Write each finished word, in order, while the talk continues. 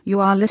You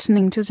are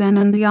listening to Zen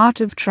and the Art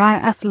of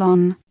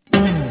Triathlon.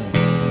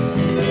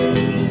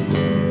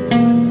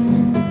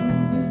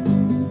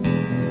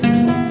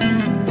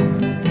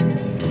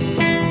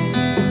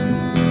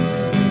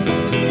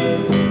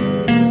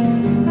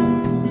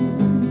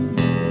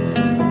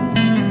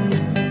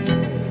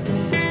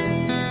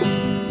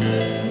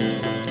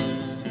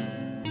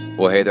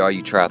 Well, hey there, all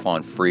you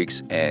triathlon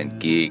freaks and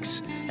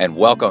geeks, and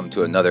welcome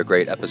to another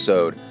great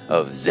episode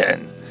of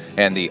Zen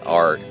and the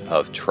Art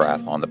of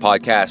Triathlon, the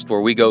podcast where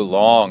we go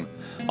long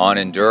on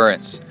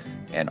endurance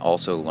and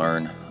also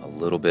learn a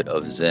little bit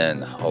of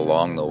Zen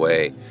along the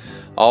way.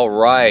 All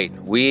right,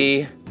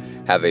 we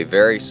have a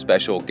very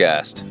special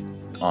guest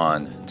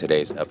on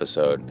today's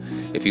episode.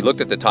 If you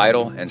looked at the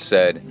title and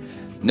said,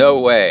 no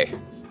way,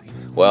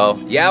 well,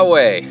 yeah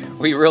way,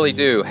 we really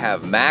do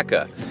have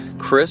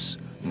Chris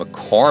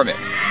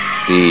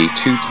McCormack, the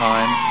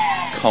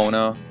two-time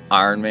Kona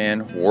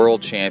Ironman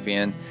world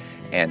champion,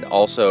 and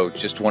also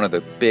just one of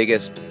the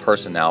biggest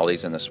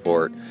personalities in the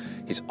sport.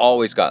 He's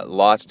always got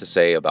lots to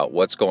say about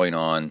what's going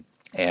on,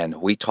 and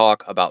we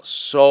talk about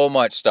so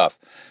much stuff.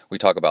 We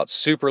talk about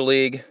Super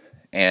League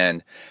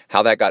and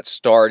how that got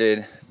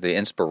started, the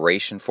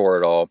inspiration for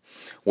it all,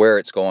 where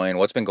it's going,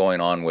 what's been going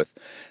on with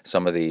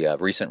some of the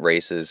recent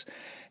races,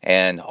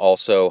 and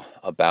also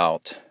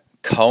about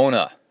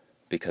Kona,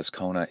 because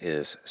Kona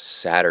is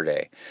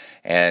Saturday.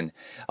 And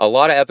a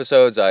lot of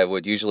episodes I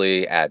would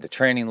usually add the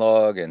training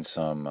log and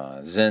some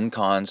Zen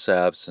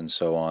concepts and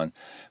so on,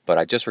 but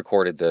I just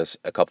recorded this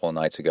a couple of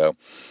nights ago,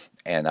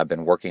 and I've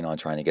been working on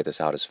trying to get this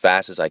out as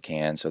fast as I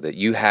can so that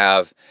you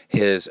have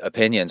his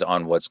opinions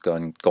on what's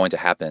going to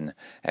happen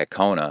at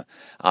Kona.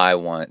 I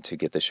want to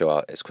get the show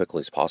out as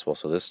quickly as possible,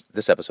 so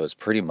this episode is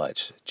pretty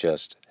much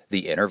just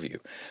the interview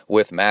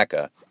with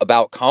Macca.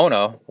 About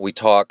Kona, we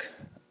talk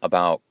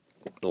about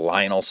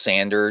Lionel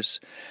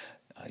Sanders,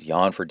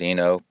 Jan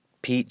Frodeno,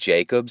 Pete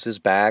Jacobs is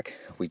back.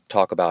 We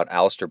talk about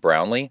Alistar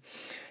Brownlee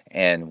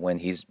and when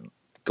he's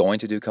going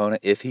to do Kona,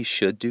 if he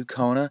should do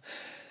Kona.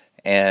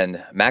 And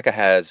Macca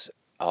has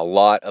a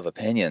lot of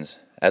opinions,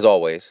 as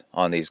always,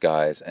 on these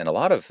guys and a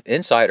lot of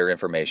insider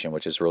information,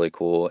 which is really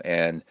cool.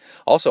 And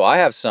also I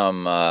have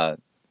some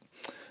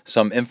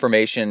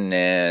information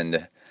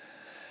and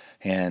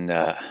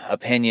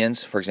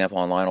opinions, for example,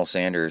 on Lionel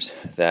Sanders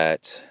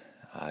that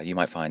you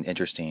might find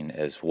interesting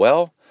as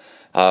well.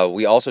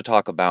 We also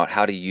talk about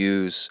how to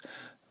use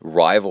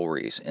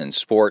rivalries in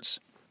sports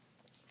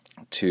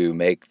to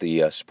make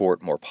the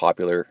sport more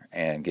popular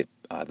and get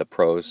the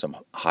pros some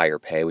higher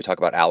pay. We talk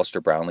about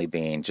Alistar Brownlee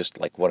being just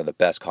like one of the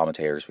best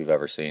commentators we've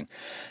ever seen,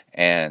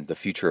 and the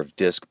future of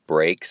disc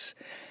brakes,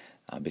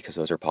 because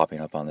those are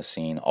popping up on the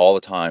scene all the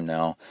time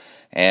now.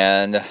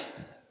 And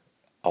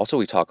also,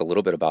 we talk a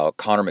little bit about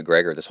Conor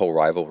McGregor, this whole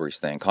rivalries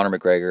thing. Conor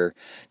McGregor,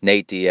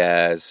 Nate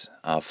Diaz,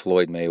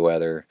 Floyd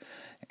Mayweather,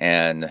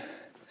 and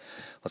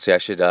let's see, I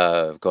should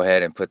go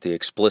ahead and put the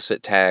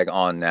explicit tag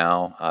on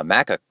now.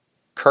 Macca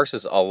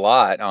curses a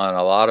lot on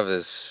a lot of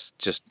his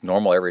just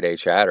normal everyday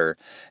chatter,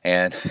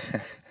 and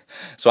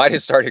so I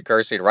just started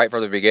cursing right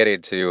from the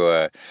beginning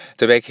to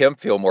make him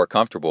feel more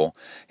comfortable.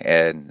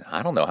 And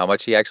I don't know how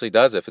much he actually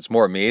does, if it's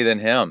more me than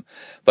him.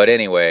 But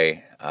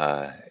anyway,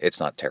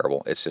 it's not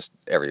terrible. It's just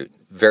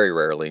very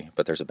rarely,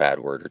 but there's a bad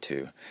word or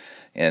two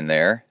in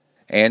there.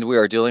 And we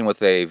are dealing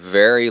with a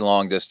very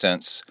long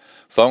distance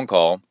phone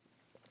call.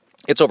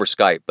 It's over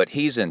Skype, but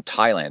he's in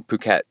Thailand,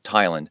 Phuket,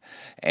 Thailand,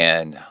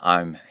 and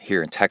I'm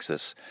here in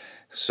Texas.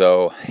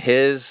 So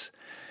his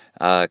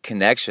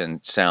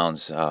connection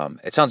sounds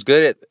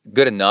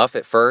good enough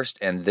at first,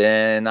 and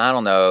then, I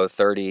don't know,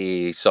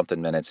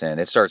 30-something minutes in,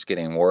 it starts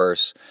getting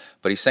worse.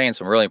 But he's saying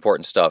some really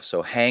important stuff,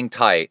 so hang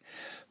tight,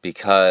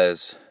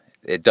 because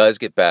it does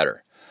get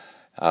better.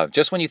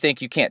 Just when you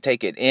think you can't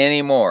take it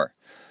anymore,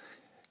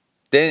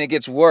 then it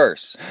gets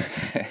worse.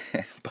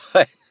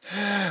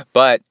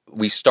 But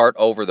we start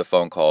over the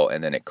phone call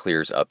and then it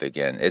clears up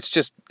again. It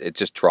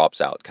just drops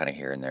out kind of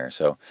here and there.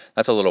 So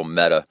that's a little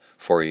meta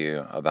for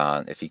you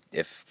about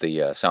if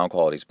the sound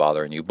quality is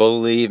bothering you.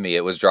 Believe me,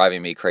 it was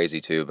driving me crazy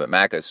too. But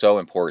Macca is so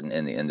important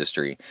in the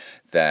industry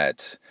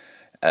that,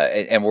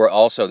 and we're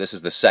also, this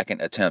is the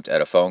second attempt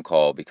at a phone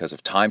call because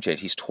of time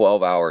change. He's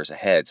 12 hours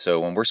ahead. So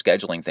when we're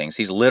scheduling things,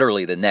 he's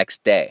literally the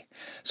next day.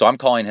 So I'm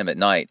calling him at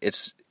night.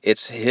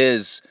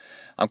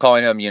 I'm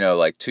calling him,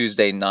 like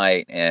Tuesday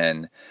night,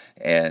 and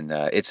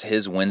it's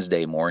his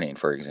Wednesday morning,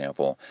 for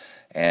example.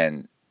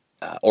 And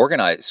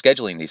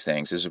scheduling these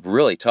things is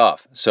really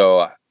tough.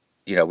 So,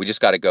 we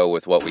just got to go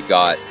with what we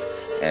got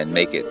and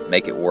make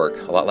it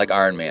work. A lot like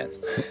Ironman.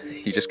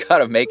 You just got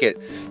to make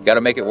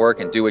it work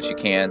and do what you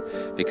can,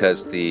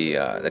 because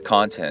the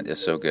content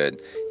is so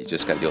good. You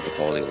just got to deal with the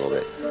quality a little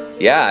bit.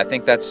 Yeah, I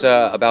think that's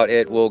about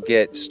it. We'll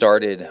get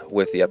started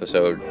with the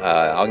episode.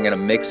 I'm going to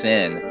mix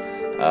in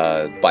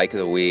Bike of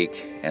the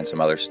Week and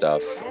some other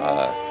stuff.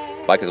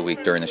 Bike of the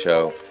Week during the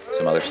show,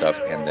 some other stuff,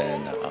 and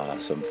then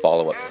some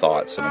follow-up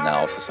thoughts, some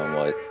analysis on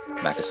what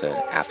Macca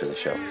said after the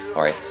show.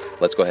 All right,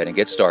 let's go ahead and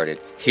get started.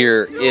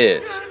 Here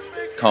is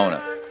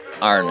Kona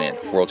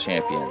Ironman world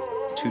champion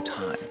 2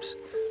 times,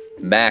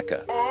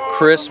 Macca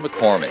Chris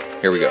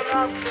McCormack. Here we go.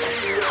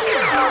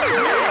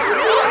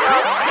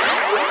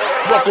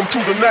 Welcome to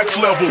the next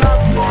level.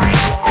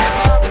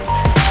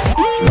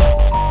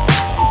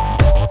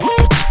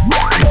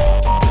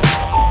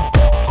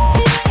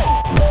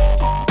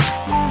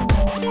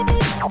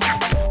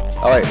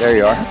 All right, there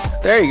you are.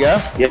 There you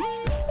go. Yep.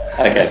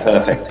 Okay,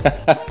 perfect.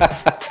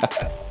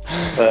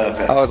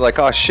 Perfect. I was like,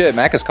 oh shit,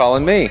 Mac is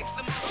calling me.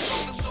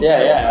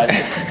 Yeah.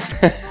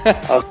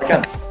 I was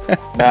like,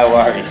 no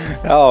worries.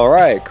 All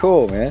right,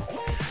 cool, man.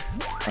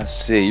 Let's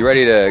see. You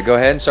ready to go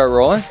ahead and start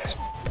rolling?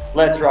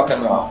 Let's rock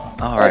and roll.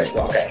 All right. Let's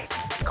rock it.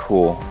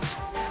 Cool.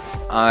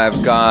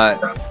 I've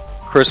got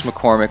Chris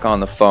McCormack on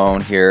the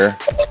phone here,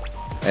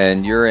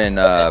 and you're in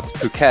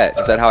Phuket.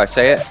 Is that how I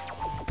say it?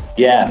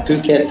 Yeah,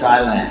 Phuket,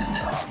 Thailand.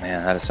 Oh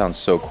man, that sounds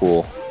so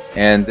cool.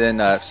 And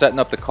then setting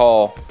up the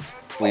call,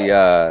 we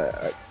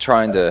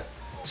trying to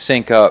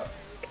sync up.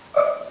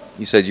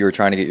 You said you were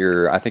trying to get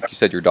I think you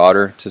said your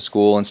daughter to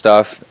school and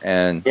stuff.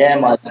 And yeah,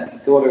 my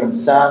daughter and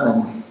son,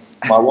 and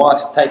my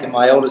wife's taken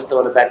my oldest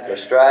daughter back to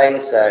Australia,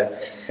 so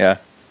yeah,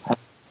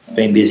 it's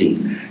been busy,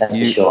 that's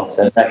for sure.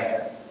 So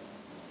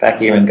back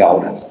here in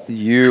Golden.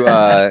 You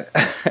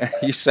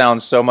you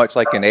sound so much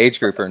like an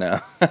age grouper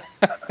now.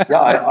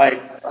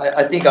 Yeah,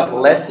 I think I'm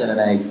less than an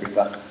age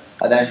grouper.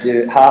 I don't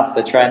do half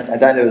the I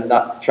don't do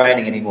enough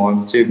training anymore.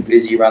 I'm too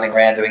busy running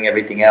around doing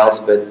everything else,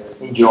 but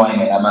enjoying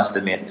it, I must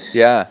admit.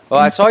 Yeah.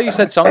 Well, I saw you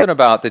said something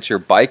about that you're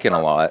biking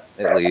a lot,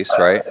 at least,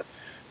 right?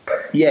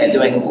 Yeah,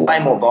 doing way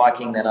more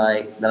biking than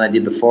I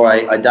did before.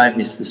 I don't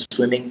miss the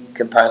swimming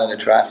component of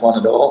triathlon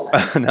at all.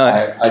 No.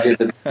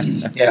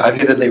 I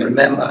vividly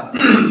remember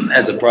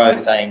as a pro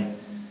saying,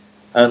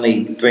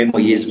 only 3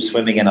 more years of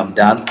swimming and I'm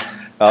done.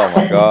 Oh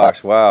my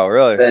gosh! Wow,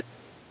 really? But,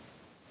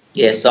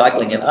 yeah,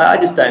 cycling, and I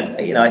just don't.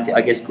 I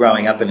guess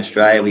growing up in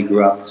Australia, we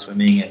grew up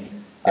swimming, and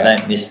I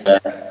don't miss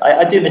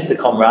I do miss the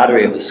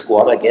camaraderie of the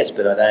squad, I guess,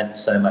 but I don't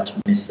so much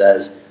miss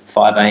those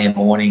 5 a.m.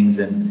 mornings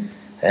and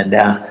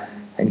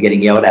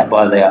getting yelled at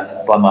by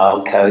my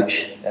old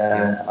coach.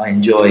 I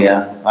enjoy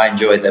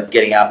the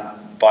getting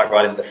up, bike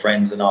riding with the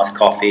friends, a nice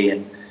coffee,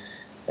 and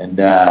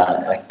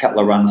a couple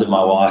of runs with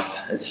my wife.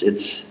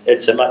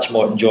 It's a much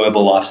more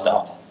enjoyable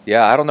lifestyle.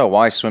 Yeah, I don't know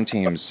why swim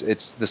teams.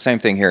 It's the same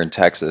thing here in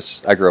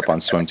Texas. I grew up on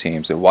swim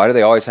teams. Why do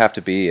they always have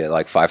to be at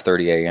like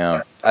 5:30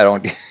 a.m.? I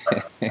don't.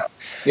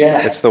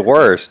 Yeah, it's the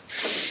worst.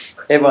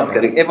 Everyone's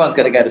got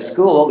to go to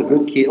school. All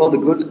the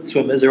good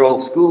swimmers are all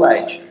school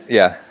age.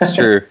 Yeah, it's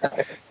true.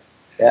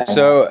 Yeah.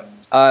 So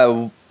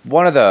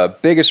one of the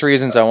biggest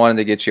reasons I wanted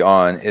to get you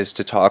on is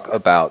to talk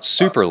about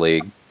Super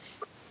League,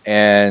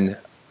 and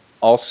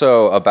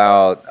also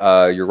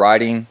about your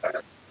riding.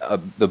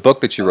 The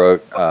book that you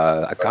wrote,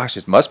 gosh,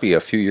 it must be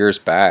a few years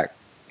back.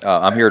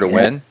 I'm Here to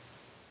Win.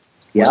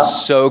 Yeah.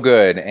 Was so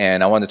good,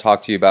 and I wanted to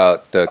talk to you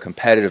about the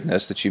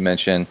competitiveness that you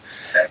mentioned,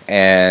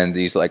 and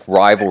these like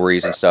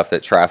rivalries and stuff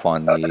that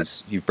triathlon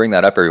needs. You bring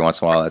that up every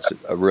once in a while. That's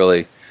a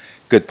really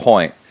good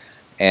point.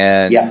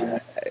 And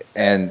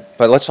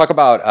but let's talk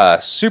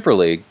about Super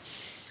League.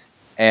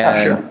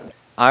 And sure.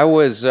 I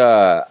was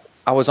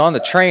on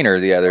the trainer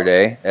the other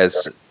day,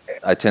 as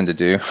I tend to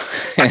do.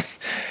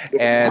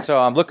 And so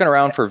I'm looking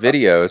around for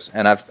videos,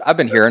 and I've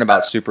been hearing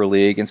about Super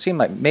League and seeing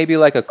like maybe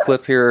like a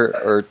clip here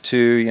or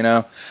two,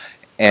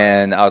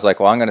 And I was like,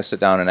 well, I'm going to sit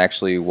down and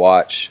actually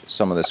watch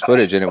some of this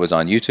footage, and it was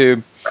on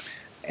YouTube,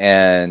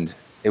 and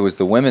it was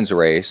the women's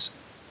race,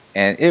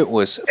 and it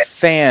was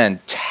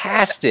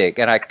fantastic.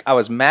 And I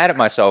was mad at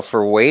myself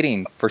for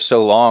waiting for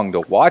so long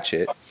to watch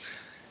it.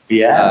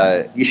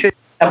 Yeah, you should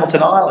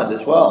Hamilton Island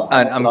as well.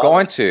 I'm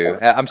going to.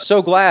 I'm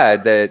so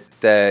glad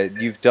that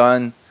you've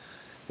done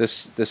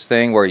this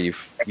thing where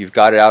you've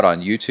got it out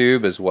on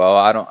YouTube as well.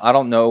 I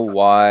don't know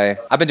why.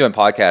 I've been doing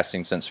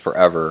podcasting since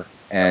forever,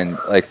 and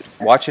like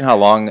watching how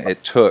long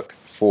it took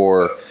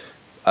for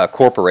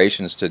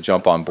corporations to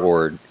jump on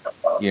board,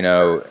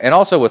 and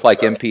also with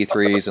like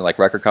MP3s and like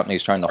record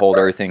companies trying to hold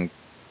everything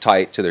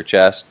tight to their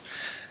chest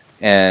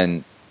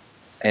and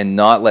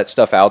not let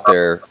stuff out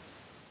there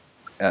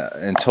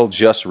until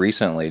just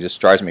recently just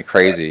drives me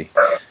crazy,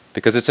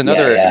 because it's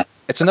another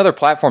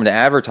platform to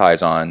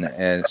advertise on,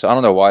 and so I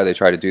don't know why they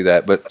try to do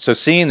that. But so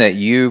seeing that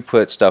you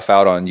put stuff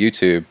out on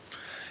YouTube,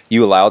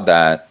 you allowed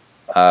that,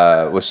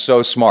 was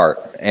so smart,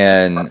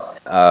 and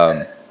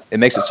it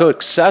makes it so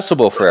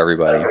accessible for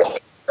everybody. I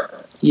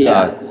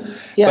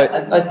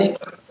think.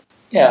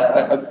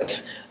 Yeah,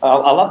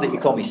 I love that you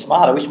call me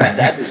smart. I wish my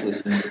dad was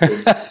listening,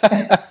 because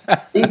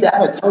see, Dad,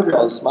 I told you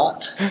I was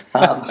smart.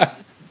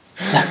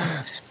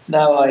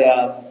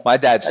 My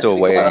dad's still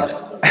waiting.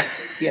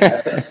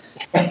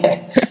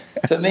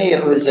 For me,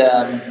 it was,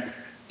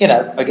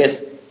 I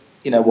guess,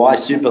 why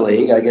Super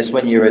League? I guess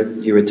when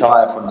you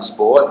retire from the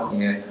sport,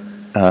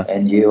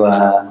 and you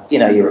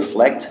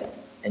reflect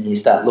and you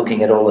start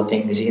looking at all the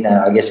things.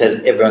 I guess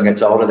as everyone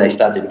gets older, they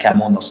start to become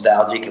more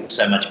nostalgic. It was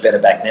so much better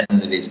back then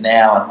than it is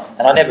now,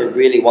 and I never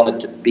really wanted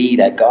to be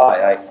that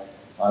guy.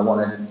 I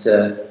wanted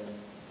to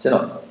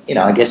not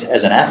I guess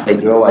as an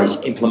athlete, you're always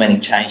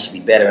implementing change to be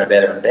better and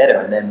better and better.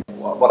 And then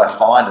what I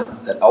find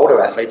that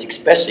older athletes,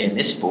 especially in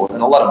this sport,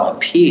 and a lot of my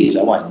peers,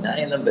 I won't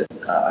name them, but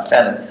I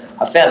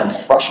found them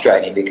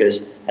frustrating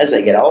because as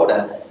they get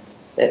older,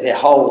 their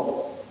whole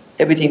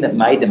everything that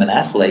made them an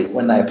athlete,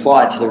 when they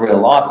apply it to the real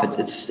life,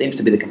 it seems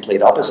to be the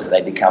complete opposite.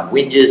 They become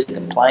whingers and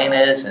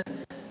complainers, and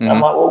I'm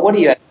like, well, what are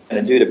you actually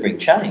going to do to bring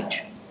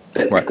change?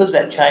 But because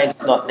that change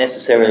is not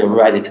necessarily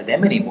related to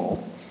them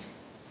anymore,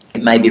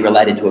 it may be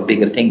related to a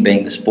bigger thing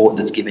being the sport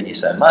that's given you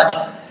so much.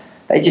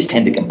 They just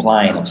tend to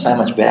complain. I'm so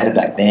much better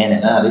back then,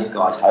 and this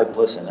guy's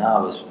hopeless, and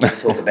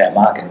let's talk about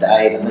Mark and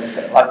Dave, and let's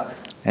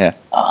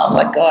I'm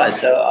like, guys.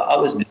 So I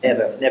was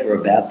never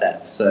about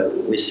that. So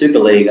with Super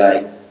League,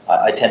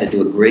 I tended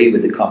to agree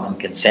with the common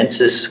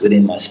consensus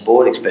within my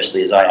sport,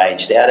 especially as I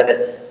aged out of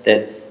it,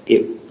 that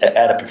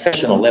at a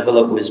professional level,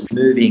 it was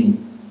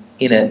moving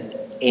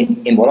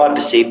in what I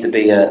perceived to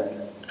be a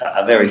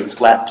very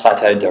flat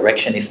plateau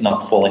direction, if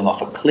not falling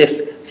off a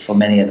cliff for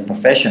many of the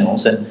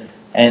professionals.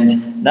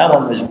 And no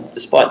one was,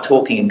 despite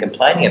talking and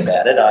complaining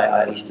about it,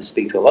 I used to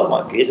speak to a lot of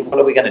my peers, and what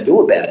are we going to do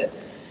about it?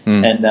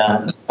 And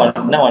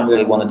no one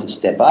really wanted to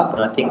step up.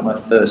 And I think my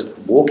first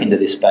walk into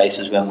this space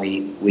was when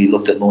we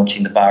looked at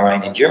launching the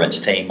Bahrain endurance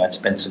team. I'd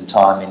spent some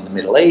time in the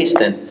Middle East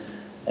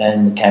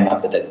and came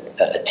up with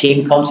a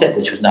team concept,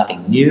 which was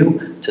nothing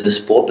new to the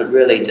sport, but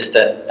really just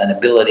an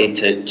ability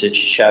to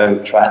show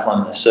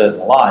triathlon in a certain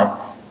light,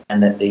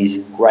 and that these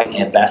great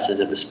ambassadors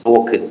of the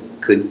sport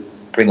could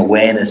bring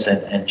awareness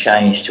and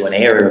change to an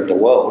area of the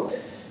world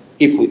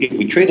if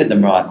we treated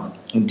them right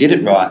and did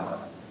it right.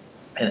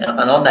 And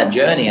on that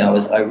journey,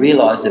 I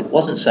realised it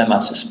wasn't so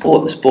much the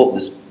sport. The sport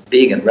was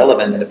big and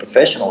relevant at a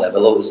professional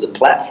level. It was the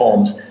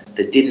platforms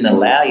that didn't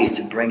allow you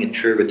to bring a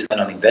true return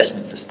on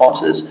investment for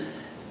sponsors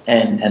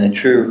and a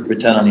true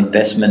return on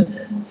investment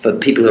for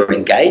people who are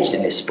engaged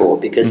in this sport.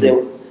 Because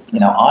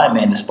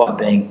Ironman, despite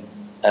being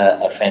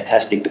a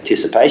fantastic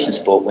participation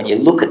sport, when you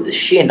look at the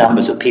sheer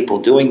numbers of people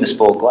doing the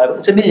sport globally,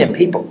 it's 1 million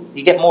people.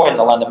 You get more in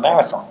the London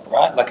Marathon,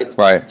 right?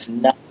 It's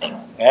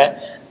nothing, right?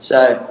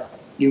 So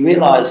you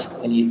realise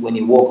when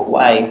you walk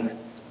away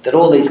that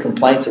all these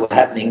complaints that were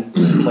happening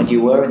when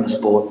you were in the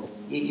sport,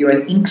 you're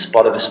an ink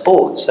spot of a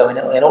sport. So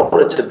in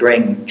order to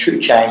bring true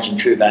change and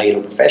true value to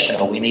a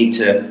professional, we need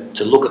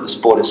to look at the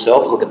sport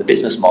itself, look at the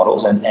business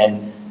models,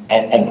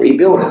 and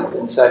rebuild it.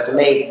 And so for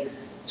me,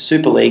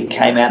 Super League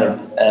came out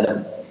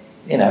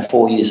of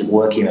 4 years of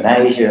work here in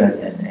Asia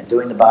and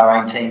doing the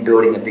Bahrain team,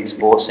 building a big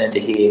sports centre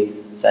here,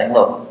 saying,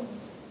 look,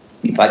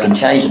 if I can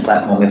change the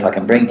platform, if I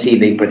can bring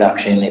TV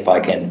production, if I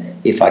can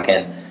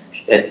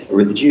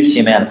reduce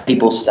the amount of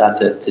people start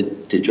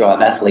to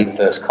drive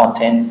athlete-first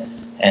content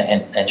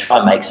and try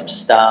and make some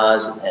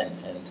stars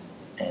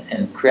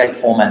and create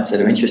formats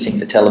that are interesting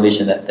for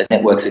television that the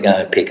networks are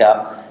going to pick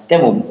up,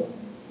 then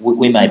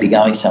we may be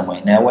going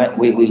somewhere. Now,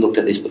 we looked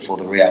at this before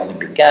the Rio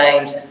Olympic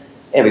Games.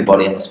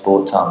 Everybody in the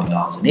sport told me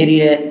I was an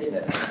idiot, it's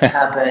never going to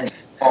happen,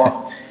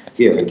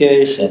 you're a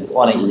goose, and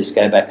why don't you just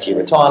go back to your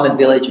retirement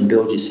village and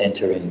build your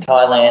centre in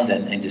Thailand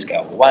and just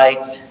go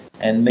away.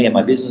 And me and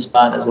my business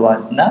partners were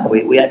like, no,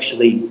 we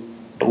actually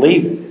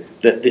believe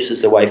that this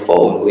is the way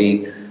forward.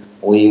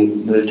 We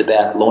moved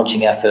about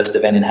launching our first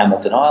event in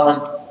Hamilton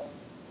Island.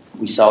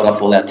 We sold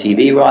off all our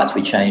TV rights,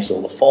 we changed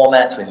all the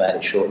formats, we made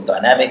it short and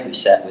dynamic. We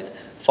sat with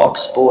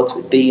Fox Sports,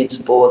 with beIN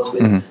Sports,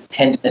 with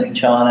Tencent in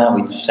China,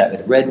 we sat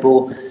with Red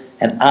Bull,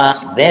 and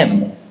asked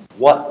them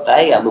what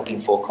they are looking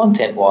for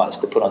content-wise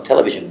to put on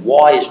television.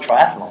 Why is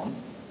triathlon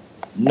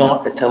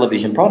not a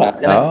television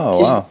product?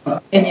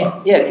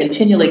 And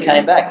continually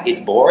came back. It's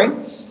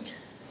boring.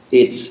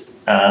 It's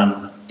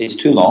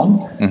too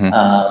long.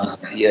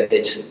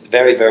 It's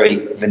very, very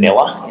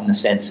vanilla in the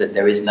sense that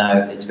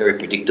it's very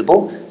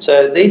predictable.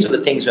 So these were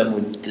the things when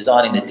we're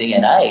designing the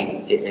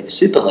DNA of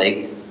Super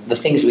League, the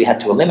things we had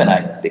to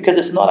eliminate, because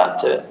it's not up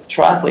to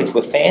triathletes.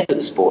 We're fans of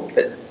the sport,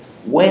 but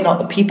we're not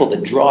the people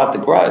that drive the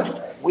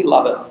growth. We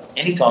love it.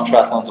 Anytime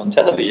triathlon's on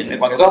television,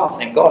 everyone goes, oh,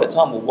 thank God it's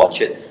on, we'll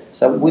watch it.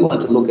 So we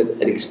wanted to look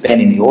at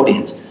expanding the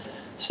audience.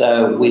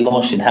 So we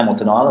launched in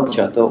Hamilton Island, which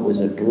I thought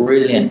was a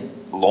brilliant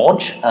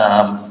launch.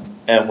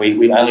 And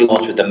we only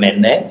launched with the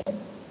men there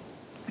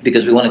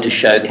because we wanted to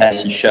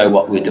showcase and show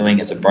what we're doing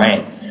as a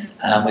brand.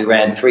 We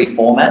ran 3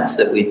 formats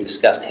that we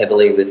discussed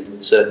heavily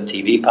with certain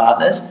TV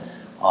partners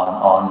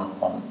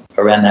on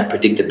around that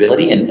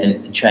predictability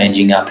and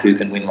changing up who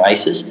can win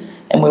races.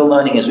 And we were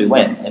learning as we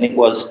went. And it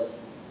was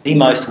the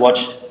most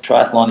watched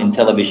triathlon in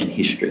television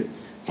history.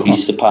 We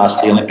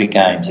surpassed the Olympic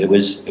Games. It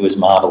was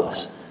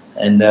marvellous.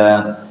 And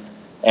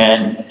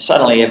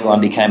suddenly everyone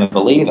became a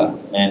believer.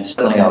 And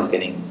suddenly I was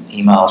getting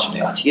emails from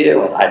the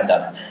ITU, and I had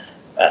done,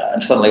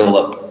 and suddenly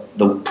all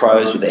the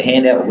pros with their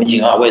hand out were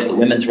whinging, oh, where's the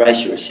women's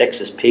race? You're a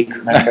sexist pig.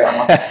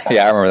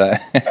 Yeah, I remember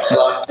that.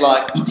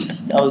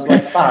 I was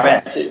like, far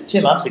out.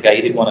 2 months ago,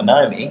 you didn't want to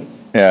know me.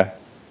 Yeah.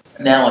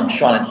 Now I'm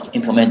trying to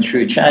implement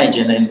true change,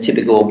 and in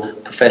typical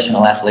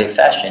professional athlete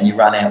fashion, you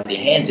run out with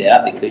your hands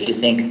out because you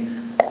think,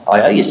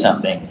 I owe you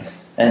something.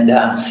 And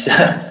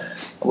so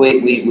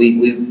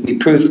we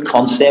proved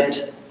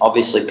concept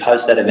obviously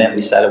post that event,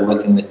 we started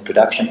working with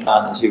production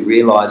partners who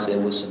realised there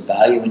was some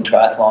value in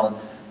triathlon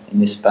in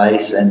this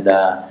space, and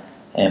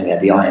we had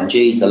the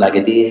IMGs, the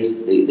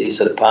Lagadiers, these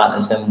sort of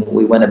partners, and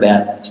we went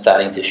about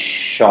starting to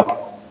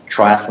shop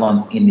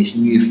triathlon in this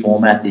new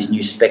format, this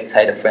new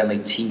spectator-friendly,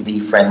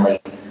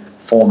 TV-friendly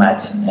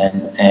format,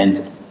 and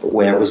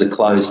where it was a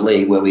closed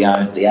league, where we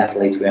owned the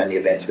athletes, we owned the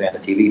events, we owned the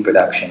TV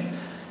production.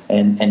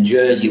 And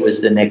Jersey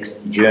was the next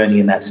journey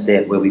in that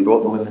step, where we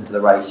brought the women to the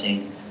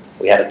racing.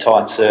 We had a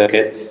tight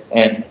circuit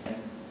and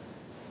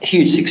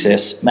huge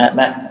success.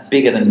 Matt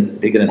bigger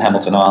than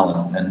Hamilton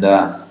Island,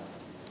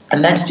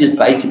 and that's just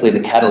basically the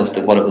catalyst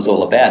of what it was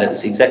all about. It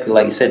was exactly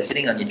like you said,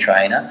 sitting on your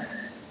trainer,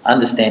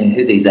 understanding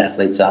who these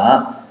athletes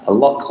are, a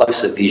lot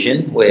closer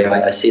vision where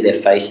I see their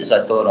faces.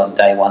 I thought on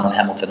day one on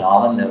Hamilton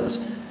Island there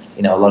was,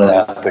 a lot of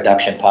our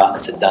production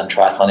partners had done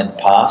triathlon in the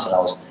past, and I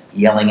was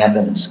yelling at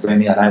them and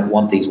screaming, I don't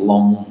want these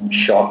long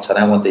shots, I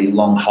don't want these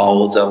long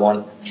holds, I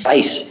want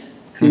face.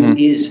 Who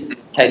is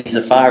Katie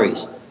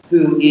Zafaris?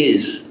 Who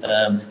is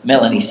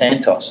Melanie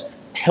Santos?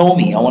 Tell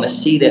me, I want to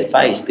see their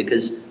face,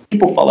 because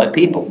people follow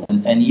people,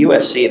 and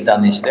UFC have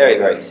done this very,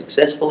 very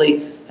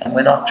successfully, and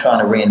we're not trying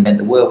to reinvent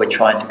the world, we're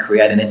trying to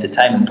create an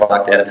entertainment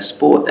product out of a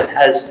sport that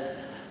has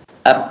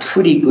a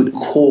pretty good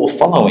core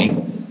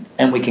following,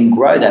 and we can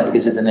grow that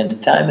because it's an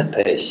entertainment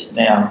piece.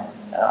 Now,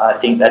 I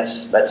think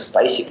that's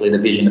basically the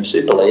vision of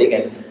Super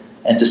League,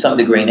 and to some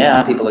degree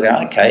now people are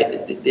going,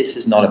 okay, this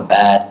is not a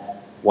bad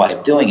way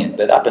of doing it.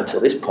 But up until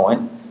this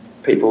point,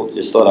 people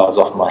just thought I was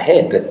off my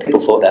head, but people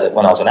thought that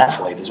when I was an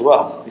athlete as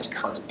well. This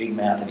guy's a big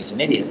mouth and he's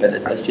an idiot, but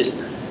it's just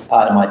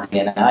part of my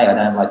DNA. I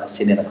don't like to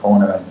sit in a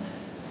corner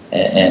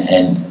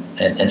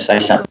and say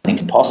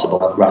something's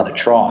possible. I'd rather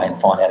try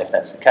and find out if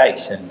that's the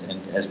case. And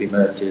as we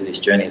move through this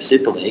journey of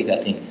Super League, I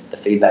think the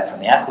feedback from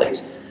the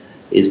athletes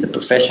is the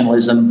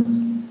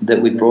professionalism that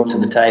we brought to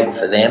the table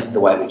for them, the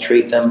way we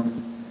treat them.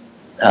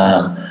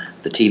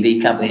 The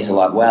TV companies are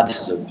like, wow,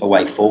 this is a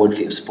way forward for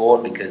your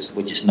sport, because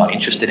we're just not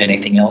interested in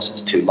anything else.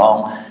 It's too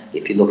long.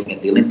 If you're looking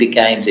at the Olympic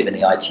Games, even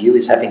the ITU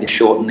is having to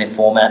shorten their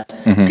format.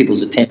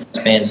 People's attention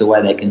spans, the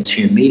way they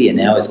consume media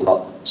now, is a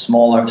lot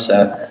smaller.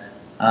 So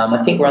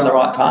I think we're on the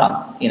right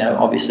path.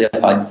 Obviously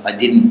I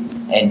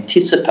didn't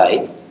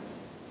anticipate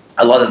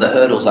a lot of the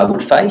hurdles I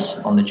would face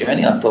on the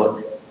journey. I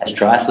thought, as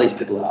triathletes,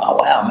 people are, oh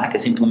wow, Mac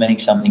is implementing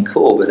something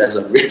cool. But as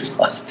I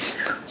realised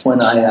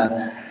when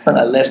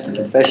I left the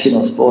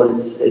professional sport,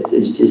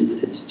 it's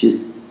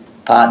just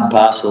part and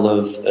parcel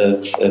of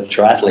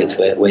triathletes.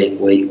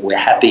 We're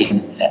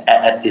happy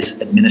at this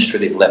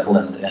administrative level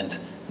and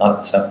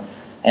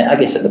I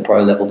guess at the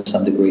pro level to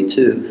some degree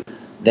too.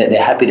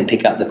 They're happy to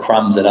pick up the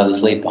crumbs that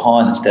others leave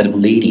behind instead of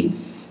leading.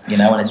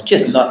 And it's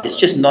just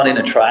not in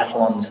a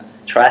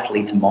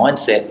triathlete's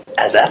mindset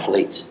as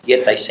athletes.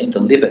 Yet they seem to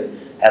live it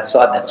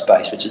outside that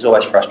space, which is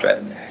always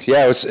frustrating.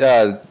 Yeah, it was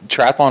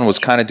triathlon was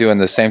kind of doing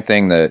the same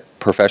thing that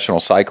professional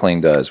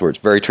cycling does, where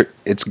it's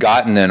it's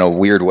gotten in a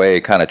weird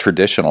way kind of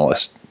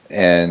traditionalist.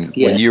 And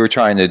when you were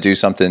trying to do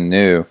something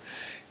new,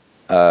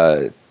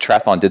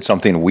 triathlon did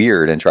something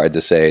weird and tried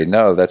to say,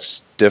 no,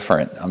 that's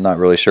different. I'm not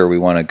really sure we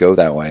want to go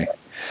that way.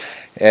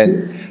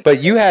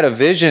 But you had a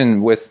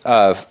vision with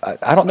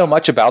I don't know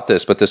much about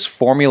this, but this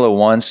Formula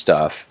One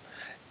stuff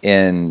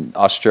in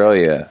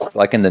Australia,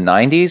 like in the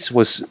 90s,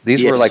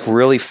 were like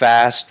really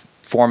fast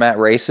format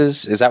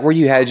races. Is that where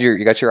you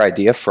got your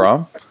idea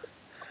from?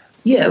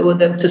 Yeah, well,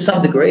 to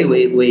some degree,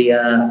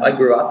 I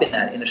grew up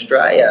in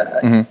Australia,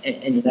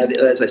 and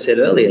as I said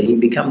earlier, you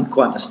become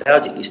quite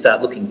nostalgic. You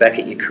start looking back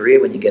at your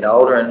career when you get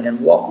older,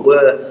 and what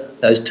were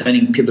those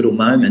turning pivotal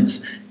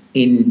moments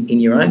in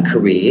your own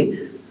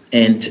career,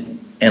 and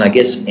I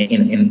guess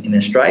in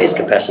Australia's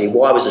capacity,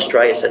 why was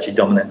Australia such a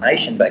dominant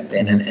nation back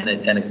then?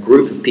 And a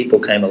group of people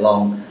came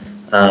along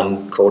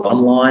called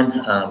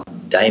Online,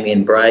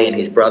 Damien Bray and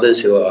his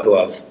brothers, who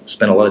I've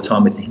spent a lot of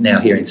time with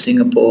now here in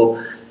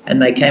Singapore, and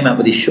they came up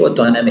with this short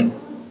dynamic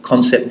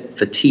concept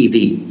for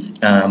TV.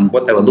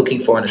 What they were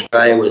looking for in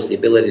Australia was the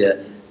ability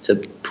to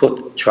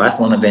put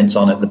triathlon events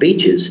on at the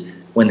beaches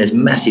when there's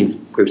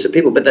massive groups of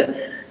people, but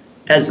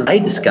as they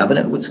discovered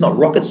it, it's not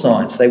rocket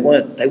science. They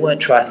weren't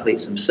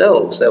triathletes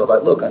themselves. They were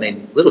like, look, I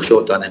need little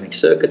short dynamic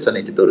circuits. I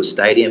need to build a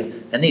stadium,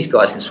 and these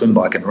guys can swim,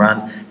 bike, and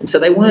run. And so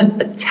they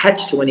weren't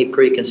attached to any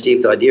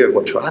preconceived idea of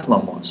what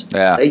triathlon was.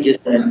 Yeah. They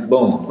just went,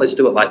 boom, let's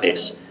do it like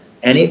this.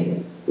 And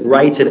it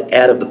rated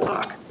out of the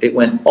park. It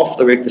went off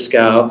the Richter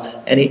scale,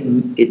 and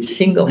it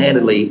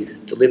single-handedly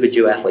delivered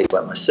you athletes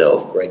like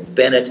myself, Greg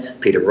Bennett,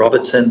 Peter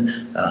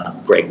Robertson,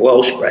 Greg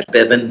Welsh, Brad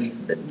Bevan.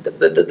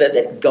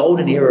 That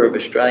golden era of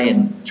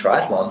Australian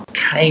triathlon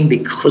came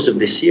because of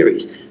this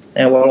series.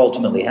 Now, what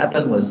ultimately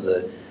happened was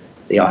the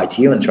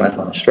ITU and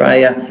Triathlon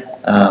Australia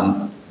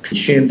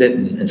consumed it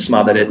and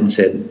smothered it and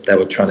said they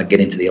were trying to get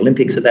into the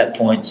Olympics at that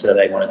point, so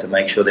they wanted to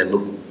make sure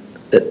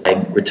that they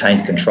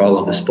retained control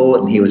of the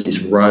sport. And here was this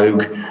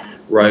rogue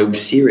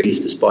series,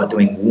 despite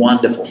doing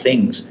wonderful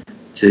things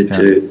to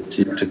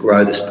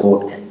grow the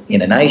sport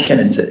in a nation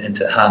and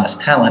to harness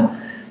talent.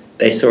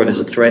 They saw it as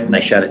a threat and they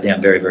shut it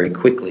down very, very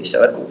quickly.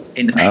 So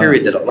in the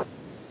period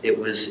it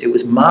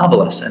was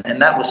marvelous,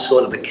 and that was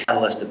sort of the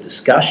catalyst of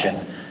discussion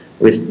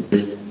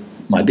with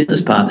my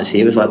business partners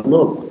here. It was like,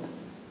 look,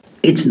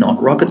 it's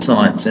not rocket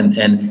science, and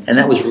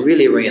that was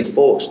really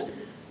reinforced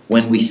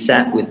when we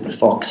sat with the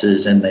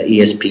Foxes and the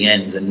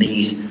ESPNs and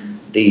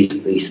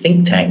these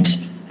think tanks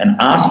and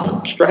asked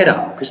them straight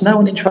up, because no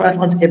one in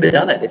triathlon's ever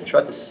done it. They've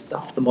tried to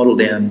stuff the model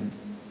down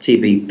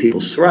TV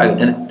people's throat,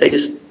 and they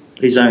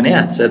zone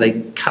out. So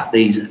they cut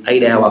these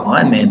 8-hour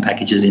Ironman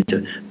packages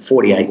into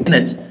 48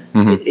 minutes.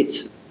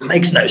 It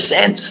makes no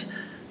sense.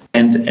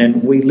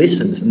 And we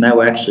listened, and they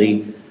were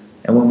actually,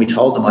 and when I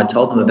told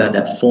them about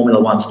that Formula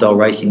One style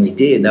racing we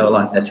did, they were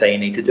like, that's how you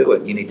need to do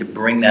it. You need to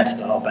bring that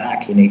style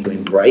back. You need to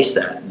embrace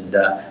that.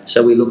 And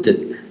so we looked at,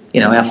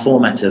 our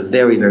formats are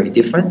very, very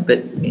different, but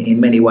in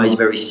many ways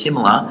very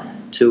similar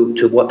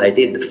to what they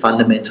did. The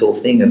fundamental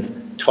thing of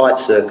tight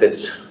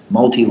circuits,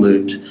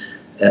 multi-looped,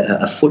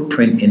 a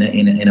footprint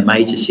in a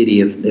major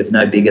city of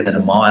no bigger than a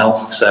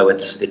mile, so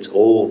it's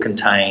all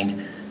contained,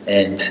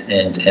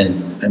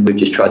 and we've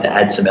just tried to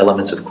add some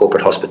elements of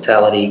corporate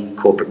hospitality,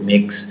 corporate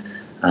mix,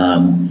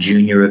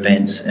 junior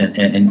events,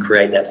 and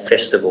create that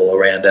festival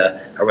around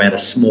a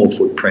small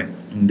footprint.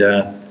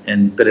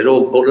 But it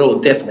all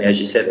definitely, as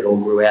you said, it all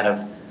grew out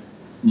of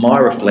my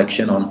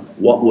reflection on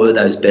what were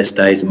those best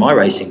days of my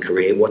racing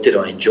career, what did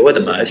I enjoy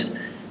the most,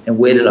 and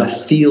where did I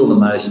feel the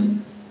most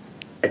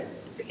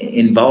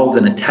involved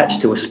and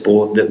attached to a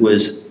sport that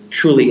was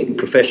truly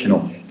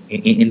professional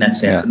in that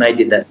sense. Yeah. And they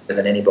did that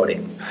better than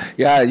anybody.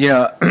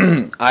 Yeah,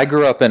 I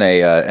grew up in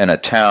a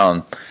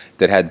town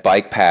that had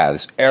bike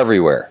paths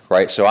everywhere,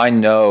 right? So I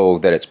know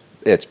that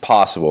it's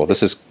possible.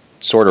 This is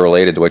sort of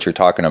related to what you're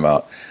talking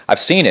about. I've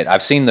seen it.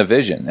 I've seen the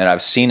vision, and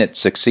I've seen it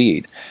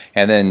succeed.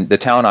 And then the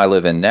town I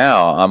live in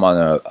now,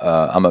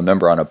 I'm a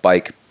member on a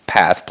bike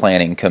path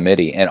planning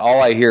committee, and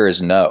all I hear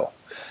is no.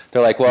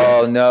 They're like,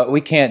 well, no,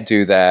 we can't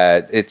do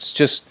that. It's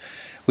just,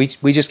 we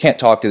just can't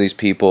talk to these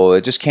people.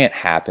 It just can't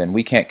happen.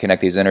 We can't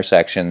connect these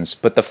intersections.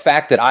 But the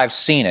fact that I've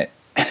seen it,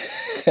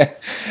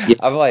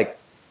 I'm like,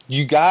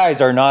 you guys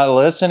are not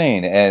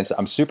listening. And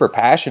I'm super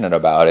passionate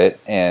about it.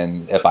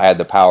 And if I had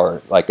the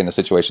power, like in the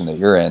situation that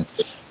you're in,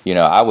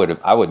 I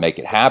would make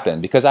it happen,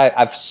 because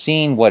I've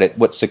seen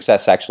what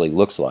success actually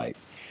looks like.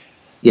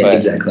 Yeah, but,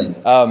 exactly.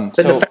 But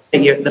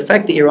the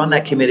fact that you're on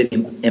that committee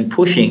and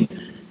pushing,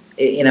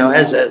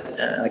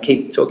 I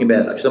keep talking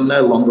about it, because I'm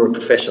no longer a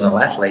professional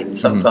athlete, and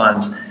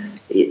sometimes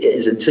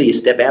it's until you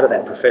step out of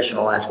that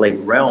professional athlete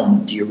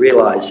realm do you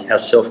realise how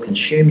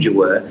self-consumed you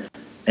were,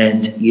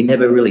 and you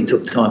never really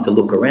took time to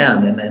look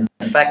around. And then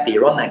the fact that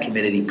you're on that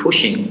committee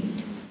pushing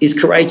is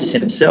courageous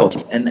in itself,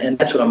 and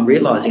that's what I'm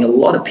realising. A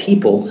lot of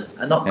people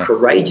are not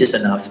courageous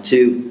enough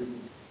to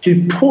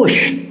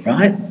push,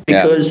 right?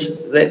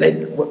 Because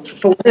they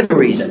for whatever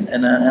reason,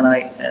 and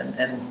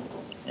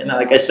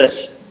I guess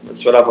that's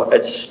what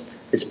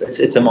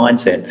it's a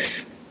mindset.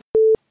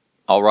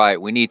 All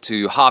right, we need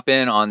to hop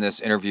in on this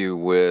interview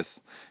with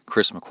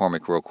Chris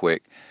McCormack real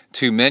quick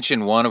to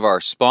mention one of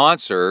our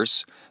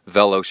sponsors,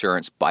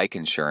 Velosurance Bike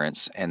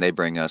Insurance, and they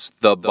bring us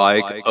the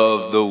Bike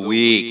of the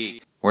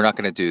Week. We're not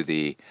going to do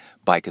the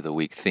Bike of the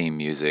Week theme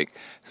music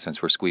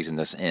since we're squeezing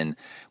this in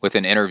with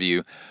an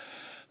interview,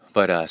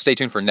 but stay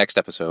tuned for next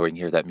episode. We can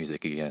hear that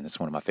music again. It's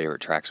one of my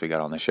favorite tracks we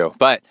got on the show.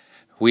 But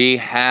we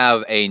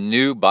have a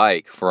new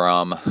bike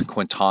from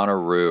Quintana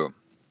Roo,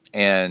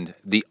 and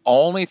the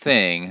only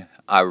thing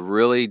I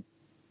really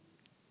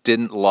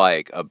didn't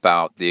like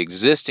about the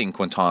existing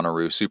Quintana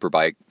Roo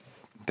Superbike,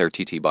 their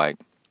TT bike,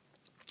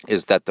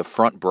 is that the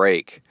front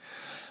brake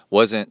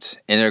wasn't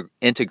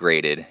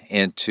integrated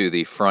into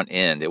the front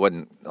end. It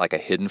wasn't like a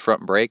hidden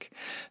front brake.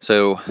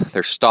 So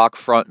their stock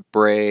front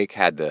brake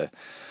had the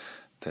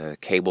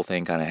cable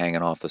thing kind of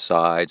hanging off the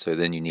side. So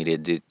then you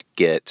needed to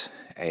get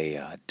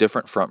a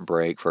different front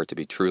brake for it to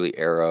be truly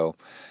aero.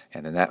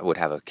 And then that would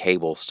have a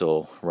cable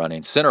still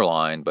running center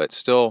line, but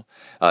still,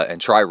 and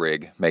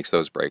Tri-Rig makes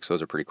those brakes.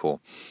 Those are pretty cool.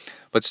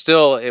 But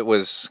still, it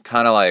was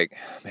kind of like,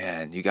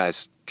 man, you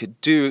guys could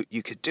do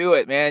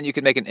it, man. You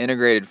could make an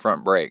integrated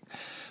front brake.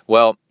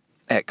 Well,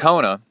 at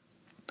Kona,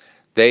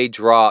 they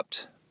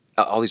dropped,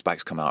 all these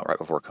bikes come out right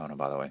before Kona,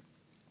 by the way.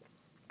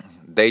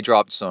 They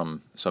dropped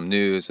some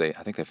news. I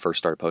think they first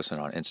started posting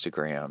on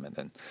Instagram, and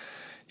then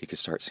you could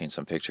start seeing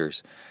some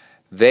pictures.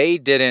 They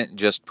didn't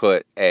just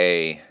put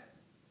a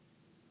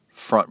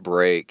front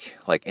brake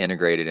like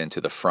integrated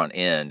into the front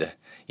end,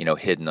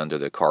 hidden under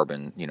the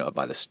carbon,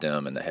 by the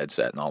stem and the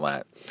headset and all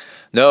that.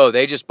 No,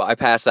 they just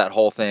bypassed that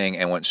whole thing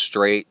and went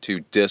straight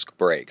to disc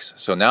brakes.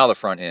 So now the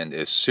front end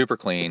is super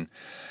clean,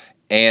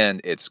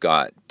 and it's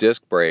got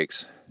disc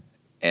brakes,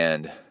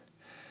 and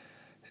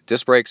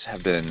disc brakes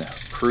have been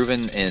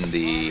proven in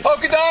the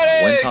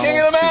wind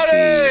tunnel to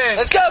be,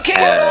 let's go, King!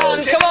 Come on,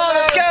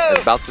 let's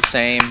go! About the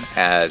same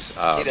as, he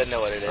doesn't know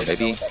what it is.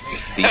 Maybe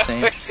the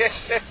same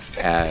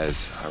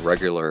as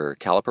regular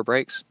caliper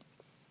brakes.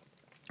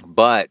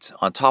 But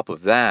on top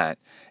of that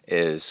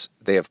is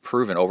they have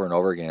proven over and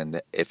over again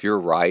that if you're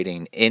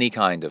riding any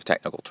kind of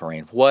technical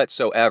terrain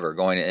whatsoever,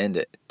 going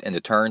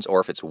into turns, or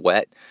if it's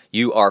wet,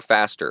 you are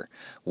faster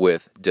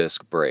with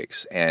disc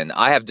brakes. And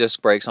I have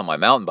disc brakes on my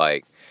mountain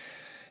bike,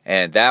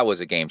 and that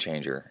was a game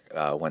changer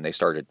when they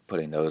started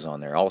putting those on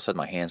there. All of a sudden,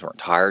 my hands weren't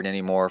tired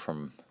anymore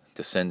from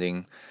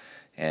descending,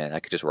 and I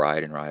could just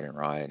ride and ride and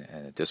ride,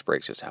 and the disc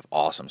brakes just have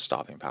awesome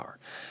stopping power.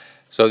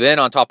 So then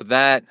on top of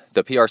that,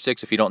 the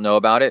PR6, if you don't know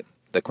about it,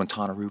 the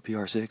Quintana Roo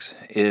PR6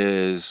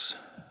 is,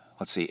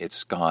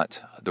 it's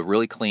got the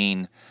really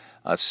clean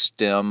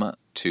stem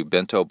to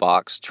bento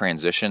box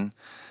transition.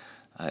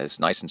 It's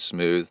nice and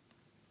smooth,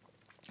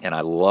 and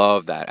I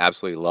love that,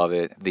 absolutely love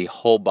it. The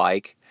whole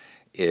bike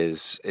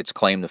its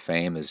claim to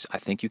fame is I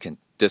think you can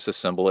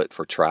disassemble it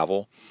for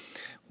travel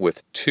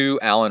with 2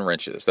 Allen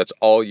wrenches. That's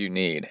all you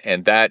need,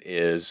 and that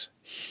is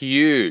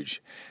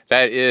huge.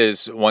 That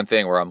is one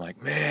thing where I'm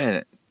like,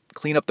 man,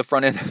 clean up the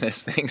front end of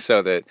this thing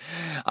so that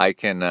I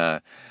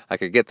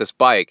could get this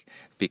bike,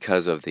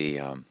 because of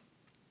the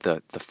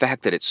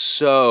fact that it's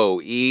so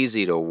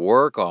easy to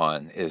work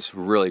on is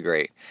really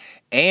great.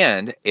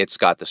 And it's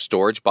got the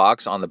storage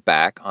box on the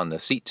back on the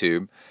seat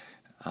tube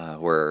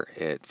where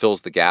it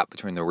fills the gap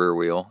between the rear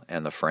wheel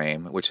and the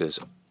frame, which is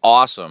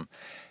awesome.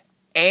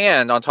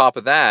 And on top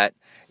of that,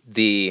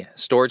 the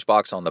storage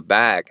box on the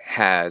back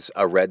has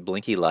a red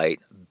blinky light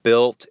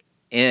built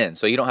in,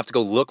 so you don't have to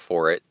go look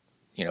for it,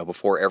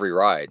 before every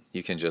ride.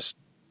 You can just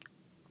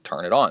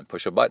turn it on,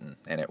 push a button,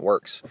 and it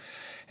works.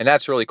 And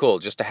that's really cool,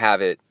 just to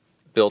have it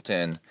built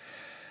in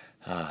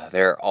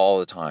there all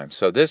the time.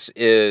 So this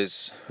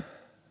is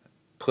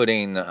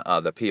putting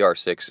the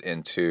PR6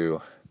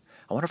 into,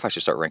 I wonder if I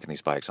should start ranking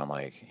these bikes on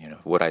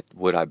would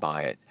I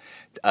buy it?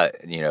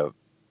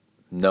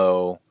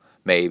 No,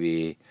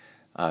 maybe,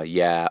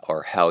 yeah,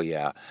 or hell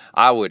yeah.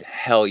 I would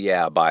hell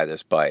yeah buy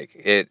this bike.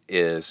 It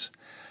is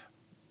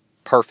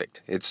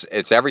perfect.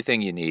 It's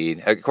everything you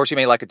need. Of course, you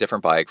may like a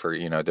different bike for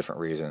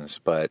different reasons,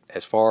 but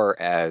as far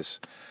as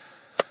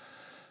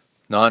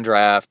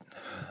non-draft,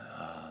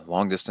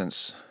 long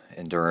distance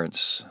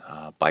endurance,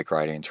 bike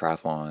riding,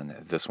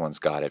 triathlon, this one's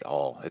got it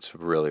all. It's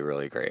really,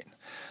 really great.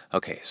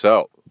 Okay,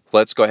 so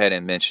let's go ahead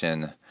and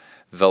mention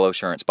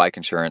VeloSurance Bike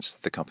Insurance,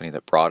 the company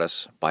that brought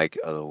us Bike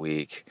of the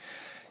Week.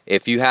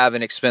 If you have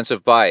an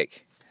expensive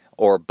bike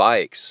or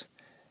bikes,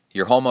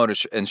 your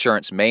homeowner's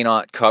insurance may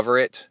not cover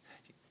it.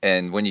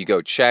 And when you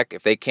go check,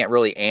 if they can't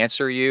really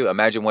answer you,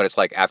 imagine what it's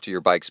like after your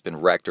bike's been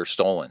wrecked or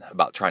stolen,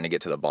 about trying to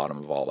get to the bottom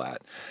of all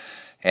that.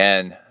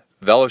 And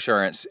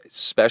VeloSurance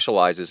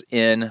specializes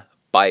in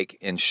bike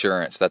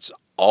insurance. That's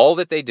all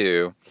that they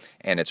do,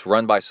 and it's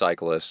run by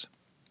cyclists.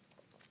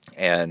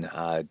 And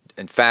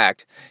in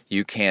fact,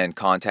 you can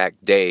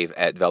contact Dave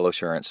at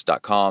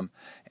velosurance.com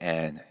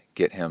and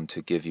get him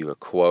to give you a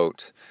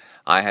quote.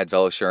 I had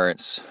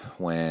VeloSurance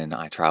when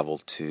I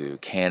traveled to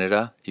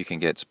Canada. You can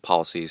get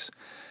policies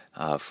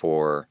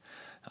for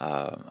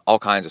all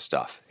kinds of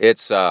stuff.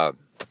 It's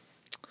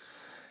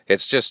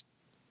just,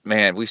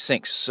 man, we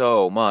sink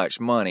so much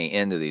money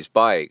into these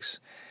bikes.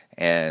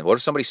 And what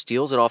if somebody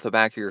steals it off the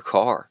back of your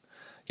car?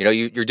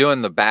 You're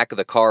doing the back of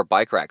the car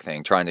bike rack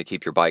thing, trying to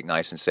keep your bike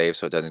nice and safe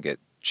so it doesn't get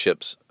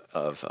chips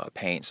of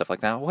paint and stuff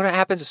like that. What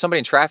happens if somebody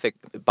in traffic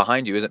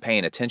behind you isn't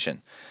paying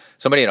attention?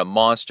 Somebody in a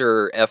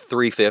monster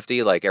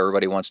F350, like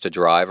everybody wants to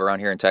drive around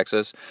here in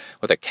Texas,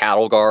 with a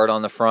cattle guard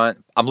on the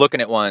front. I'm looking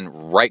at one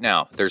right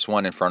now. There's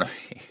one in front of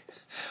me.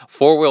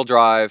 4-wheel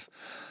drive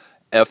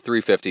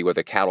F350 with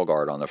a cattle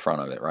guard on the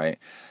front of it, right?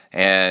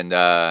 And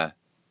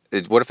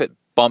what if it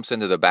bumps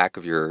into the back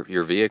of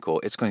your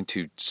vehicle? It's going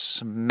to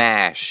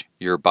smash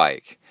your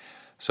bike.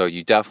 So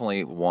you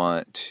definitely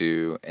want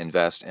to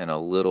invest in a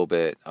little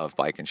bit of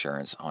bike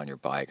insurance on your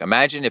bike.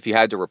 Imagine if you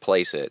had to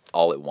replace it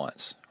all at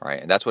once, right?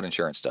 And that's what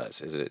insurance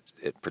does, is it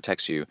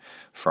protects you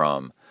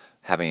from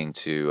having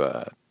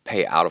to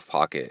pay out of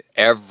pocket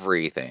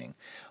everything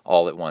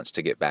all at once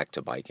to get back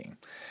to biking.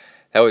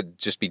 That would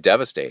just be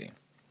devastating.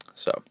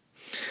 So,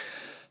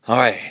 all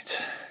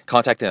right,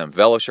 contact them,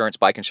 VeloSurance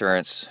Bike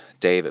Insurance,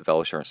 Dave at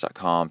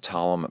velosurance.com.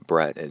 Tell them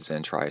Brett at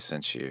ZenTri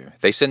sent you.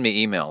 They send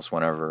me emails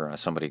whenever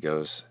somebody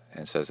goes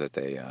and says that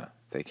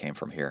they came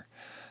from here,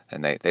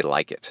 and they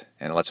like it,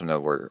 and it lets them know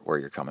where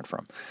you're coming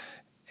from,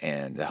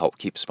 and to help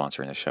keep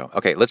sponsoring the show.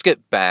 Okay, let's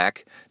get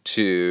back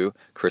to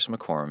Chris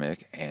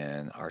McCormack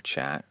and our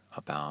chat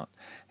about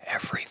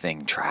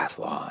everything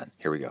triathlon.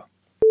 Here we go.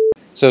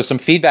 So some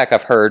feedback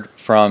I've heard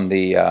from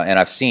the and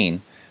I've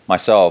seen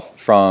myself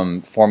from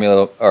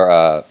Formula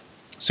or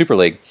Super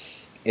League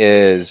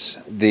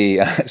is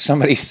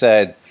somebody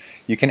said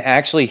you can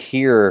actually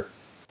hear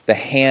the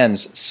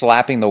hands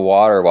slapping the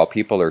water while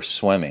people are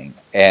swimming.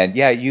 And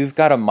yeah, you've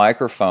got a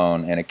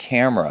microphone and a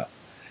camera,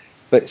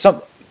 but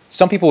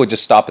some people would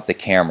just stop at the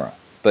camera.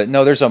 But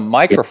no, there's a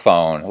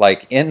microphone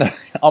like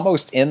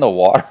almost in the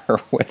water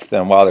with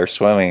them while they're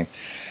swimming,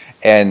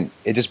 and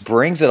it just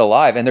brings it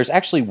alive. And there's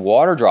actually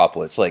water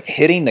droplets like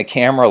hitting the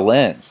camera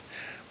lens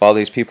while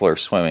these people are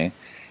swimming.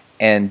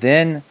 And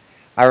then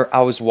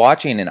I was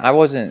watching, and I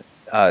wasn't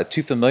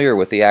too familiar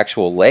with the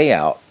actual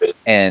layout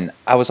And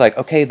I was like,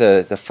 okay,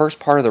 the first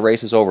part of the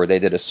race is over. They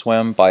did a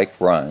swim, bike,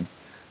 run.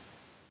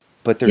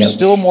 But there's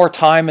still more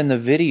time in the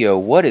video.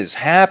 What is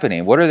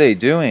happening? What are they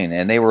doing?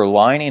 And they were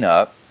lining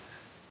up.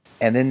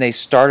 And then they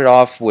started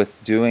off with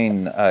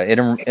doing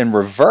in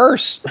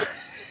reverse.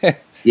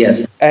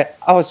 Yes. And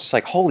I was just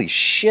like, holy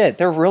shit,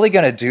 they're really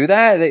going to do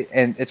that?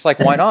 And it's like,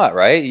 why not,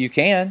 right? You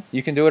can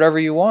do whatever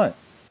you want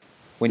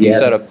when you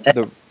set up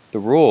the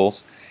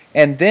rules.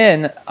 And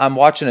then I'm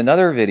watching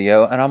another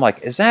video, and I'm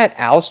like, is that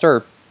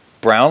Alistar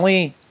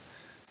Brownlee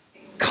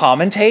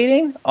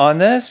commentating on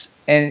this?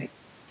 And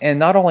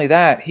not only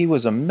that, he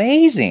was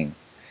amazing.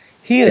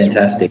 He is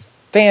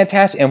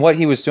fantastic. And what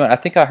he was doing, I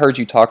think I heard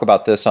you talk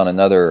about this on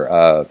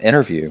another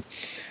interview,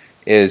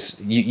 is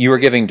you were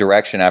giving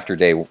direction after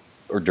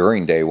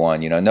during day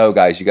one. No,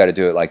 guys, you got to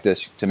do it like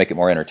this to make it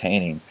more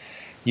entertaining.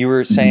 You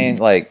were saying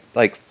like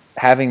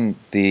having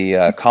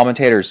the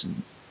commentators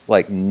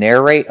like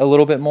narrate a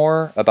little bit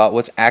more about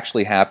what's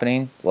actually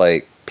happening,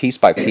 like piece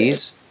by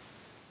piece.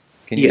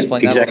 Can you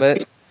explain that a little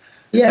bit?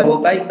 Yeah, well,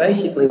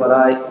 basically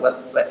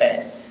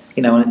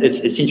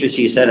it's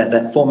interesting you say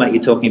that format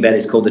you're talking about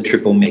is called the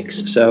triple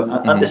mix. So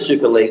under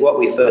Super League, what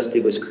we first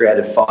did was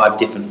created 5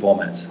 different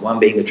formats. One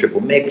being the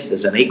triple mix.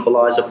 There's an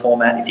equalizer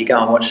format. If you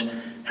go and watch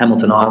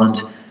Hamilton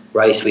Island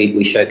race,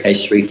 we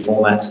showcase 3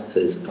 formats.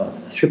 There's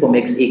triple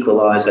mix,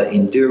 equalizer,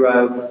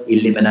 enduro,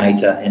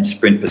 eliminator, and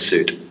sprint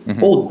pursuit.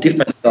 All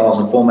different styles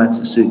and formats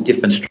to suit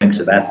different strengths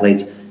of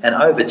athletes. And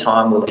over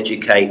time, we'll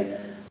educate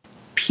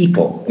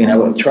people.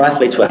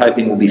 Triathletes we're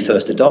hoping will be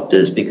first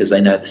adopters because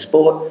they know the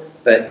sport,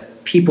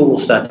 but people will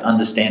start to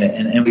understand it.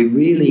 And we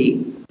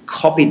really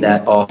copied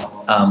that off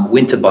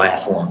winter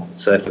biathlon.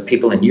 So for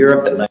people in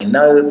Europe that may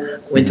know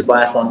winter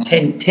biathlon,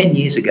 10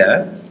 years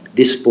ago,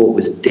 this sport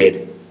was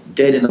dead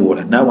in the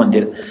water. No one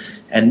did it.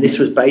 And this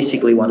was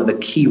basically one of the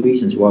key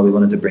reasons why we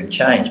wanted to bring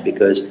change,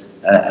 because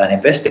an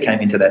investor came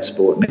into that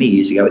sport many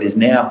years ago. It is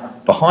now,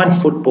 behind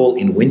football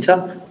in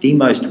winter, the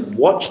most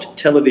watched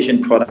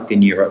television product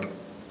in Europe.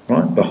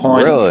 Right?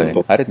 Behind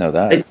football. I didn't know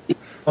that.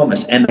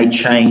 And they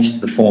changed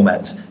the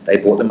formats. They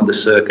brought them on the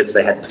circuits,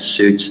 they had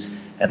pursuits,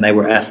 and they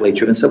were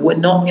athlete-driven. So we're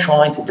not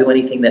trying to do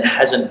anything that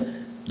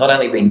hasn't not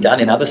only been done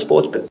in other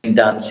sports, but been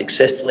done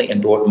successfully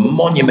and brought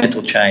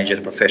monumental change at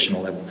a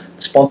professional level.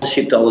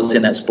 Sponsorship dollars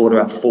in that sport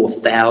are up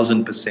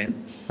 4,000%.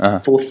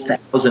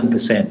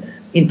 4,000%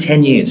 in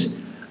 10 years,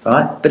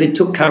 right? But it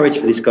took courage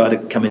for this guy to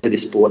come into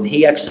this sport, and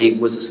he actually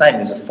was the same. He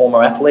was a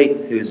former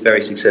athlete who was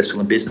very successful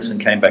in business and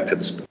came back to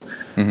the sport.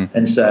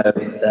 And so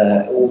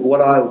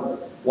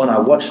when I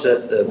watched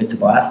the winter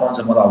biathlons,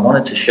 and what I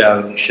wanted to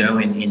show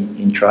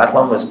in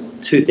triathlon was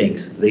 2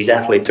 things. These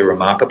athletes are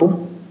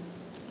remarkable.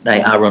 They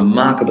are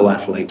remarkable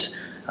athletes.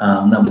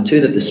 Number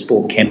 2, that the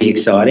sport can be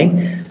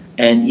exciting,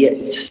 and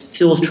yet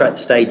still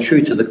stay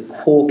true to the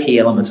core key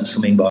elements of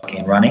swimming, biking,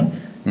 and running,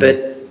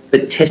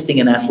 but testing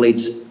an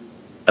athlete's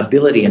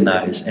ability in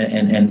those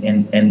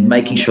and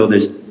making sure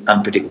there's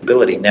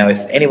unpredictability. Now,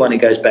 if anyone who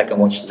goes back and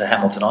watches the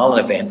Hamilton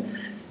Island event,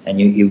 and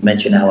you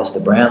mentioned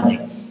Alistar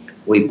Brownlee,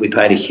 we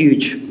paid a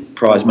huge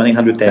prize money,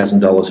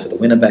 $100,000 for the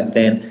winner back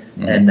then,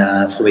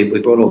 and so we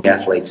brought all the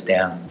athletes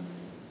down.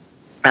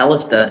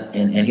 Alistar,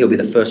 and he'll be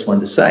the first one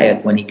to say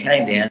it, when he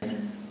came down,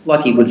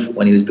 like he would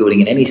when he was building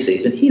in any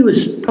season, he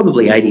was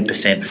probably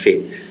 80%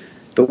 fit.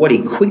 But what he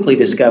quickly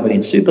discovered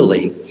in Super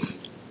League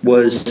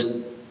was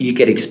you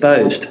get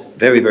exposed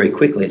very, very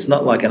quickly. It's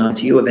not like an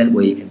ITU event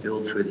where you can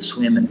build through the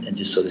swim and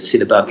just sort of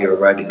sit above your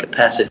aerobic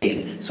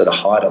capacity and sort of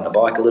hide on the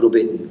bike a little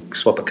bit and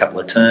swap a couple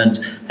of turns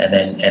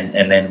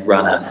and then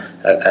run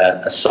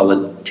a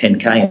solid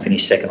 10K and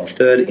finish second or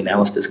third in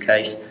Alistar's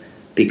case.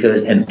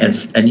 Because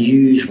and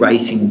use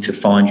racing to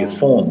find your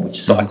form, which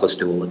cyclists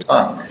do all the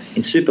time.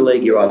 In Super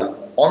League, you're either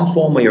on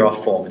form or you're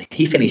off form. And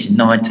he finished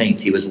 19th.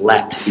 He was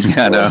lapped. His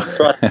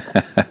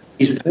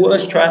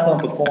worst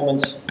triathlon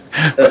performance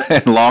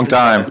in a long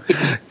time.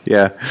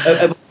 Yeah.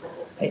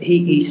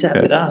 He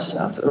sat with us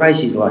after the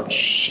race. He's like,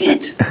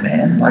 "Shit,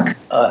 man! Like,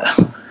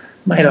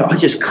 mate, I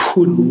just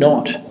could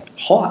not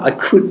hide. I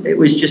could. It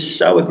was just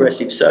so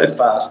aggressive, so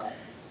fast."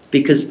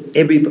 Because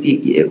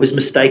it was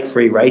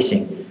mistake-free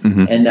racing,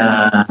 and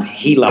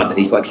he loved it.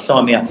 He's like,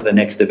 sign me up for the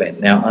next event.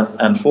 Now,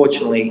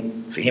 unfortunately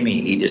for him,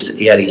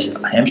 he had his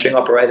hamstring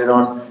operated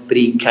on, but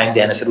he came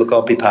down and said, look,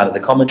 I'll be part of the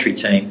commentary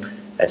team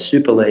at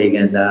Super League,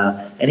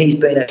 and he's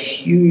been a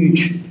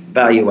huge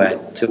value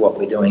add to what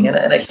we're doing,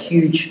 and a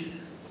huge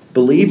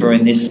believer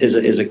in this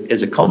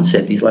as a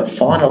concept. He's like,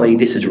 finally,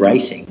 this is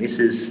racing. This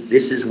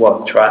is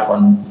what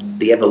triathlon,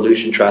 the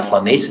evolution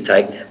triathlon needs to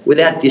take,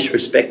 without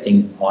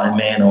disrespecting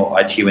Ironman or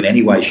ITU in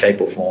any way, shape,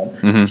 or form.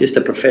 Just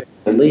a professional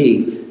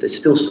league that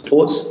still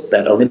supports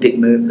that Olympic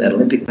movement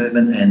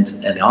and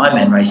the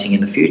Ironman racing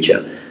in the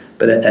future,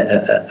 but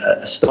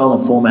a style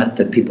and format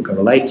that people can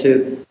relate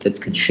to, that's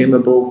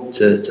consumable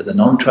to the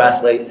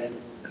non-triathlete,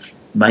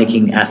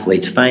 making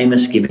athletes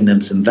famous, giving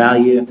them some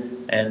value,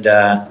 and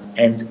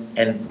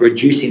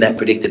reducing that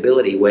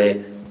predictability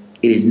where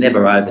it is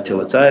never over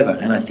till it's over.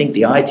 And I think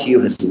the ITU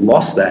has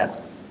lost that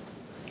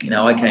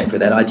I came through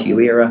that ITU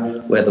era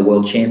where the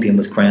world champion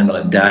was crowned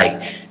on a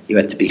day. You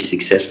had to be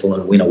successful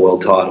and win a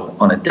world title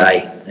on a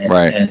day,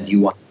 and you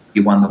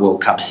won the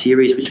World Cup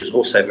series, which was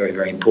also very,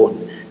 very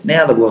important.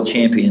 Now the world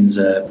champions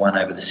won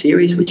over the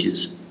series, which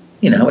is,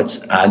 it's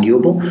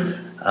arguable.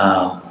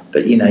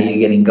 But, you're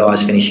getting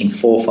guys finishing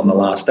fourth on the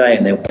last day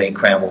and they're being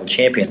crowned world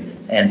champion.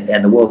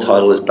 And the world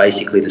title is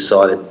basically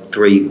decided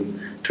three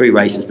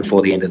races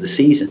before the end of the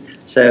season.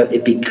 So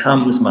it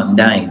becomes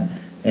mundane.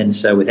 And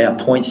so with our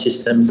point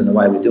systems and the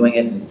way we're doing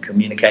it and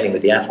communicating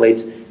with the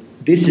athletes,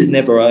 this is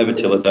never over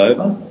till it's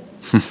over.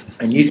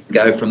 And you can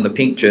go from the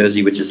pink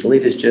jersey, which is the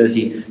leader's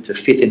jersey, to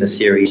fifth in the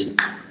series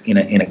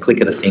in a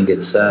click of the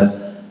fingers.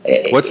 So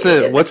what's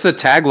the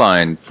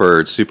tagline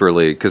for Super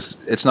League? Because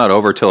it's not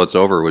over till it's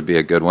over would be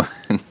a good one.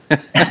 we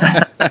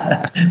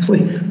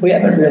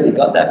haven't really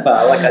got that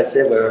far. Like I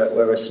said,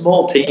 we're a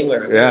small team.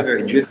 We're a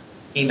very driven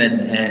team,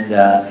 and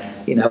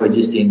we're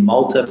just in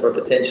Malta for a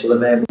potential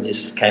event. We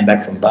just came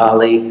back from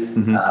Bali.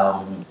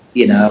 Mm-hmm.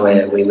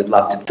 We would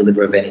love to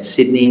deliver an event in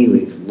Sydney.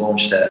 We've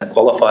launched a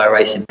qualifier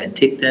race in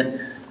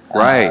Penticton.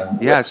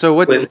 Right. So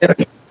what?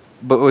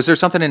 But was there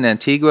something in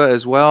Antigua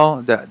as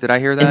well? Did I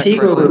hear that?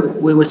 Antigua,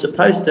 we were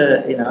supposed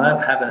to,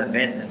 have an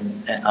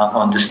event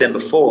on December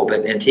 4,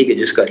 but Antigua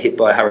just got hit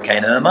by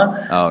Hurricane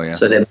Irma. Oh, yeah.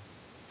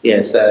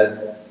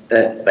 So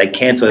they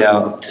cancelled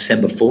our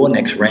December 4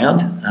 next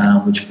round,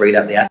 which freed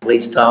up the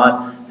athletes'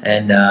 time.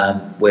 And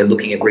we're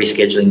looking at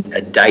rescheduling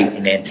a date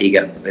in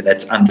Antigua, but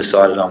that's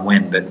undecided on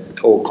when. But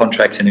all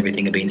contracts and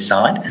everything have been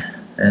signed,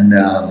 and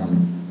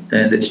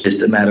it's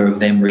just a matter of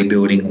them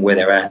rebuilding where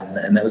they're at.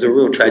 And that was a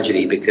real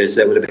tragedy because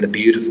that would have been a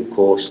beautiful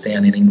course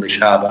down in English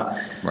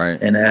Harbour,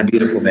 right? And a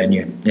beautiful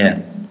venue.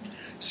 Yeah.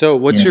 So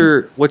what's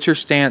your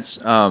stance?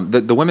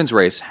 The women's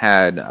race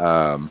had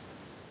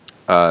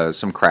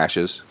some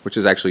crashes, which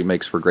actually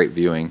makes for great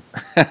viewing.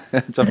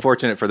 It's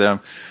unfortunate for them,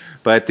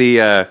 but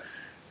the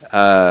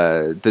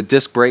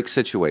disc brake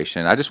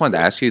situation. I just wanted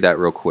to ask you that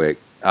real quick.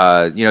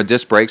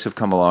 Disc brakes have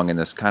come along in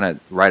this kind of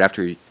right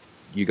after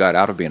you got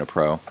out of being a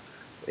pro.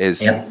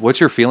 What's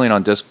your feeling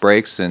on disc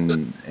brakes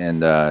and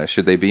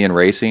should they be in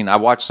racing? I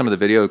watched some of the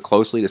video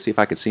closely to see if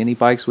I could see any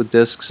bikes with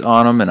discs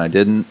on them, and I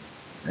didn't.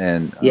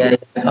 And I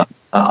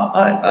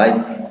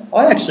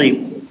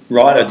actually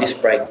ride a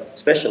disc brake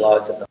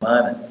Specialized at the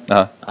moment,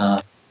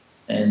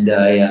 and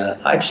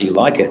I actually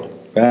like it.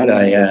 Right,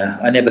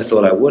 I never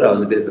thought I would. I was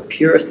a bit of a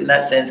purist in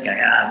that sense, going,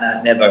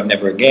 no,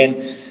 never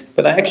again.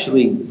 But I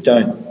actually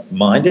don't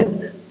mind it.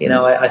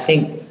 I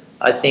think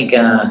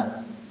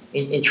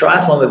in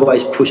triathlon we've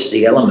always pushed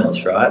the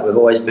elements, right? We've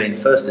always been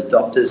first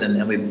adopters,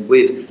 and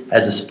we've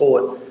as a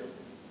sport,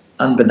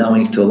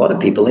 unbeknownst to a lot of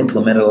people,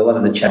 implemented a lot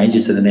of the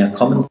changes that are now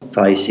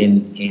commonplace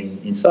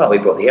in side. We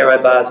brought the aero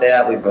bars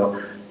out. We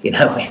brought,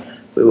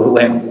 we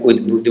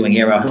were doing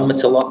aero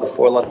helmets a lot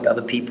before a lot of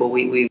other people.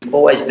 We've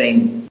always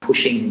been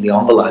pushing the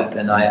envelope,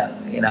 and I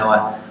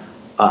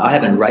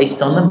haven't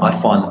raced on them. I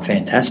find them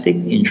fantastic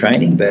in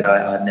training, but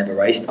I've never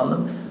raced on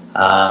them.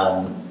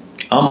 I'm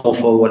all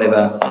for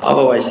whatever. I've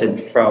always said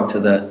throw it to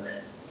the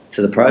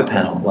pro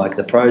panel. Like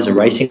the pros are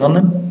racing on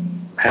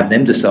them, have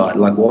them decide.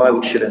 Like why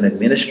should an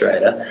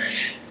administrator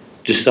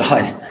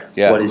decide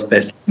what is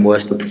best and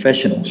worst for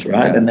professionals,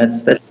 right? Yeah. And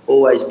that's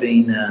always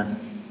been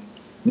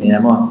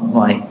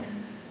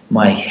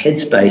my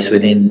headspace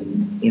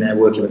within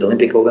working with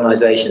Olympic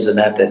organisations and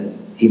that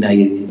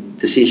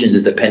decisions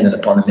are dependent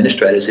upon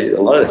administrators who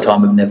a lot of the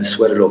time have never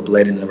sweated or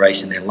bled in a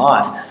race in their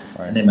life,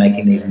 right. And they're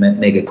making these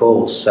mega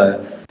calls.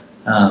 So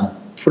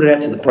put it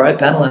out to the pro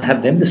panel and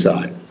have them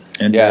decide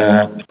and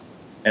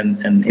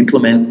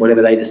implement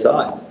whatever they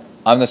decide.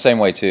 I'm the same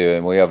way too,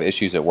 and we have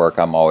issues at work.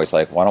 I'm always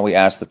like, why don't we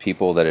ask the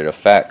people that it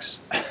affects?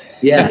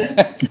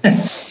 Yeah,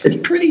 it's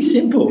pretty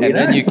simple. And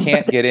then you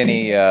can't get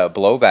any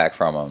blowback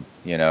from them.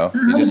 You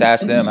just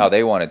ask them how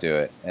they want to do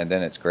it, and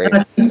then it's great.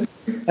 I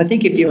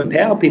think if you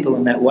empower people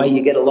in that way,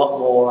 you get a lot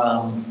more.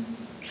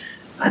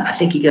 I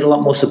think you get a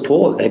lot more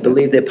support. They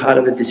believe they're part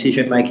of the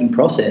decision-making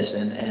process,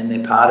 and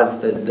they're part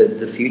of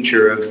the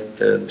future of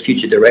the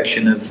future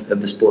direction of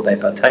the sport they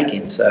partake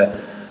in. So,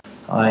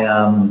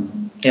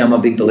 I'm a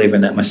big believer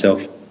in that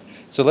myself.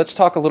 So let's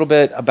talk a little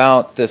bit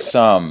about this.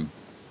 I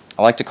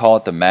like to call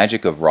it the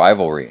magic of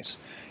rivalries.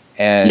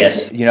 And,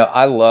 yes.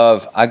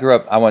 I grew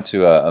up, I went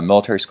to a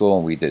military school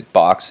and we did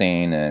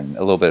boxing and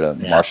a little bit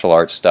of martial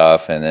arts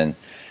stuff. And then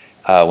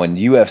when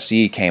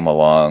UFC came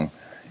along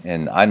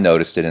and I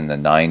noticed it in the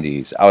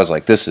 90s, I was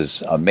like, this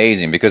is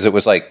amazing because it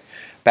was like,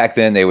 back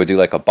then they would do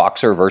like a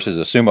boxer versus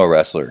a sumo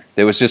wrestler.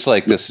 It was just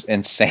like this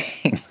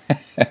insane,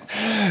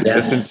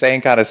 this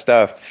insane kind of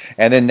stuff.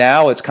 And then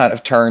now it's kind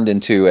of turned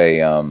into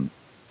a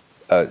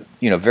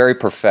very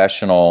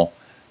professional,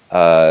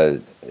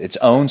 its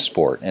own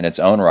sport in its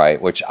own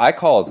right, which I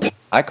called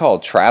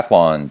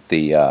triathlon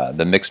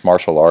the mixed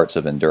martial arts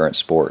of endurance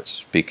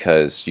sports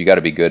because you got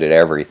to be good at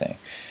everything.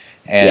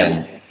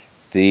 And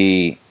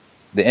the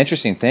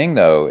interesting thing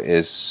though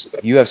is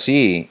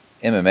UFC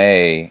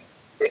MMA.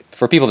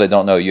 For people that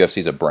don't know, UFC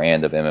is a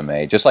brand of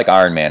MMA, just like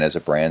Ironman is a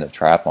brand of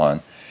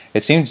triathlon.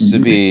 It seems to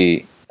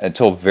be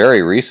until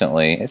very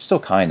recently, it's still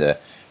kind of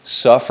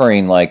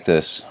suffering like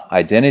this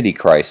identity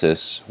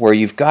crisis where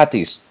you've got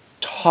these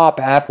top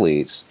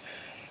athletes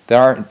that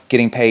aren't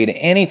getting paid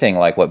anything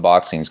like what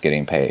boxing's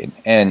getting paid.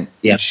 And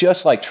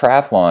just like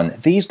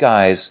triathlon, these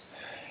guys,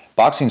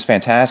 boxing's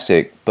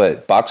fantastic,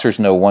 but boxers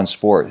know one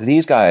sport.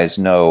 These guys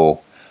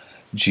know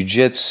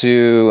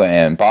jiu-jitsu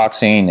and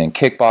boxing and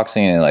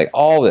kickboxing and like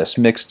all this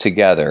mixed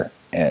together,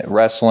 and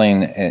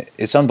wrestling.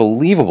 It's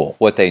unbelievable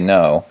what they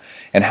know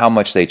and how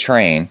much they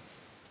train,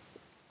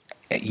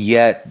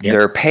 yet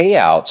their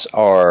payouts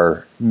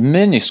are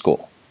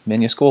minuscule. I'm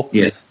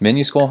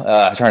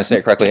trying to say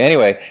it correctly.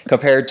 Anyway,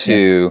 compared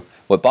to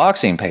what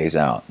boxing pays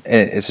out,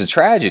 it's a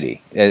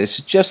tragedy.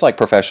 It's just like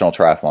professional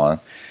triathlon.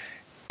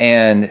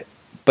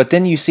 But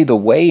then you see the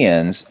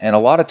weigh-ins, and a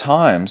lot of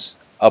times,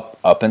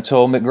 up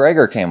until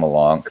McGregor came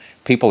along,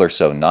 people are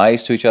so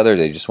nice to each other.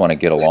 They just want to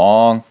get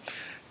along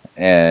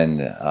and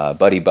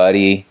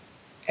buddy.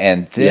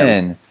 And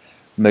then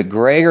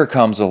McGregor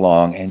comes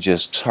along and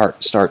just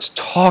starts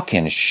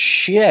talking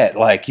shit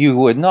like you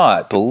would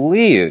not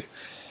believe.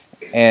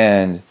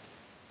 And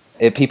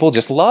people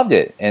just loved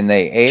it, and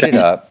they ate it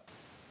up.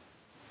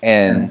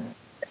 And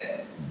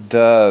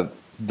the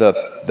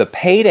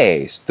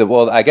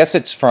paydays, I guess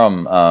it's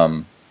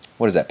from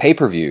what is that,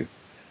 pay-per-view?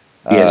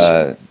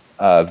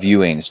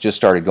 Viewings just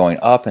started going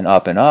up and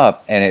up and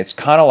up, and it's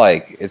kind of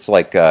like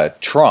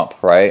Trump,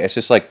 right? It's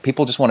just like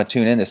people just want to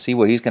tune in to see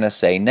what he's going to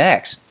say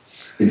next.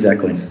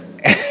 Exactly.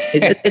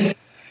 it's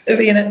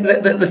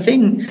the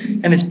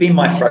thing, and it's been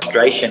my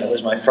frustration. It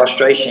was my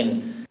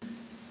frustration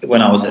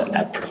when I was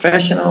a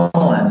professional,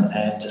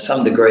 and to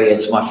some degree,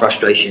 it's my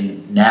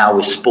frustration now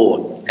with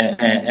sport.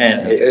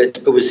 And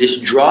it was this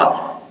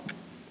drive.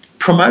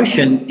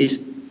 Promotion is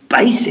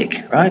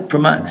basic, right?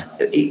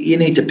 You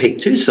need to pick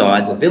two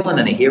sides, a villain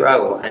and a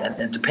hero, and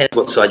it depends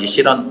what side you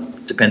sit on.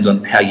 It depends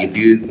on how you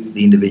view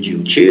the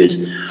individual choose.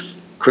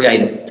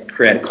 Create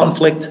a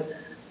conflict,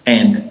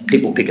 and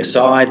people pick a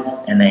side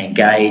and they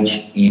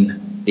engage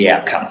in the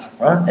outcome,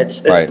 right? That's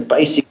the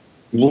basic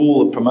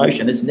rule of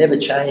promotion. It's never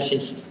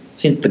changed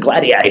since the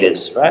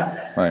gladiators,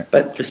 right?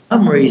 But for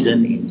some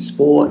reason in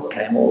sport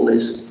came all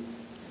this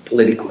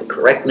political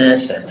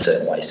correctness and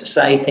certain ways to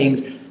say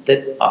things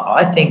that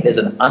I think there's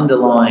an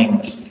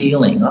underlying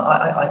feeling.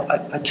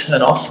 I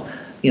turn off,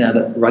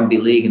 the rugby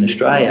league in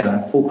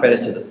Australia. Full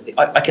credit to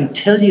I can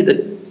tell you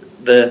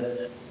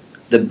that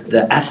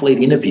the athlete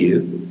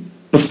interview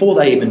before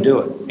they even do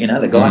it.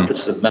 The guy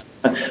puts the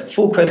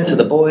full credit to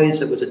the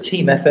boys. It was a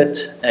team effort,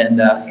 and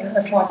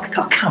it's like,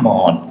 oh, come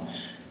on.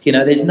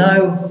 There's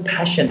no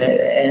passion,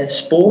 and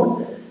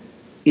sport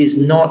is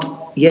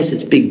not. Yes,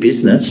 it's big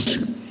business.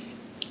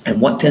 And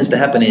what tends to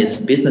happen is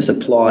business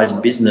applies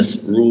business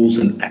rules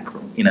and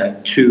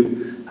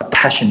to a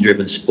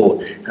passion-driven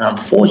sport. And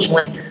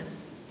unfortunately,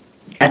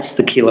 that's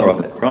the killer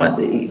of it, right?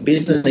 The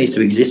business needs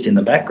to exist in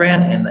the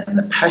background, and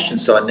the passion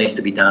side needs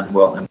to be done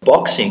well. And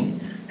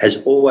boxing has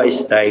always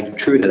stayed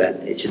true to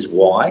that. It's just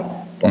why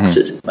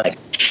boxers make a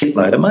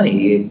shitload of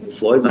money.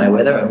 Floyd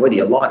Mayweather, and whether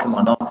you like them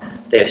or not,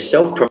 they're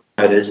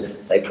self-promoters.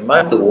 They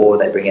promote the war.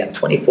 They bring out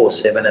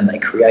 24/7, and they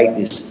create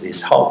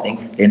this whole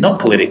thing. They're not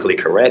politically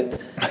correct.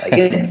 They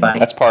get in face.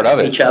 That's part of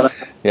it. Each other.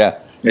 Yeah.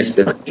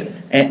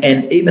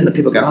 And even the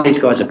people go, oh, these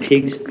guys are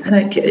pigs. They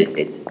don't care,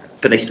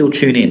 but they still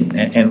tune in.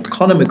 And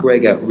Conor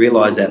McGregor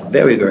realised that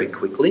very, very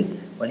quickly.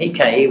 When he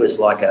came, he was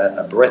like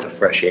a breath of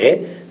fresh air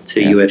to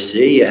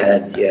UFC. You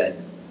had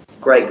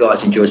great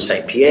guys in George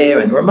St. Pierre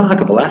and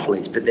remarkable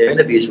athletes, but their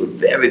interviews were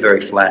very,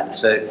 very flat.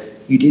 So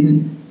you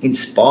didn't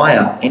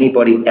inspire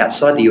anybody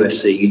outside the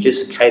UFC. You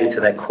just catered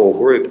to that core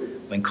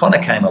group. When Conor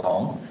came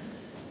along,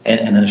 and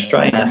an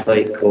Australian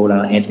athlete called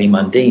Anthony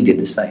Mundine did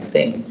the same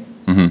thing.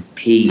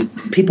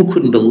 People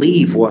couldn't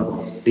believe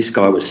what this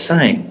guy was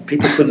saying.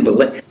 People couldn't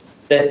believe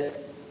that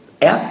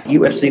out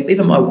UFC.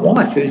 Even my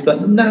wife, who's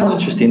got no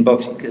interest in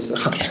boxing, because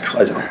this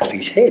guy's off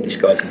his head. This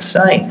guy's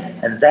insane,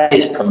 and that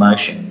is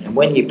promotion. And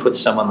when you put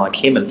someone like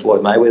him and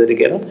Floyd Mayweather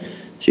together,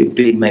 two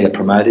big mega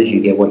promoters, you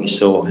get what you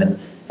saw. And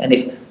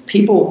if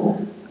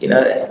people,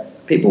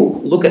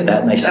 people look at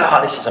that and they say,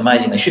 "Oh, this is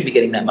amazing. They should be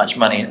getting that much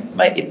money." And,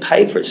 mate, it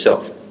paid for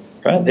itself.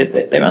 Right?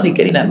 They're only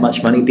getting that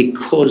much money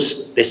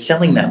because they're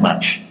selling that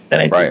much. They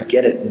don't just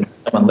get it and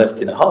someone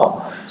left in a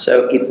hole.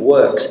 So it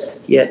works.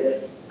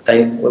 Yet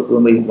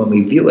when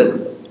we view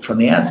it from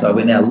the outside,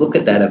 we now look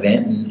at that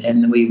event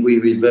and we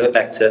revert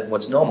back to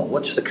what's normal.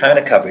 What's the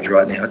Kona coverage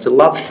right now? It's a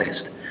love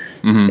fest.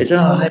 There's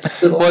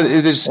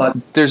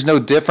no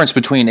difference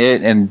between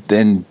it and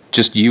then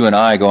just you and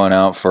I going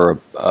out for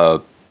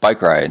a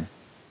bike ride.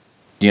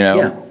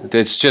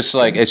 It's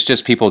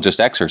just people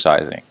just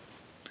exercising.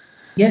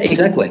 Yeah,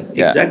 exactly.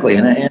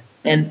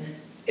 And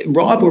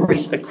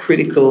rivalries are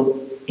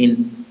critical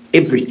in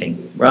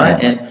everything,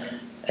 right? And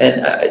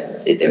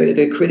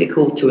they're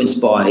critical to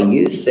inspire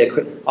youth.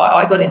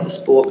 I got into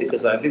sport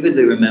because I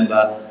vividly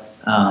remember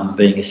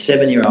being a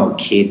 7-year-old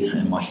kid,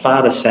 and my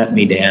father sat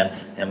me down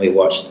and we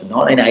watched the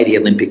 1980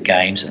 Olympic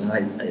Games, and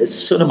it's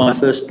sort of my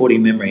first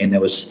sporting memory. And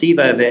there was Steve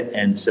Ovett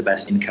and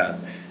Sebastian Coe,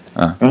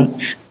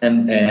 Right?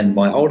 And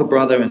my older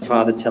brother and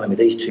father telling me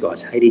these two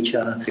guys hate each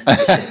other.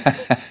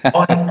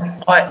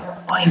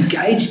 I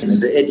engaged in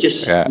it. It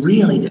just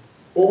really.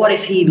 Well, what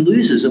if he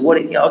loses? Or what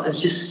if,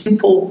 it's just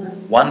simple,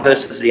 one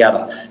versus the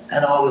other.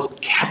 And I was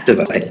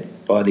captivated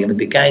by the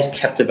Olympic Games,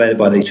 captivated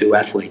by these two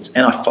athletes,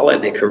 and I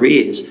followed their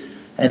careers.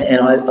 And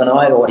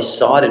I always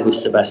sided with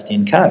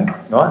Sebastian Coe,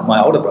 right?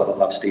 My older brother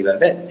loves Steve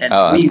Ovett. And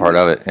that's part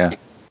of it, yeah.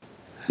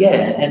 Yeah,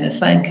 and the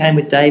same came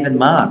with Dave and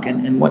Mark,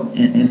 and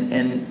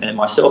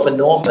myself and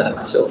Norman, and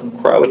myself and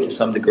Crowe to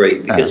some degree,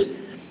 because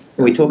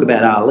when we talk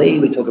about Ali,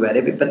 we talk about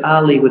but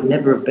Ali would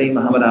never have been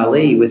Muhammad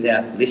Ali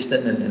without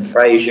Liston and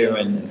Frazier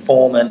and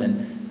Foreman,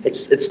 and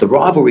it's the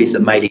rivalries that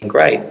made him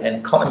great.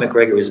 And Conor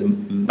McGregor is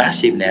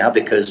massive now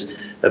because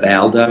of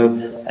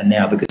Aldo, and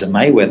now because of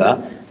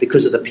Mayweather,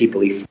 because of the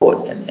people he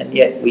fought, and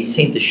yet we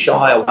seem to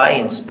shy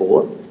away in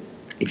sport,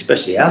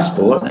 especially our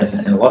sport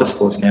and a lot of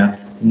sports now,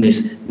 in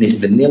this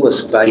vanilla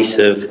space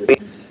of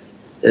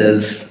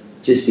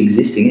just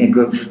existing. A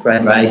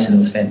great race, and it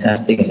was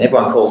fantastic, and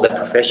everyone calls that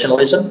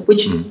professionalism,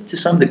 which to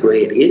some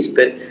degree it is,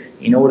 but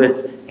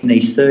in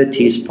these third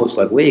tier sports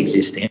like we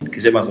exist in,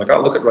 because everyone's like,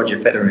 oh, look at Roger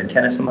Federer in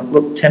tennis. I'm like,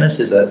 look, tennis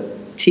is a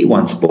tier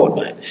 1 sport,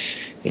 mate.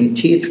 In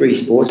tier 3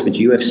 sports, which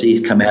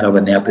UFC's come out of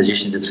and now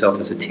positioned itself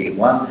as a tier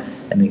 1,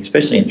 and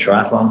especially in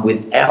triathlon,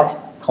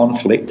 without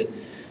conflict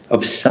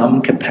of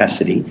some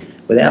capacity,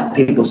 without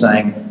people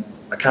saying,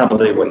 I can't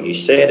believe what you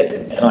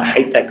said, and I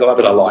hate that guy,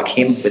 but I like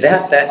him.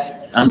 Without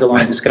that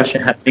underlying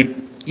discussion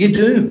happening, you're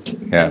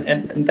doomed. Yeah.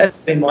 And that's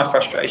been my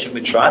frustration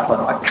with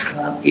triathlon. I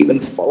can't even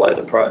follow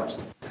the pros.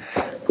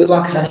 Good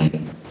luck,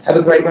 honey. Have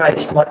a great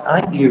race. I'm like,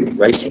 aren't you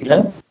racing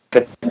her?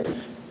 But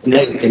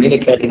now you're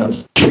communicating on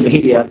social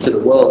media to the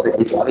world that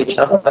you love each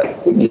other.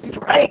 Like, give me a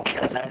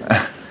break. I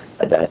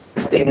don't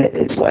understand it.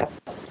 It's like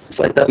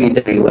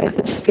WWF.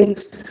 It's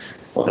fixed.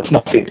 Well, it's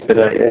not fixed, but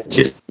it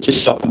just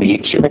shocked me.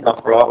 You should make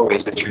up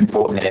rivalries, but you're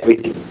important in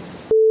everything.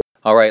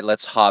 All right,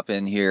 let's hop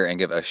in here and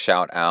give a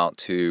shout out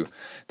to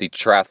the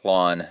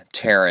Triathlon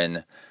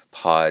Terran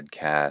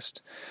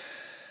podcast.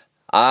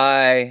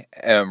 I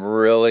am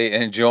really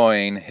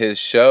enjoying his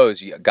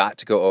shows. You got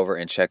to go over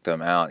and check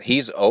them out.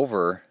 He's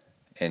over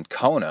in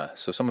Kona,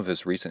 so some of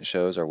his recent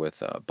shows are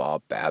with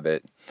Bob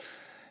Babbitt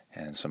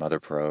and some other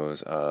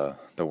pros. The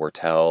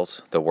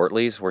Wortels.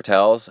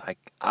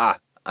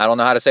 I don't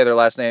know how to say their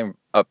last name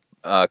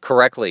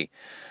correctly,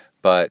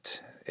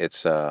 but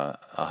it's a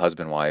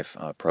husband-wife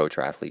pro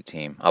triathlete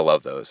team. I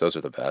love those. Those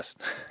are the best.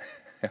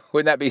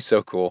 Wouldn't that be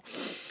so cool?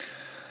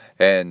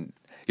 And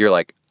you're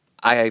like,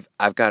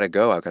 I've got to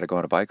go. I've got to go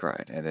on a bike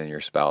ride. And then your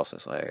spouse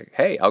is like,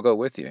 hey, I'll go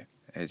with you.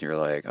 And you're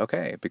like,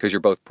 okay, because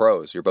you're both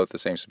pros. You're both the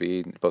same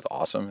speed. Both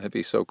awesome. It'd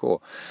be so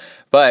cool.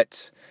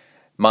 But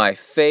my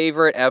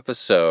favorite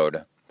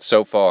episode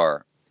so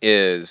far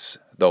is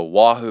the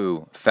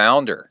Wahoo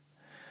founder.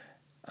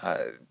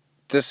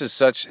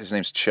 His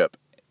name's Chip.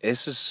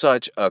 This is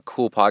such a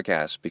cool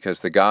podcast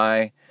because the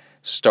guy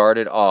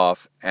started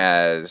off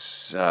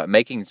as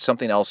making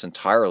something else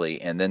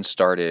entirely, and then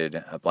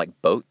started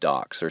like boat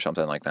docks or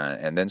something like that,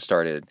 and then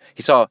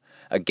he saw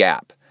a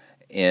gap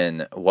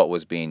in what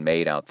was being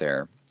made out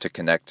there to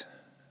connect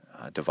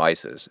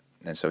devices,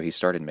 and so he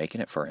started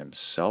making it for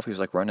himself. He was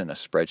like running a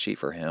spreadsheet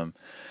for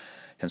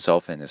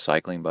himself and his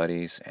cycling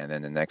buddies, and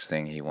then the next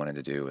thing he wanted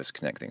to do was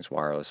connect things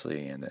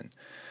wirelessly, and then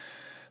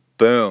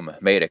boom,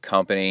 made a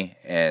company.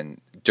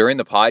 And during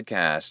the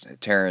podcast,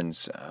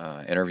 Taryn's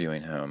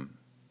interviewing him.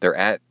 They're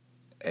at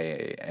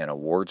an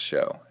awards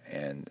show,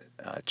 and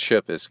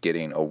Chip is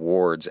getting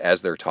awards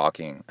as they're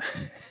talking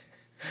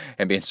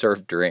and being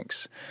served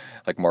drinks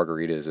like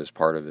margaritas as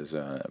part of his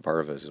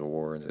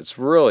awards. It's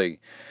really,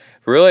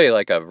 really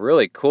like a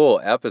really cool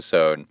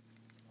episode.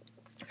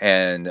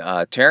 And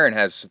Taryn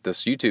has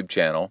this YouTube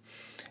channel,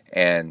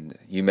 and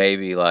you may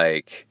be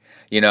like,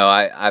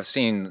 I've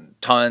seen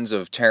tons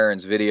of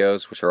Taryn's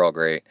videos, which are all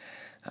great,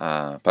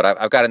 but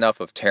I've got enough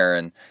of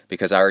Taryn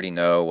because I already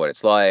know what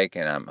it's like,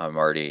 and I'm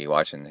already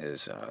watching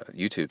his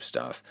YouTube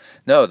stuff.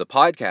 No, the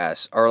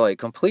podcasts are like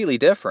completely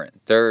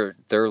different. They're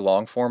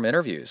long form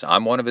interviews.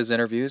 I'm one of his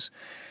interviews.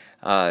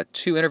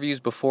 2 interviews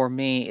before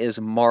me is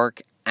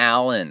Mark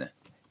Allen.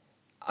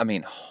 I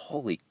mean,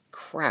 holy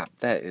crap,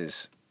 that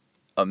is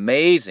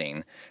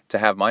amazing to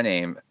have my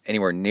name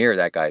anywhere near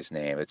that guy's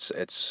name.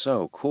 It's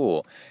so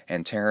cool.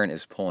 And Taryn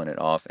is pulling it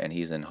off, and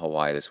he's in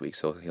Hawaii this week,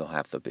 so he'll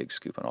have the big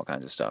scoop on all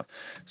kinds of stuff.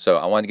 So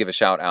I wanted to give a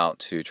shout out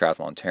to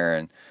Triathlon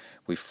Taryn.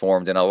 We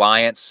formed an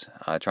alliance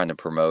trying to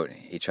promote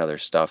each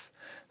other's stuff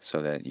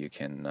so that you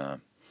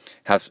can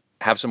have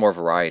some more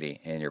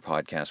variety in your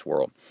podcast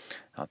world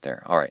out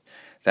there. All right,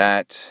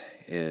 that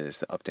is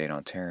the update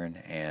on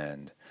Taryn,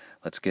 and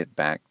let's get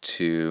back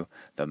to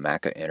the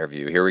Macca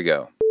interview. Here we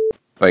go.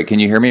 Wait, can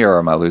you hear me, or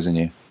am I losing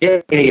you? Yeah,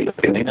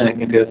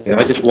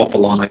 I just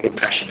waffle on. I get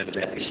passionate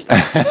about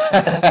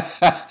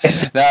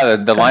this. No,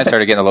 the line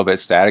started getting a little bit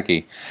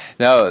staticky.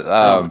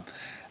 No,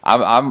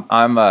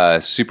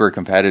 I'm super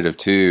competitive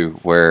too.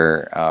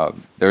 Where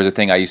there was a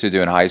thing I used to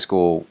do in high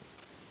school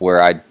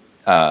where I'd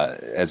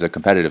as a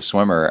competitive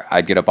swimmer,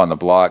 I'd get up on the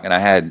block, and I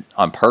had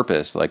on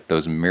purpose like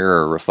those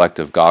mirror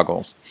reflective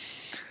goggles,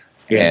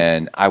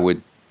 and I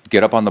would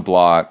get up on the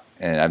block,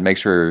 and I'd make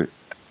sure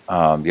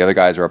the other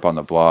guys are up on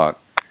the block,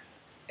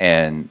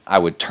 and I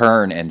would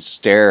turn and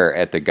stare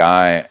at the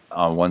guy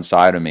on one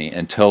side of me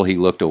until he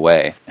looked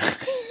away.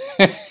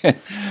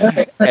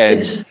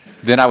 And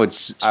then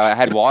I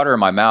had water in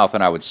my mouth,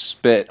 and I would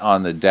spit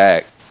on the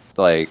deck,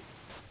 like,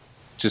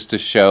 just to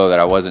show that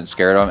I wasn't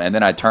scared of him. And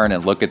then I'd turn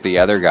and look at the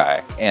other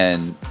guy,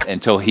 and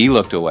until he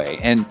looked away.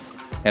 And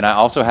I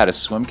also had a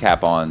swim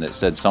cap on that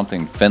said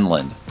something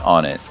Finland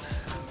on it.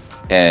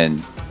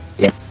 And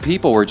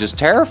people were just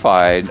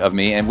terrified of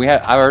me, and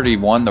I already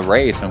won the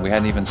race, and we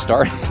hadn't even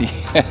started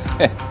yet.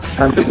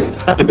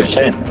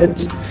 100%.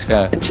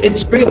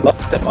 It's real life.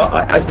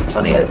 It's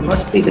funny, it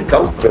must be the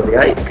culture,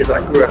 right? Because I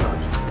grew up,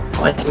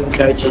 my swim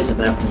coaches and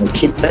the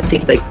kids don't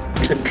think they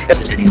swim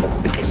coaches anymore,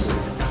 because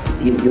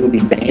you would be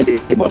banned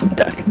in modern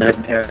day. No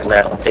parent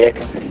allowed on deck,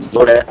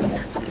 not out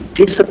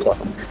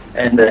discipline.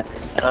 And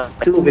I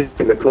still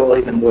recall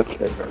even working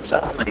for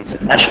someone who's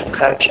a national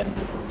coach, and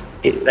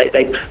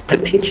they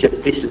picture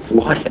this as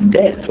life and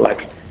death.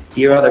 Like,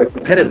 you're either a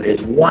competitor,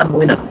 there's one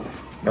winner,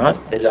 right?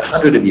 There's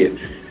 100 of you.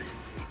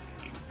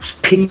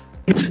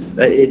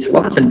 It's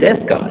life and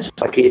death, guys.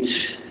 Like,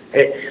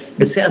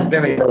 it sounds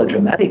very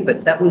melodramatic,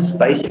 but that was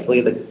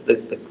basically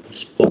the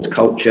sports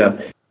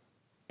culture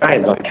that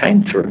I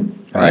came through.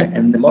 Right?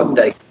 And the modern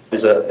day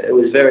it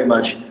was very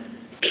much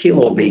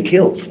kill or be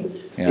killed.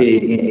 Yeah.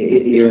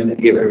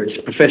 It's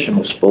a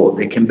professional sport.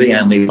 There can be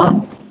only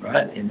one,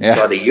 right? And it's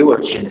either you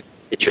or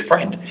it's your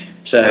friend.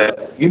 So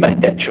you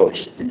make that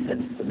choice.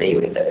 And for me,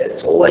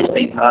 it's always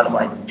been part of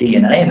my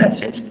DNA in that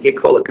sense. You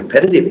call it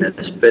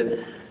competitiveness, but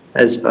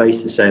as I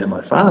used to say to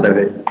my father,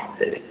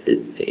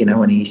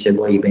 when he said,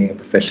 "Well, you're being a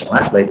professional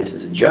athlete, this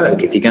is a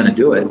joke. If you're going to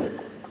do it,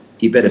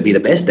 you better be the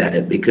best at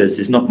it, because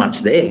there's not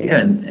much there."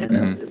 And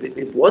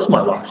it was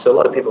my life. So a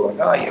lot of people are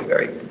like, "Oh, you're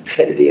very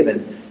competitive,"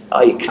 and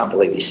 "Oh, you can't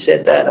believe you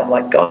said that." I'm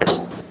like, guys,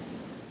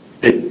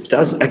 it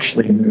does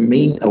actually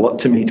mean a lot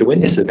to me to win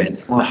this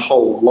event. My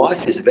whole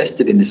life is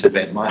vested in this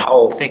event. My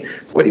whole thing.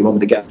 What do you want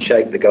me to go and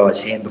shake the guy's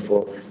hand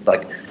before,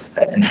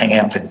 and hang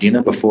out for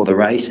dinner before the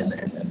race?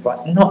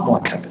 But not my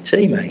cup of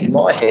tea, mate. In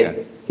my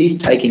head, he's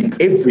taking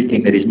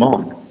everything that is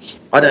mine.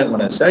 I don't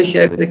want to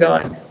associate with the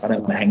guy. I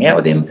don't want to hang out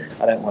with him.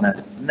 I don't want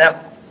to. Now,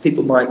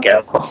 people might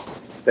go, "Oh,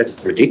 that's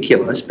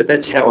ridiculous," but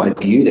that's how I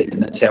viewed it,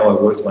 and that's how I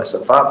worked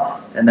myself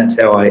up, and that's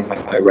how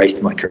I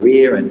raced my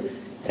career, and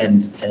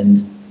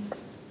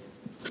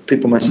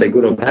people might say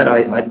good or bad.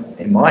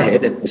 In my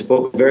head, the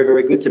sport was very,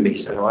 very good to me,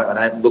 so I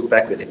don't look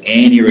back with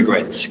any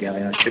regrets.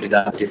 I should have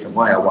done it a different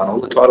way. I won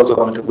all the titles I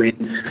wanted to win.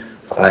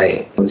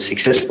 I was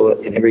successful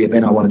in every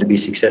event I wanted to be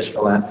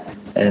successful at,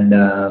 and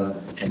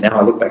now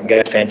I look back and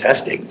go,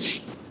 fantastic.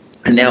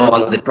 And now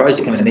all of the pros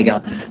are coming to me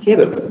going, "Yeah,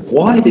 but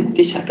why did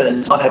this happen and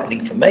it's not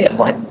happening for me?" I'm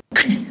like,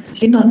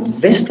 you're not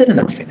invested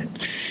enough in it.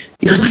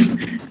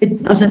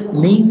 It doesn't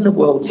mean the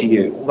world to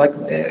you. Like,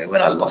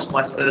 when I lost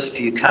my first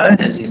few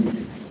Konas,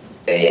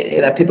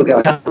 people go,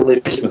 "I can't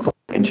believe Chris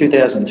McCormack in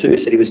 2002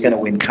 said he was going to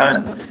win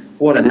Kona.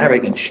 What an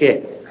arrogant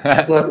shit."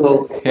 It's like,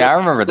 well, I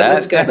remember that.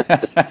 Let's go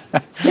back.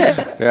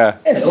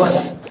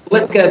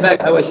 Let's go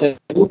back. I always say,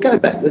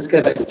 let's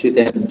go back to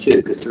 2002,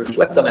 because to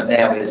reflect on it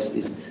now is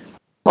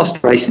I lost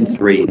a race in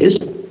 3 years.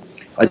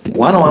 I did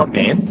one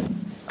Ironman,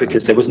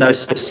 because there was no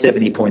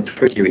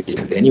 70.3 series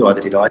then. You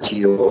either did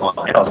ITU or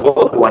Ironman. I was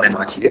one in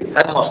ITU. I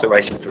hadn't lost a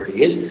race in 3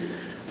 years.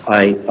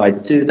 I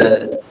do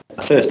the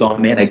first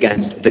Ironman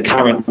against the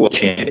current world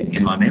champion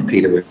in Ironman,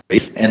 Peter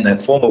Reed, and the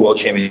former world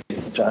champion,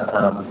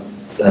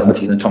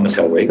 which is Thomas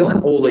Hellriegel,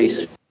 and all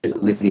these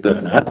Liberty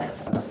Bernard.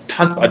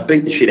 I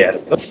beat the shit out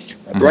of them.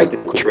 I break the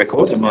course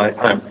record in my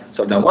home.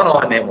 So I've done one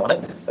Ironman, won it.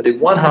 I did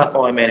one half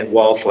Ironman in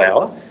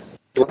Wildflower,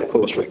 broke the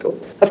course record.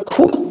 Of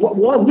course,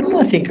 why wouldn't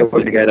I think I was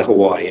going to go to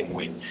Hawaii and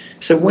win?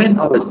 So when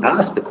I was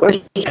asked the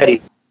question, how do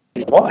you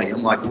get to Hawaii?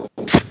 I'm like, well,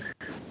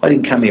 I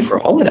didn't come here for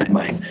a holiday,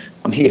 mate.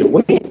 I'm here to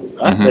win.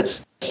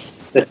 Right?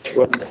 That's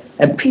what.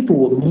 And people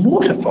were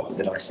mortified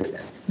that I said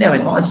that. Now,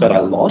 in hindsight, I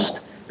lost,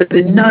 but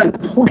at no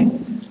point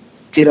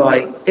did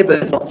I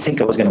ever not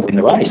think I was going to win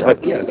the race. I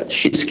got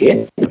shit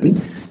scared.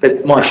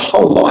 But my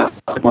whole life,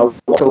 my wife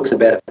talks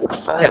about I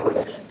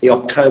failed the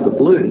October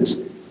blues.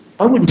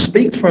 I wouldn't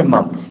speak for a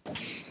month.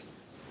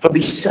 I'd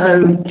be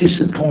so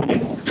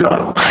disappointed.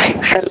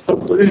 How did I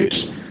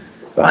lose?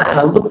 Right? And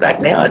I look back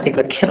now, I think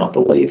I cannot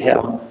believe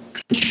how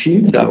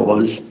consumed I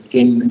was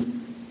in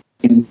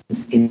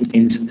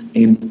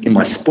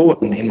my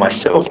sport and in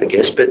myself, I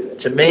guess. But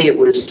to me, it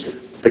was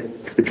the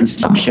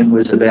consumption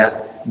was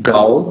about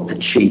goal,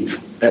 achieve.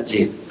 That's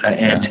it.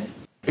 And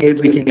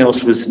everything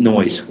else was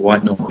noise,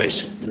 white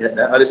noise.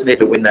 I just need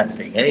to win that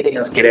thing. Anything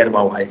else, get out of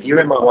my way. If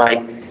you're in my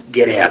way,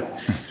 get out.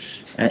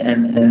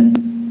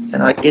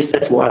 And I guess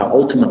that's why I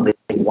ultimately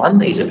won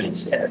these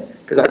events.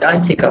 Because I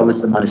don't think I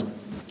was the most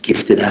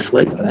gifted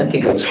athlete. I don't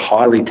think I was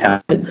highly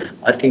talented.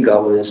 I think I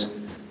was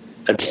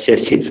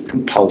obsessive,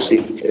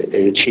 compulsive at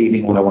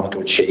achieving what I wanted to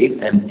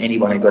achieve, and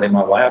anyone who got in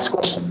my way, I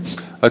squashed them.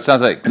 It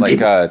sounds like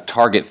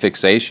target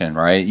fixation,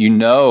 right? You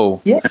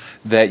know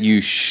that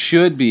you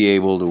should be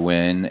able to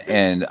win,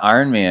 and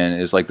Ironman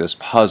is like this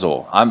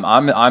puzzle.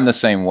 I'm the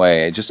same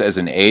way. Just as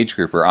an age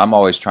grouper, I'm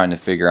always trying to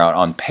figure out,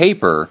 on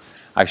paper,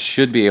 I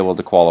should be able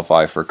to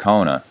qualify for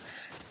Kona,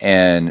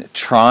 and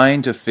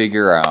trying to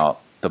figure out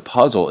the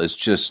puzzle is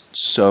just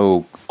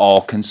so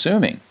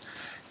all-consuming.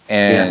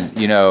 And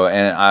you know,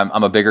 and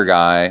I'm a bigger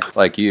guy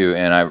like you,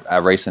 and I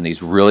race in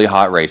these really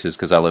hot races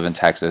because I live in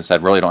Texas. I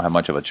really don't have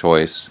much of a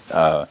choice,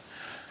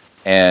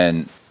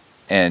 and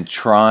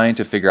trying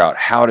to figure out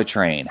how to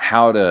train,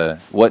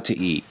 what to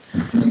eat.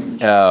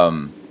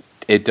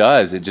 It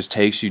just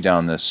takes you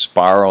down this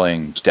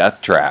spiraling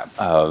death trap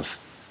of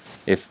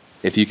if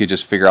you could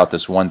just figure out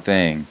this one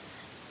thing,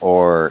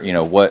 or you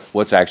know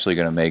what's actually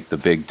going to make the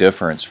big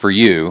difference for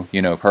you,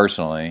 you know,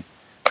 personally,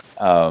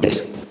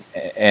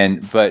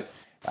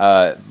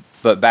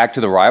 But back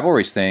to the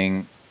rivalries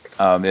thing,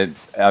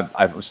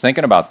 I was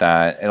thinking about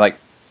that, and like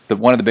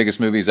one of the biggest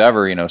movies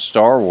ever, you know,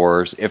 Star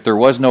Wars. If there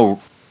was no,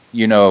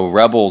 you know,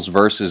 Rebels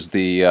versus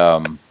the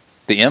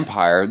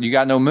Empire, you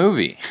got no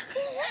movie.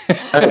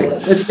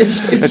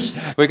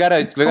 We got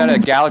a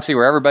galaxy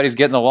where everybody's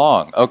getting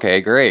along.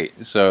 Okay,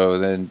 great. So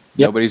then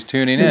nobody's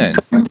tuning in.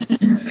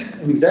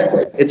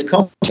 Exactly, it's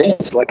common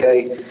sense,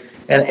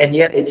 and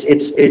yet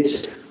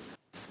it's.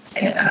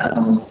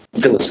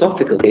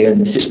 Philosophical here,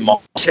 and it's just my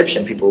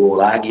perception. People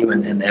will argue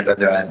and have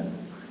their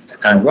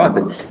own right,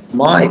 but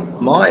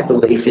my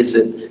belief is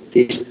that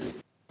this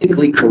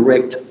politically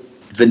correct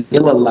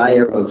vanilla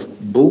layer of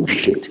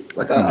bullshit.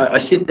 Like I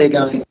sit there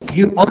going,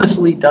 you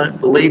honestly don't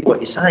believe what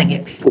you're saying,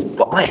 yet people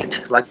buy it.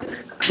 Like I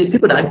said,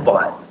 people don't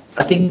buy it.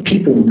 I think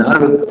people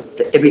know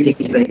that everything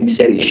is being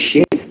said is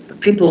shit, but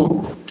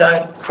people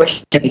don't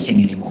question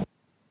anything anymore.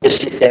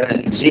 Just sit there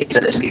and exist,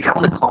 and it's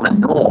become the common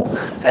norm.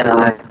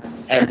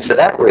 And for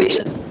that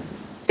reason,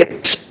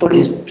 sport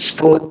is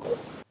sport.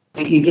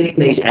 You're getting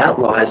these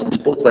outliers in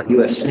sports like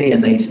UFC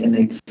and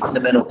these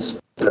fundamentals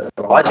that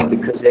are rising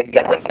because they're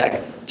going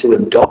back to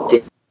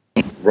adopting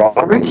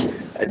rivalries,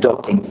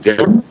 adopting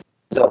villains,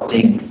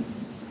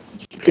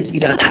 because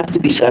you don't have to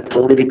be so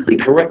politically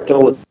correct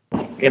all the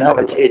time. You know,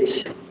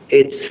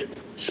 it's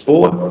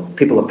sport.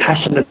 People are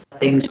passionate about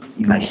things.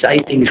 You may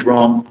say things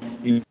wrong.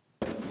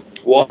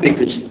 Why?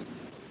 Because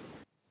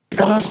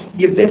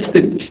you're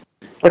vested.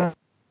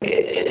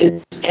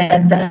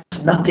 And there's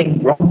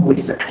nothing wrong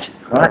with that,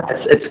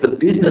 right? It's the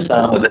business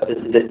arm of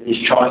it that is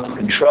trying to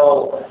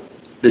control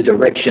the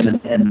direction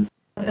and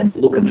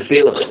look and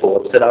feel of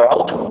sports that are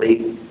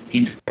ultimately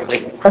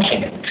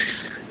crushing it,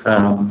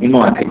 in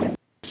my opinion.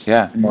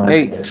 Yeah.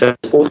 Opinion. So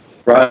sports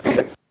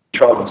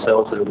control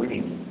themselves that are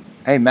winning.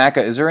 Hey,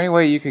 Macca, is there any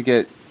way you could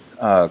get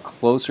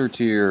closer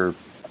to your?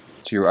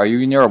 Are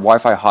you near a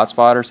Wi-Fi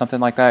hotspot or something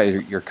like that?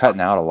 You're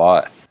cutting out a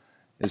lot.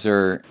 Is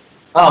there?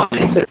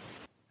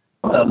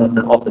 On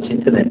the office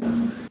internet.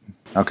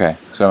 Okay,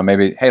 so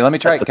maybe. Hey, let me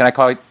try. Can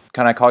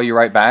I call you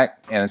right back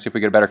and see if we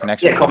get a better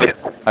connection? Yeah, call me.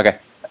 Okay.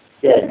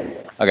 Yeah.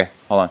 Okay,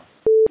 hold on.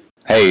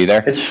 Hey, you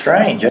there? It's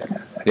strange. Yeah.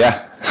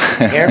 Yeah,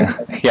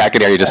 I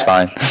can hear you just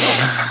fine.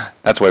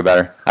 That's way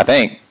better, I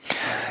think.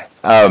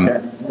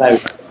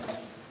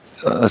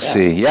 Let's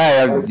see.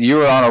 Yeah, you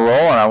were on a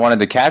roll, and I wanted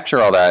to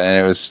capture all that, and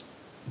it was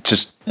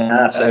just.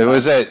 It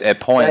was at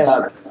points.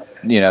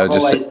 You know, I'm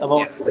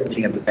always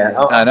thinking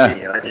about. I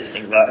know. I just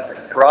think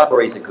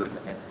rivalries are good,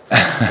 man.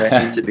 They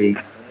need to be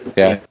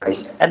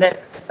embraced. And then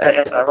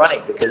it's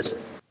ironic because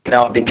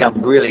I've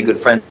become really good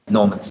friends with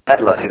Norman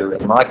Sadler, who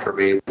in my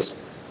career was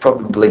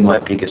probably my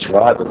biggest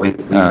rival. We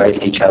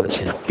raced each other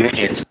since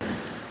juniors,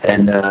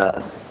 and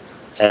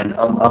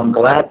I'm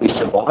glad we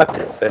survived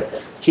it. But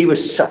he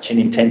was such an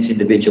intense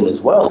individual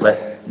as well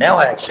that now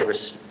I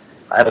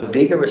have a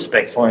bigger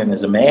respect for him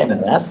as a man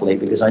and an athlete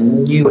because I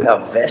knew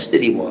how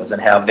vested he was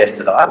and how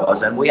vested I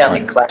was, and we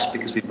only clashed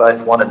because we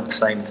both wanted the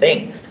same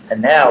thing.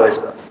 And now as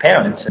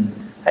parents, and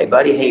hey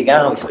buddy, how you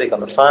going? We speak on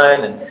the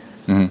phone,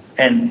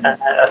 and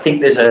I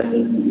think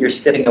you're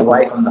stepping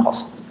away from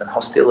the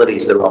hostility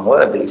is the wrong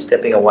word, but you're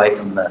stepping away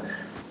from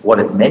what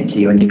it meant to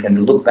you, and you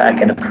can look back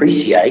and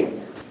appreciate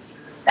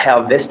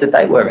how vested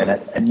they were in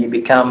it, and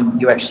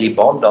you actually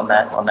bond on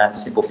that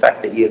simple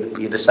fact that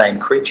you're the same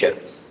creature.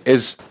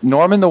 Is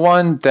Norman the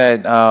one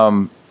that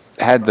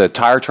had the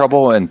tire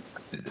trouble and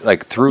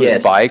like threw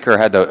his bike or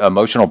had the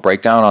emotional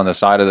breakdown on the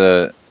side of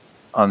the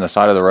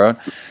road?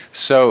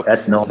 So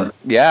that's Norman.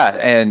 Yeah,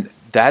 and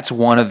that's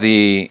one of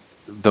the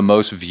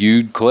most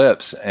viewed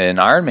clips in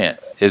Ironman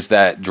is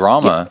that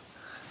drama.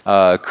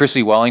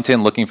 Chrissy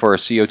Wellington looking for a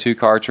CO2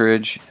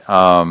 cartridge.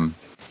 The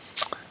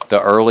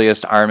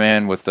earliest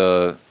Ironman with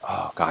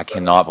I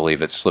cannot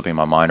believe it's slipping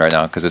my mind right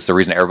now because it's the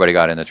reason everybody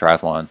got into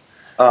triathlon.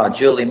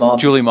 Julie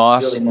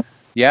Moss.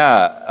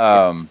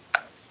 Yeah,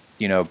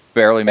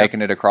 barely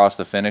making it across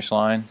the finish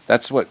line.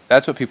 That's what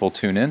people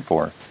tune in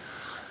for.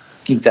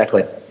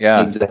 Exactly.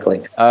 Yeah.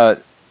 Exactly.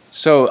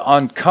 So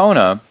on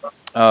Kona,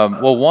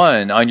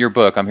 on your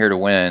book, I'm Here to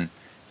Win.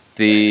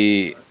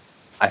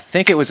 I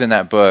think it was in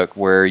that book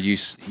where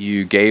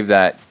you gave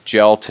that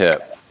gel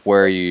tip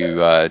where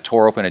you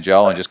tore open a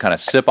gel and just kind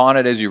of sip on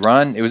it as you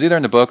run. It was either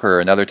in the book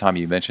or another time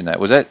you mentioned that.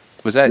 Was that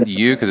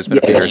you? Because it's been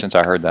a few years since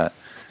I heard that.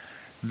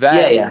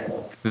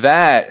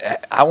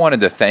 That I wanted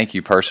to thank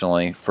you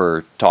personally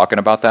for talking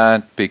about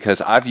that, because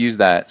I've used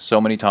that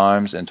so many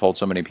times and told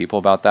so many people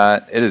about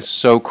that. It is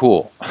so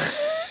cool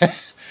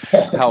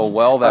how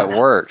well that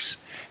works,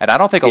 and I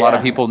don't think a lot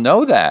of people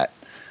know that.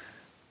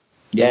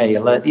 Yeah, you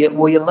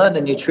learn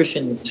the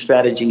nutrition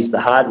strategies the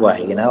hard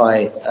way. You know,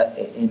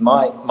 in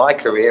my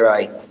career,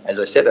 as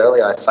I said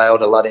earlier, I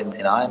failed a lot in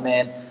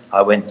Ironman.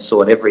 I went and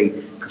sought every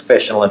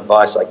professional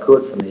advice I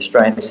could, from the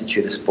Australian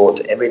Institute of Sport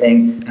to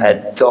everything. I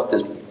had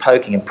doctors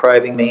poking and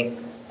probing me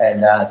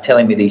and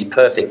telling me these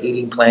perfect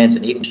eating plans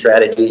and eating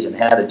strategies and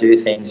how to do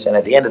things. And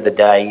at the end of the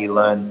day, you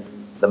learn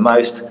the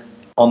most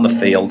on the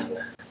field.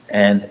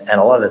 And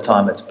a lot of the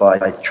time it's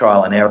by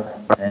trial and error.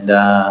 And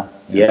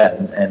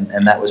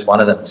and that was one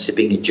of them,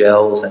 sipping your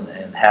gels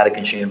and how to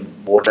consume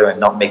water and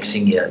not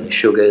mixing your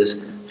sugars,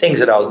 things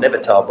that I was never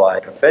told by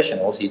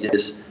professionals. You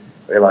just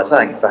realise,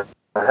 if I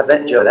have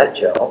that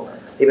gel,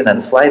 even though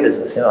the flavours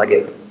are similar, I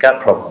get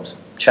gut problems.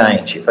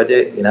 Change if I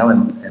do,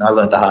 and I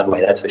learned the hard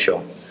way, that's for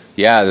sure.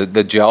 Yeah,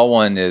 the gel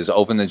one is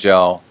open the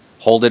gel,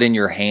 hold it in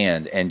your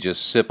hand, and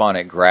just sip on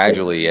it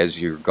gradually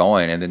as you're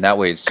going, and then that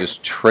way it's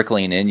just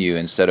trickling in you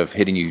instead of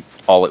hitting you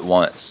all at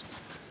once.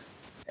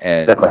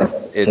 And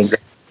it's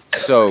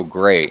so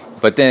great.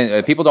 But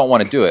then people don't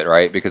want to do it,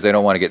 right? Because they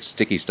don't want to get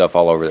sticky stuff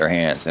all over their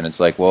hands. And it's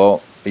like,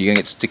 well, are you going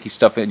to get sticky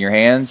stuff in your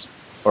hands,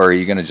 or are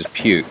you going to just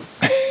puke?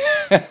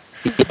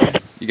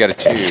 You got to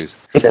choose.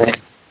 Yeah.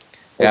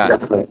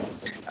 Exactly.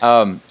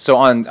 So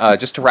on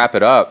just to wrap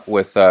it up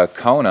with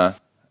Kona,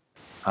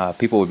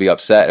 people would be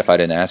upset if I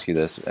didn't ask you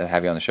this,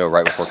 have you on the show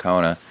right before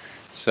Kona.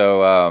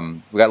 So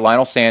we got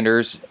Lionel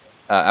Sanders.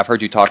 I've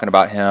heard you talking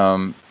about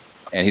him,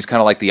 and he's kind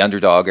of like the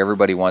underdog.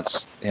 Everybody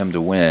wants him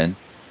to win.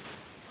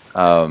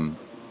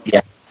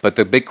 But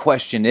the big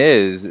question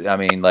is, I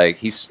mean, like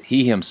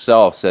he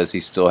himself says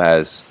he still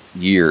has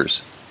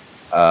years,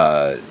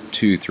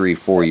 2, 3,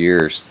 4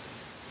 years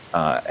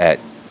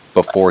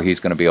before he's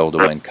going to be able to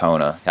win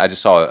Kona. I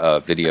just saw a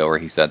video where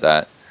he said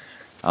that.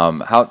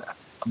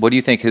 What do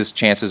you think his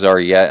chances are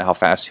yet? How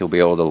fast he'll be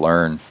able to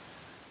learn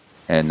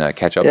and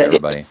catch up to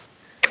everybody?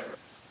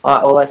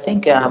 Well, I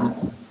think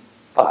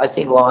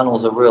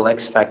Lionel's a real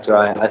X factor.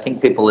 I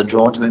think people are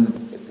drawn to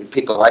him.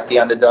 People like the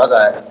underdog.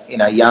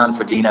 Jan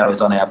Frodeno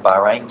is on our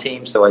Bahrain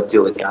team, so I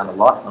deal with Jan a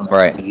lot on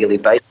a yearly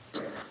basis.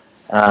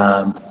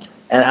 And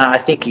I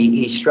think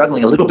he's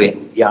struggling a little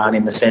bit, Jan,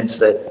 in the sense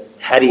that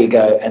how do you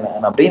go,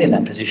 and I've been in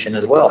that position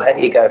as well, how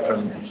do you go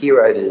from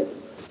hero to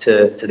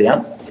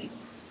the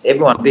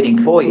everyone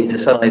bidding for you to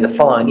suddenly the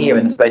following year,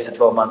 in the space of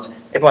 12 months,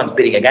 everyone's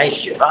bidding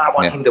against you. I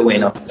want him to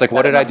win. It's like,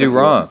 what did I do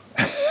wrong?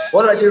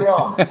 What did I do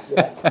wrong?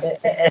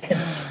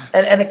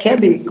 And it can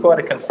be quite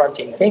a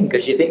confronting thing,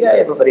 because you think,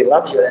 everybody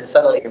loves you, and then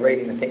suddenly you're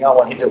reading the thing, I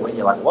want him to win.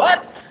 You're like,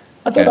 what?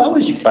 I thought I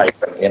was your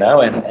favourite,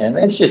 and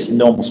it's just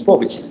normal sport,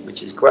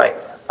 which is great.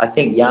 I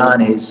think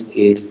Jan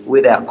is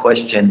without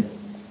question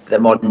the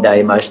modern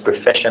day most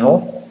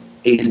professional.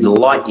 He's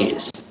light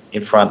years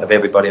in front of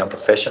everybody on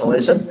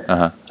professional-ism.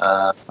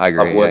 I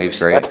agree. He's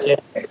great.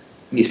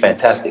 He's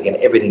fantastic in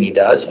everything he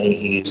does, and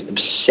he's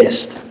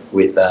obsessed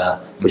with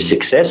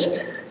success,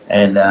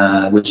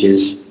 and which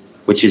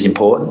is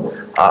important.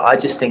 I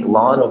just think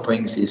Lionel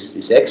brings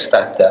this X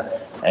factor,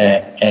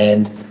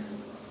 and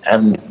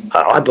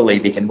I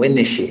believe he can win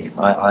this year.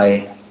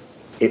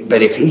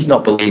 But if he's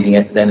not believing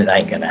it, then it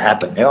ain't going to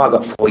happen. Now I've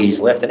got 4 years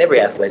left, and every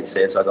athlete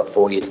says I've got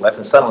 4 years left,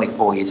 and suddenly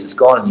 4 years is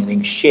gone, and you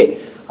think, shit,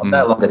 I'm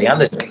no longer the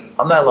underdog.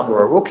 I'm no longer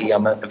a rookie.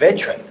 I'm a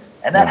veteran,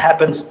 and that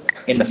happens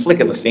in the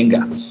flick of a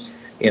finger.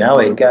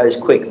 It goes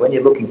quick. When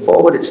you're looking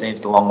forward, it seems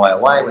a long way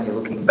away. When you're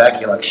looking back,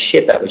 you're like,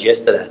 shit, that was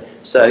yesterday.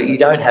 So you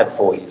don't have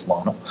 4 years,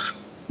 Lionel.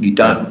 You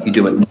don't. You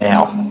do it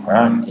now,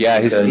 right? Yeah,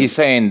 he's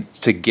saying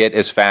to get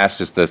as fast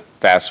as the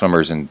fast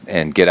swimmers and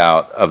get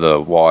out of the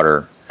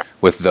water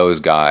with those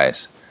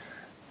guys.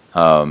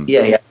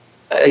 He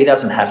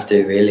doesn't have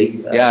to,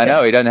 really. I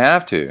know he doesn't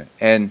have to.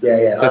 And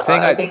the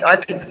thing I think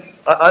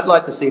I'd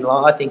like to see.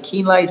 I think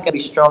Kienle is going to be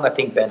strong. I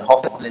think Ben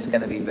Hoffman is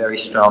going to be very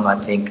strong. I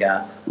think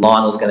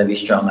Lionel's going to be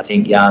strong. I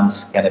think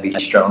Jan's going to be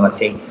strong. I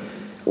think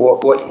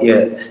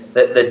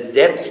the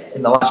depth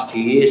in the last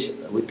few years,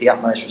 with the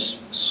utmost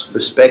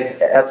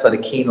respect, outside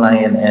of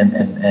Kienle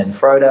and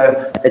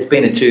Frodo, it's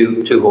been a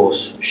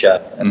two-horse show,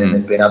 and then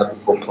there's been other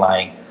people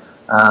playing.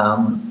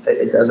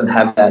 It doesn't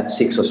have that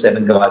 6 or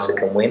 7 guys that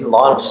can win.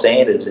 Lionel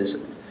Sanders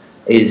is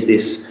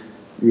this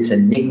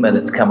enigma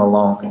that's come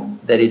along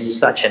that is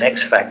such an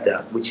X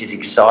factor, which is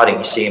exciting.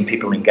 You're seeing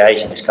people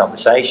engage in this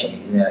conversation.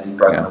 He's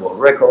broken the world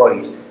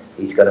record.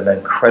 He's got an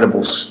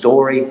incredible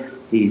story.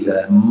 He's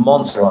a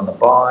monster on the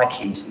bike.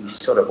 He's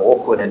sort of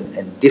awkward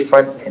and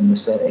different in the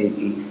sense.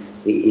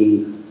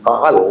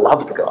 I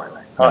love the guy,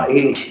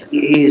 man.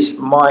 He is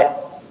my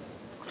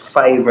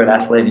favourite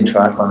athlete in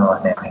triathlon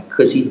right now,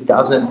 because he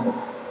doesn't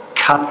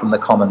cut from the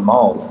common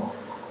mould.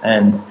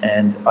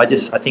 and I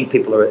think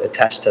people are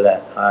attached to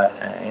that.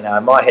 In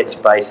my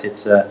headspace,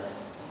 it's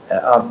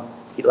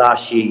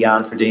last year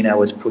Jan Frodeno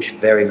was pushed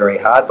very, very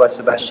hard by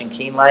Sebastian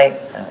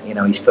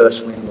Kienle. His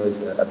first win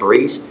was a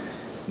breeze.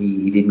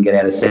 He didn't get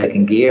out of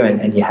second gear,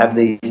 and you have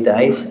these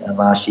days. And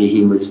last year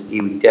he was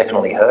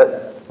definitely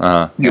hurt.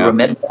 You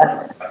remember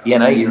that?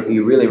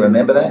 You really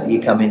remember that.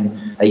 You come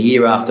in a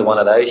year after one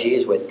of those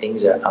years where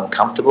things are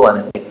uncomfortable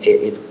and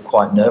it's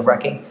quite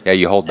nerve-wracking. Yeah,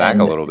 you hold back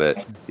a little bit.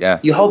 Yeah,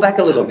 you hold back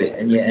a little bit,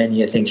 and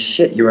you think,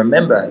 shit. You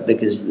remember,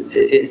 because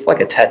it's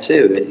like a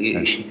tattoo.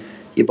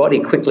 Your body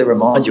quickly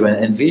reminds you,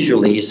 and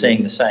visually you're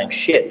seeing the same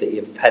shit that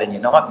you've had in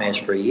your nightmares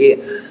for a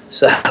year.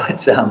 So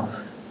it's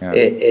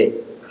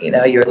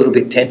you're a little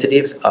bit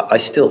tentative. I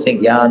still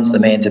think Jan's the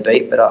man to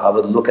beat, but I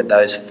would look at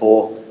those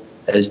four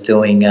as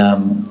doing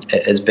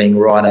as being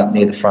right up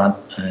near the front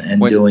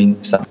and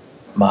doing something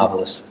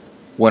marvelous.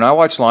 When I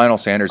watch Lionel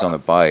Sanders on the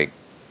bike,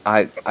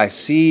 I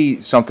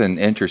see something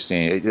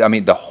interesting. I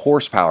mean, the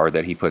horsepower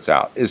that he puts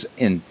out is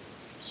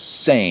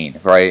insane,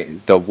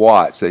 right? The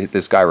watts that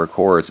this guy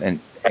records,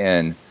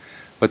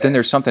 but then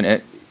there's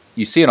something,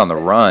 you see it on the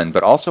run,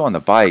 but also on the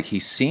bike, he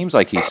seems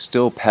like he's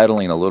still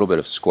pedaling a little bit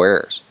of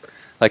squares.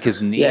 Like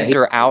his knees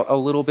are out a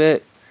little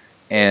bit,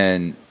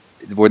 and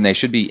when they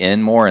should be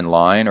in more in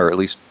line, or at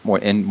least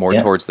more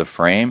towards the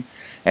frame,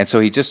 and so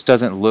he just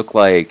doesn't look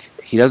like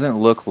an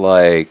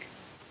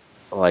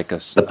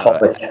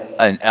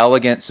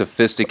elegant,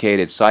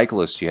 sophisticated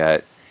cyclist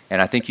yet.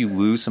 And I think you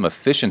lose some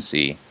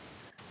efficiency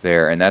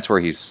there, and that's where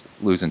he's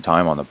losing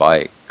time on the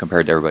bike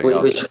compared to everybody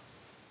else.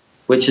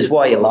 Which is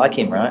why you like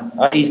him, right?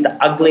 He's the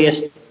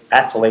ugliest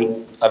athlete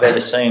I've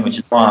ever seen, which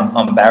is why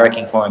I'm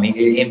barracking for him.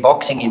 In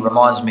boxing, he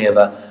reminds me of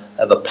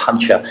a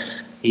puncher.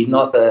 He's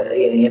not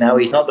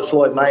the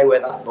Floyd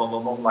Mayweather,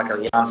 or like a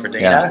Jan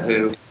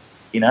Frodeno,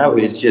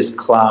 who's just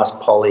class,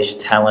 polish,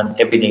 talent,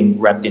 everything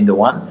wrapped into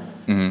one.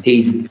 Mm-hmm.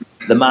 He's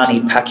the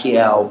Manny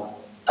Pacquiao,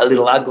 a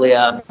little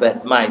uglier,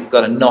 but mate,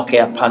 got a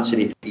knockout punch that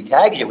if he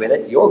tags you with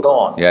it, you're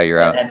gone. Yeah, you're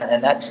out.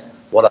 And that's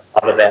what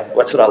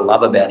I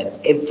love about him.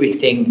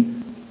 Everything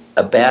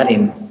about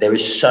him, there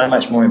is so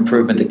much more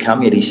improvement to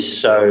come, yet he's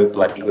so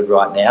bloody good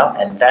right now,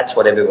 and that's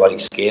what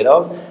everybody's scared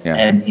of. Yeah.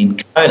 And in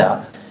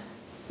Kona,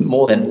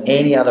 more than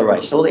any other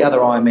race, all the other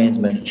Ironmans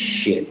mean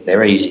shit.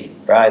 They're easy,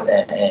 right?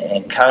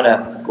 And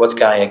Kona, what's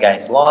going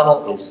against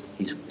Lionel is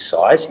his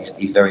size.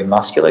 He's very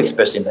muscular,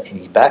 especially in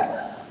his back,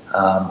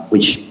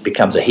 which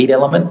becomes a heat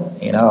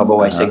element. I've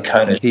always said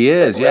Kona. He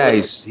is,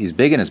 he's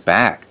big in his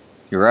back.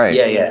 You're right.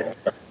 Yeah,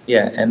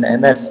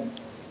 and that's,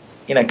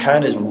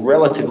 Kona's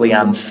relatively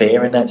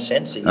unfair in that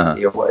sense.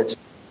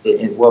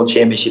 World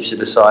Championships are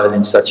decided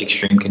in such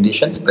extreme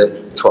conditions, but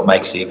it's what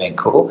makes the event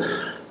cool.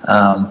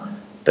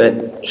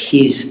 But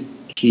his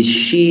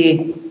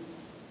sheer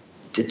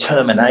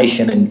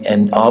determination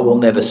and I will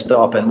never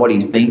stop, and what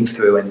he's been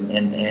through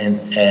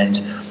and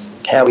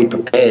how he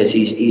prepares,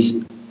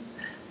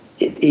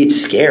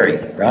 it's scary,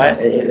 right?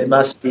 It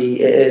must be.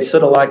 It's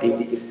sort of like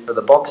if for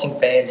the boxing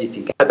fans, if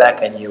you go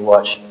back and you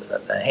watch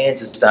the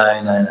Hands of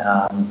Stone and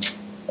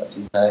what's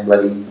his name,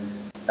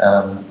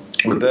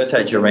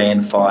 Roberto Duran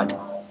fight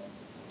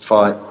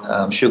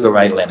Sugar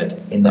Ray Leonard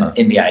in the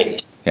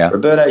 80s. Yeah.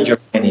 Roberto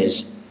Duran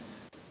is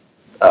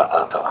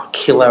a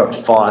killer, a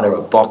fighter,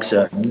 a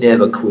boxer,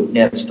 never quit,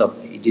 never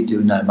stopped. He did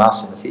do no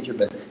muss in the future,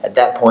 but at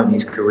that point in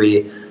his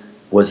career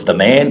was the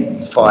man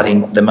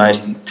fighting the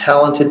most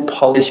talented,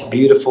 polished,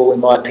 beautiful, in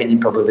my opinion,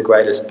 probably the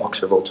greatest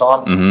boxer of all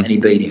time, and he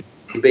beat him.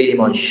 He beat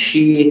him on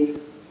sheer,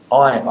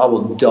 I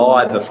will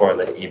die before I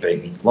let you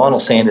beat me. Lionel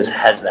Sanders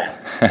has that,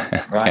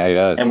 right? Yeah, he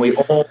does. And we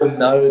all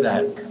know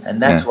that,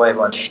 and that's why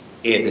everyone's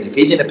scared that if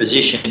he's in a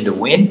position to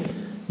win,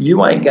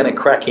 you ain't going to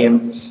crack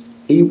him.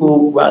 He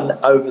will run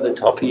over the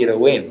top of you to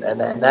win, and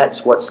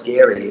that's what's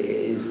scary,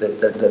 is that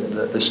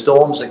the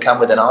storms that come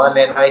with an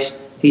Ironman race,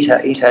 he's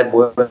had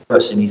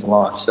worse in his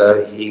life.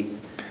 So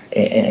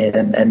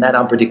and that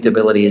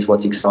unpredictability is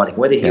what's exciting.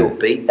 Whether he'll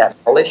beat that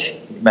polish,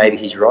 maybe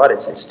he's right.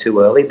 It's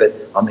too early, but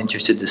I'm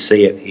interested to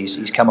see it.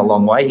 He's come a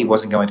long way. He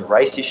wasn't going to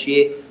race this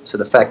year, so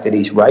the fact that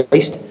he's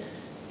raced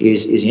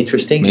is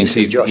interesting. Means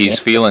he's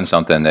feeling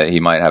something that he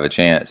might have a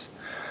chance.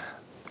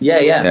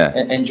 Yeah.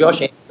 And Josh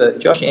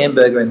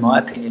Amberger, in my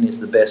opinion, is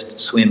the best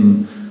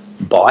swim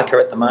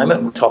biker at the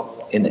moment.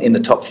 In the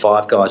top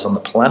 5 guys on the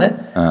planet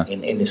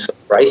in this sort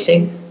of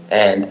racing.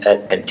 And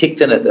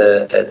Ticton at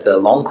the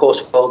long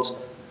course worlds,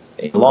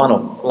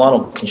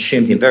 Lionel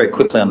consumed him very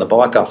quickly on the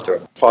bike after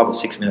a 5 or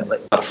 6 minute got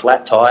a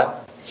flat tyre,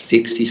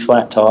 fixed his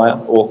flat tyre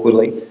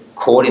awkwardly,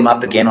 caught him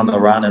up again on the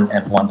run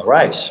and won the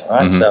race.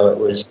 Right, so it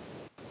was,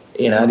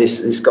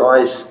 this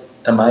guy's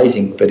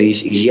amazing, but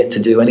he's yet to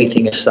do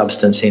anything of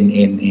substance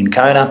in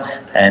Kona.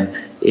 And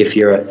if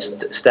you're a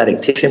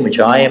statistician, which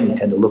I am, you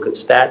tend to look at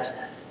stats.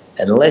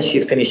 Unless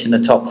you finish in the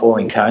top 4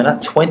 in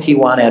Kona,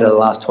 21 out of the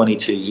last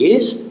 22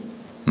 years,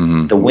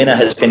 the winner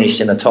has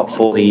finished in the top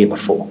 4 the year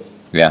before.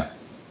 Yeah.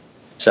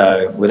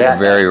 So without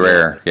very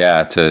rare,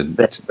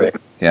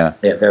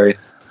 very.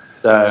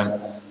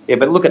 So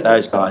but look at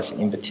those guys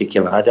in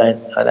particular. I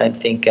don't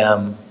think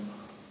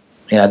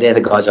they're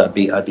the guys I'd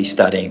be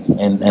studying,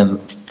 and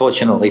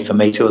fortunately for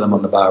me, 2 of them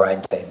on the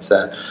Bahrain team.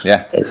 So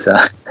yeah, it's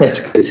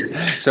good.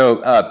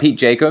 So Pete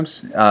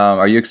Jacobs,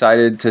 are you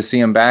excited to see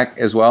him back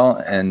as well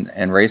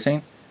and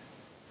racing?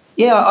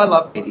 Yeah, I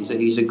love Pete.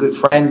 He's a good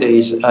friend.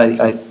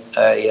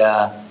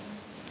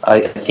 I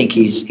think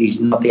he's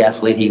not the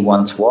athlete he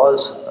once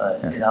was. I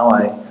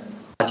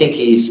think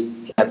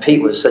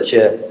Pete was such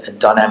a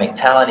dynamic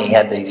talent. He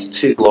had these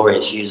 2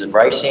 glorious years of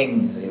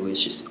racing. He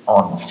was just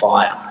on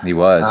fire. He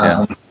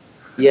was,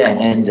 yeah,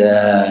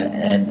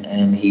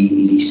 and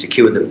he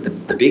secured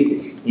the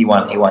big. He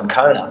won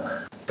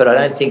Kona, but I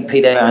don't think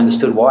Pete ever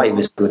understood why he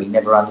was good. He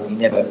never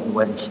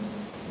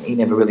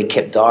really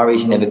kept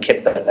diaries. He never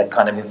kept that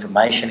kind of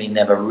information. He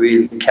never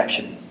really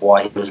captured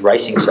why he was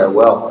racing so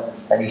well.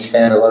 And he's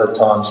found a lot of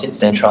time since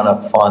then trying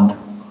to find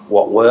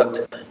what worked.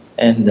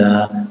 And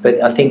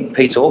but I think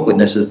Pete's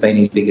awkwardness has been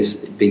his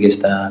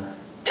biggest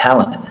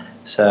talent.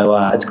 So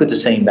it's good to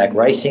see him back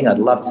racing. I'd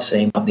love to see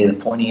him up near the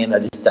pointy end. I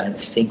just don't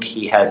think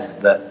he has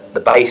the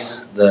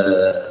base,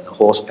 the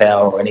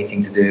horsepower, or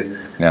anything to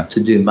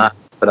do much.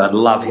 But I'd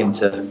love him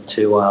to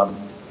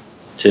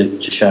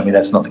show me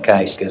that's not the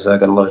case, because I've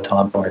got a lot of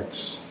time for it.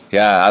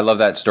 Yeah, I love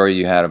that story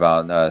you had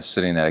about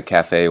sitting at a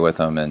cafe with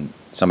him, and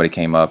somebody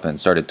came up and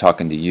started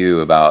talking to you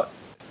about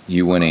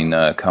you winning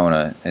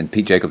Kona, and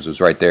Pete Jacobs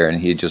was right there, and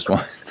he just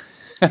won.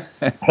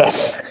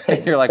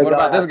 You're like, what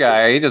about this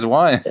guy? He just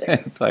won.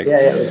 It's like,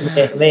 it was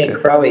me and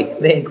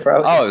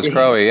Crowe. Oh, it was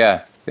Crowe,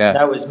 yeah.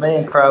 That was me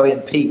and Crowe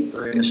and Pete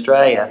were in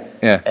Australia.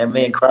 Yeah. And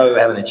me and Crowe were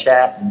having a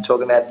chat and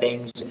talking about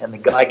things, and the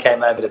guy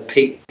came over to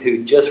Pete,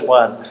 who just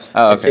won,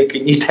 and said,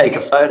 "Can you take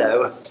a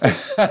photo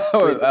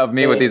of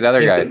me with these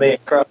other guys?" Me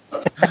and Crowe.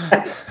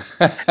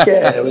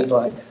 Yeah, it was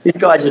like, this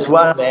guy just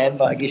won, man.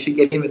 Like, you should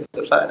get him in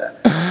the photo.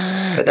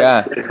 But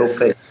that's pretty cool,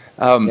 Pete.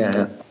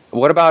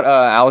 What about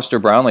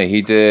Alistar Brownlee?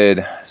 He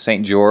did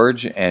St.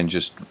 George and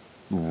just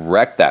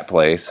wrecked that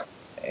place.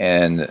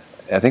 And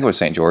I think it was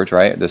St. George,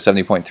 right? The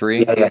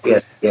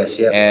 70.3? Yes.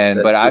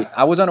 But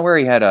I was unaware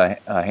he had a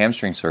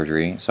hamstring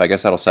surgery, so I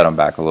guess that'll set him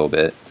back a little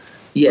bit.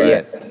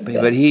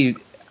 But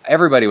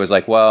everybody was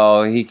like,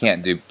 well, he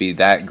can't be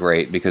that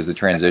great, because the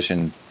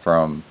transition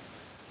from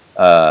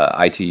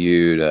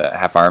ITU to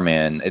half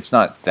Ironman, it's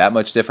not that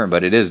much different,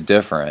 but it is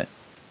different.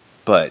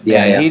 But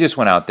he just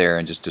went out there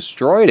and just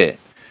destroyed it.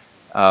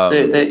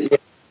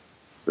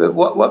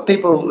 What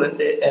people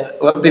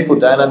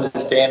don't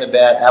understand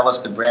about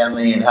Alistar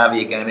Brownlee and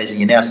Javier Gomez, and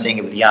you're now seeing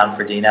it with Jan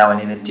Frodeno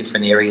and in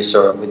different areas,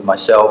 or with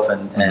myself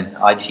and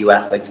ITU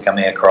athletes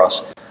coming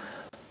across.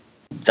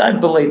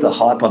 Don't believe the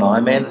hype on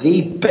Ironman.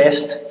 The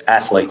best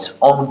athletes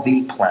on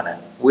the planet,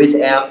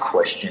 without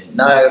question.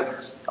 No,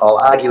 I'll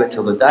argue it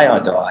till the day I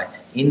die,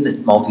 in the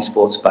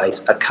multi-sport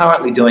space, are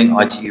currently doing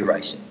ITU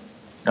racing.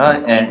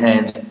 Right?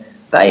 And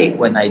they,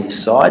 when they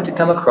decide to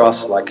come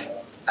across, like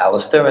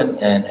Alistar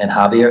and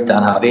Javier have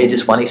done. Javier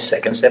just won his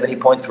second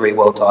 70.3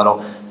 world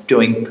title,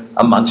 doing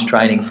a month's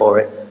training for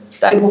it.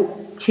 They will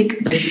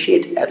kick the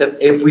shit out of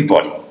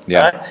everybody.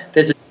 Yeah.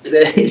 Right?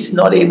 It's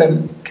not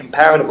even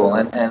comparable.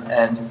 And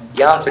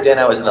Jan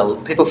Frodeno is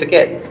people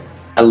forget,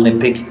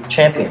 Olympic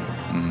champion.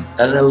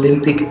 An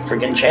Olympic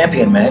friggin'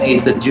 champion, man.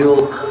 He's the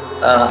dual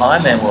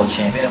Ironman world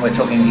champion, and we're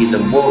talking, he's a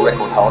world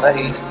record holder.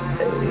 He's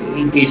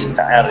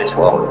out of this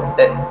world.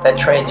 That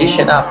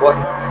transition up,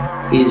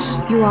 is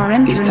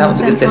tough,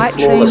 because they're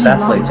flawless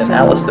athletes, and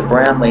Alistar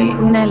Brownlee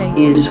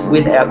is,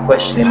 without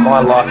question, in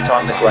my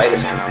lifetime, the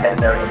greatest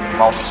competitor in the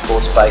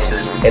multi-sport space that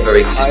has ever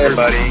existed.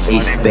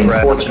 He's been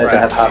fortunate to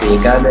have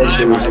Javier Gomez,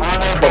 who is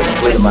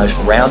probably the most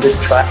rounded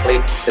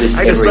triathlete that has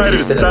ever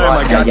existed. And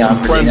right now, Jan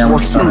Frodeno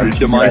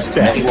has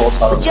many world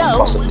titles than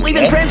possibly we've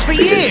been friends for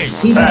years.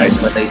 He knows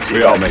when these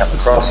two guys come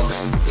across,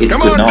 it's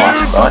good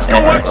night, right?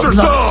 And I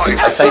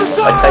take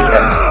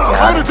that.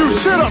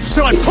 It's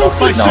not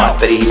good night,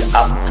 but he's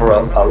up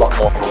for a lot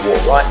more of a war.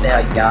 Right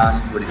now,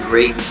 Jan would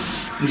agree,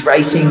 he's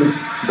racing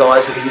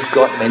guys that he's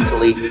got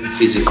mentally and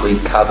physically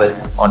covered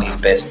on his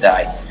best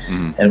day.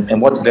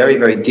 And what's very,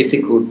 very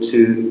difficult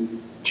to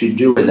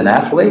do as an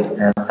athlete,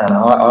 and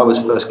I was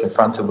first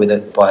confronted with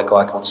it by a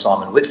guy called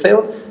Simon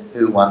Whitfield,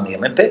 who won the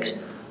Olympics,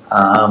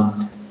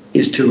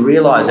 is to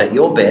realise that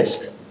your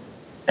best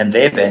and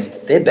their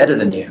best, they're better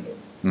than you.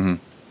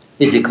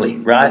 Physically,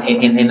 right,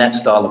 in that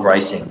style of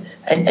racing.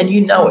 And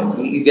you know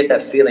it. You get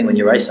that feeling when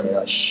you're racing. You're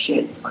like,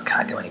 shit, I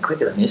can't go any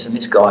quicker than this, and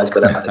this guy's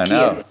got another gear.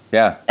 I know.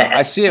 Yeah.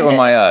 I see it when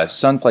my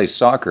son plays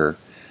soccer,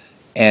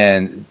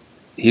 and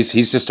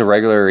he's just a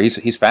regular,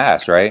 he's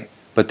fast, right?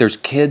 But there's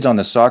kids on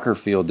the soccer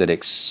field that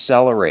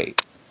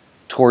accelerate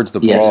towards the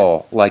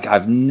ball like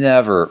I've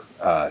never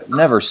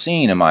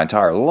seen in my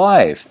entire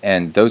life.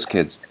 And those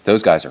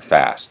guys are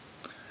fast.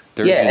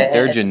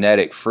 They're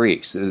genetic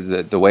freaks,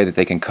 the way that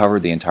they can cover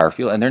the entire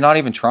field, and they're not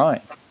even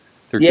trying.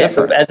 They're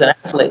different. But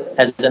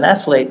as an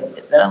athlete,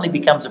 that only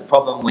becomes a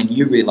problem when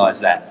you realise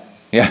that.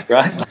 Yeah.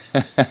 Right?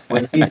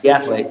 When you're the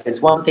athlete, it's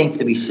one thing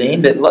to be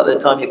seen, but a lot of the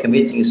time you're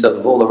convincing yourself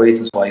of all the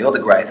reasons why you're the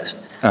greatest.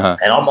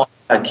 And I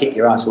might kick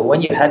your ass. Well,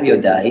 when you have your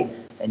day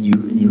and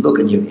you look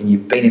and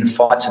you've been in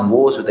fights and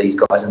wars with these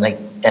guys,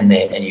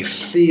 and you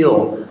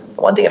feel.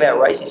 The one thing about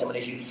racing someone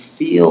is you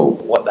feel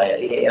what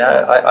they.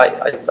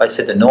 I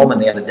said to Norman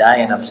the other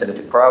day, and I've said it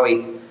to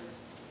Crowe.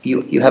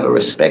 You have a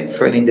respect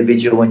for an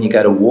individual when you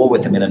go to war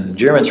with them in an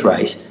endurance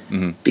race,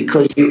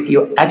 because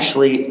you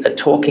actually are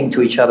talking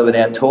to each other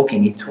without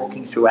talking. You're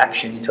talking through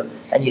action,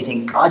 and you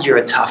think, God, you're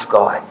a tough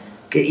guy.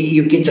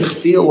 You get to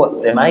feel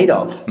what they're made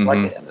of.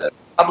 Like the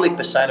public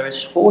persona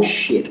is horse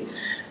shit.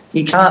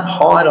 You can't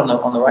hide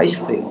on the race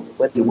field,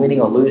 whether you're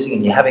winning or losing,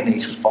 and you're having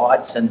these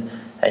fights and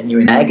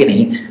you're in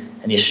agony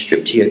and you're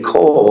stripped to your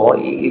core.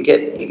 You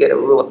get a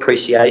real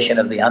appreciation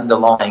of the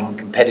underlying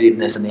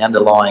competitiveness and the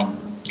underlying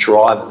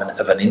drive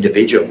of an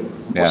individual.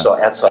 Yeah. Also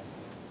outside.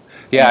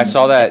 Yeah, I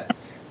saw that.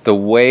 The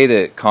way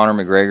that Conor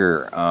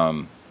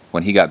McGregor,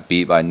 when he got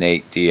beat by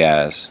Nate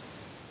Diaz,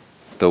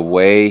 the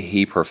way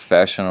he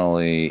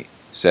professionally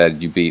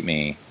said, "You beat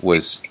me,"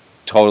 was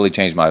totally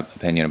changed my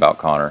opinion about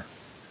Conor.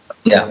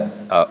 Yeah,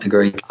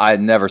 agreed. I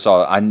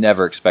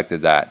never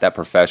expected that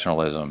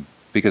professionalism,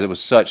 because it was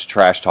such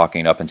trash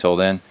talking up until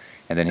then,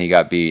 and then he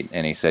got beat,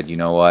 and he said, "You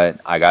know what?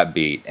 I got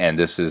beat, and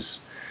this is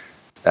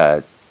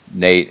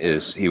Nate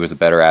he was a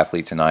better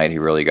athlete tonight. He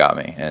really got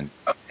me,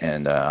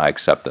 and I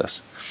accept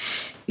this."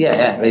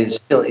 Yeah,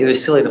 it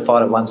was silly to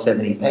fight at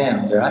 170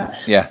 pounds, right?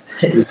 Yeah,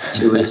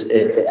 it was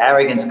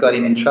arrogance got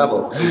him in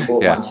trouble. He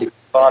fought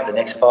 165 the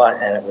next fight,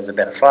 and it was a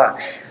better fight.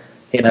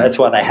 That's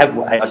why they have.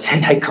 I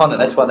said, "Hey, Connor,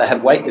 that's why they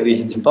have weight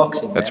divisions in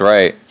boxing." That's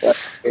right.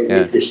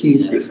 It's a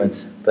huge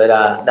difference. But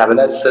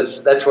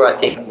that's where I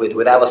think with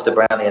Alistar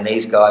Brownlee and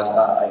these guys,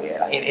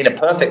 in a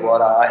perfect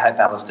world, I hope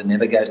Alistar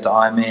never goes to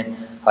Ironman.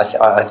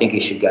 I think he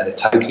should go to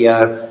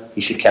Tokyo.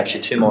 He should capture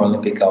 2 more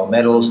Olympic gold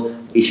medals.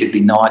 He should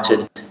be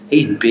knighted.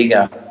 He's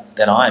bigger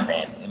than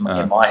Ironman in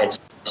my head.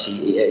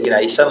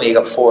 Suddenly you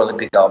got 4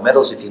 Olympic gold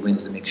medals if he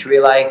wins the mixed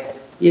relay.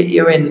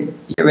 You're in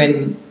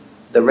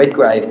the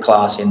Redgrave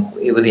class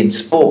within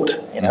sport.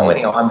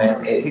 Winning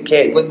Ironman, who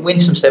cares? Win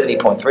some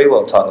 70.3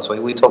 world titles.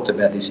 We talked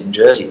about this in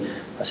Jersey.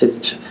 I said,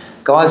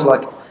 guys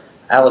like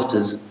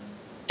Alistar's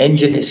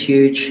engine is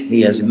huge.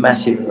 He has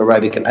massive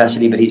aerobic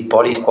capacity, but his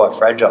body is quite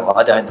fragile.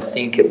 I don't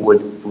think it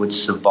would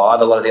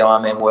survive a lot of the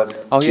Ironman work.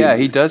 Oh yeah,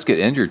 he does get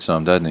injured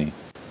some, doesn't he?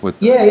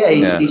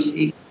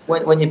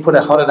 When you put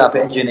a hotted up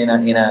engine in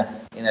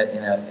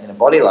a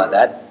body like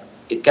that,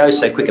 it goes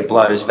so quick it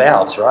blows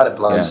valves, right? It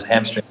blows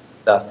hamstrings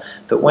and stuff.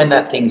 But when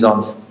that thing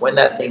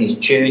is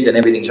tuned and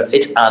everything's right,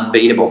 it's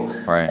unbeatable.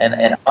 Right.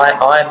 And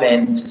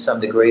Ironman to some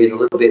degree is a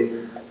little bit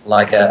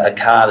like a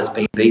car that's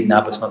been beaten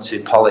up. It's not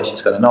too polished.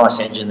 It's got a nice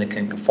engine that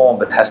can perform,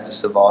 but has to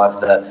survive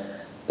the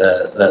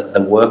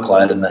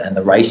workload and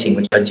the racing,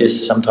 which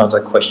sometimes I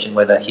question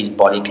whether his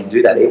body can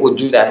do that. It will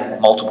do that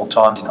multiple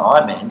times in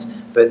Ironmans,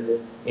 but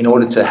in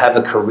order to have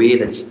a career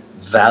that's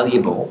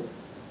valuable,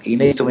 he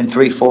needs to win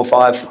 3, 4,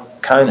 5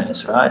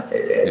 Konas, right?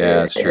 Yeah,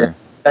 that's true.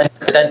 I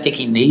don't think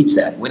he needs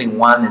that. Winning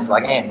 1 is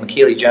like,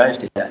 McKeely Jones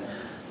did that.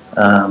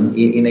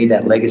 You need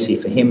that legacy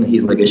for him.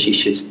 His legacy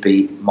should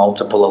be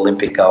multiple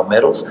Olympic gold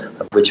medals,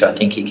 of which I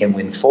think he can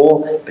win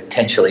 4,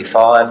 potentially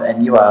 5.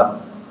 And you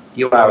are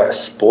a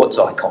sports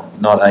icon,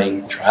 not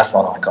a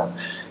triathlon icon.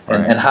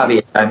 Right. And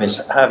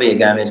Javier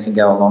Gomez can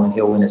go along and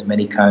he'll win as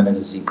many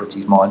Konas as he puts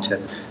his mind to.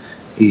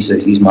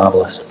 He's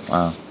marvelous.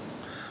 Wow.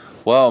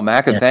 Well,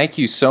 Macca, thank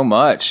you so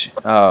much.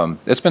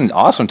 It's been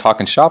awesome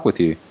talking shop with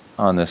you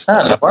on this.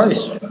 No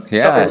worries.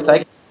 Yeah. It's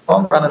taking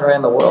time running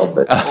around the world,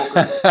 but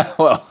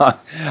well,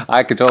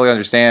 I could totally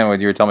understand when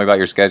you were telling me about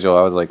your schedule.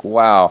 I was like,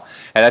 wow.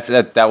 And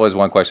that was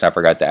one question I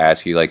forgot to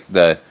ask you. Like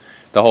the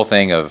whole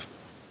thing of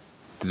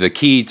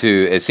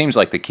it seems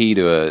like the key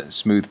to a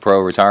smooth pro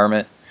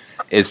retirement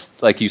is,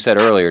 like you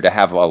said earlier, to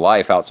have a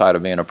life outside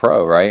of being a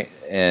pro, right?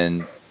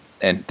 And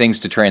things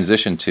to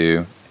transition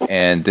to,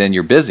 and then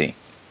you're busy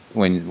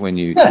when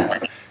you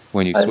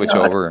switch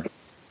over.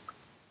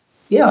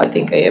 Yeah, I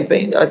think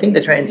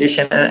the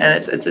transition,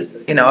 and it's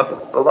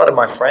a lot of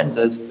my friends.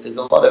 There's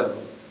a lot of,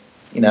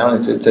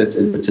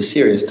 it's a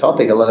serious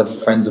topic. A lot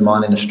of friends of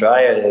mine in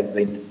Australia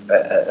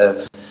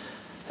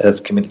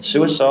have committed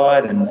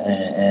suicide,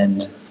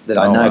 and that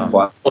I know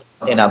quite well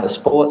in other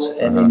sports,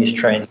 and in this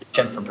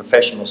transition from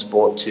professional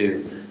sport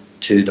to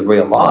the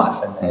real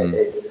life. And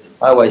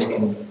I always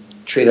can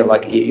treat it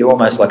like you're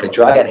almost like a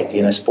drug addict.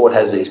 Sport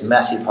has these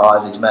massive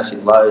highs, these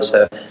massive lows,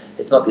 so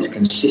it's not this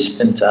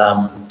consistent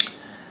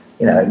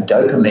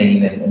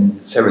dopamine and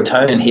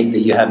serotonin hit that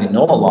you have in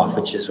normal life,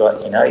 which is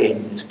what,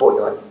 in sport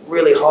you're like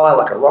really high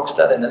like a rock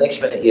star, and the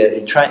next minute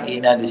you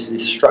train,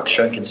 this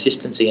structure and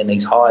consistency and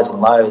these highs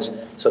and lows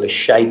sort of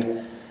shape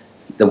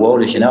the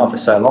world as you know it for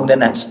so long. Then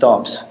that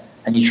stops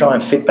and you try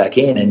and fit back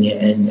in, and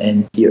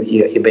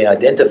you've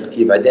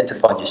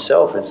identified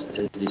yourself as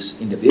this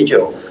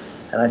individual.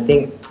 And I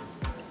think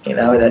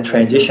that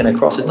transition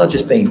across is not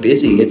just being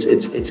busy,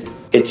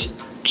 it's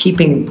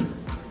keeping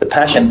the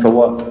passion for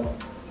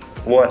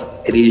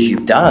what it is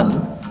you've done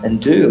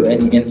and do,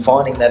 and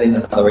finding that in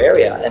another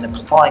area and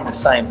applying the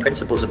same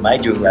principles that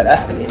made you a great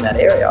athlete in that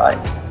area.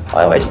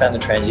 I always found the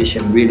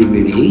transition really,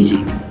 really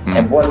easy.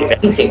 And what, if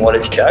anything, what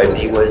it showed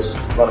me was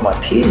a lot of my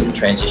peers had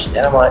transitioned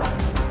out. I'm like,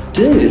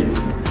 dude,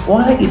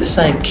 why aren't you the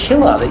same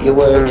killer that you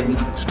were in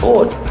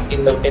sport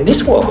in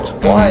this world?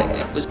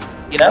 Why was,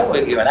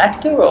 you're an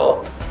actor,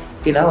 or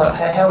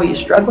how are you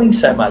struggling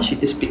so much? You're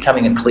just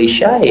becoming a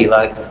cliche.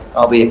 Like,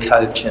 I'll be a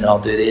coach and I'll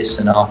do this,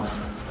 and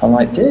I'm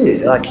like,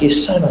 dude, like, you're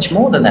so much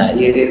more than that.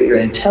 You're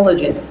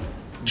intelligent,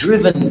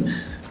 driven.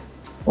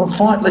 Well,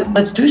 fine.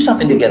 Let's do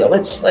something together.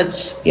 Let's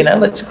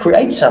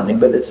create something.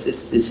 But it's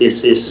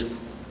this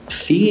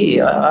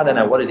fear. I don't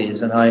know what it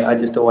is, and I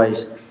just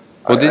always.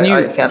 Well,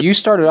 didn't you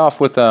started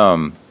off with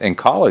in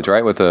college,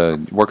 right? With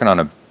working on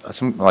a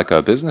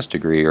business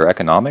degree or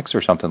economics or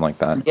something like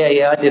that.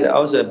 Yeah, I did. I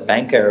was a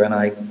banker and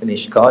I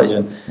finished college.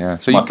 And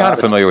so you're kind of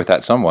familiar with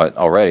that somewhat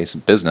already, some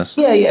business.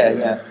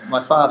 Yeah.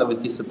 My father was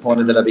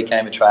disappointed that I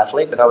became a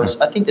triathlete, but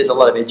I think there's a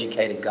lot of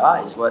educated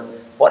guys.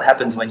 What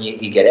happens when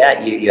you get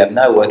out? You have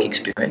no work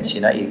experience.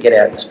 You get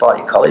out despite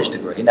your college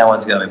degree. No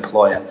one's going to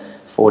employ a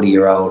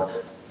 40-year-old.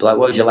 Like,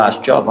 what was your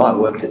last job? I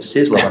worked at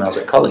Sizzler when I was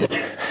at college.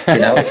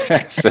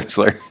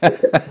 Sizzler.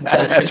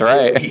 That's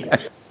right.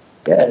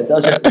 It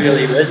doesn't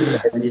really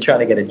resonate when you're trying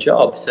to get a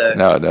job. So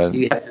no, it doesn't.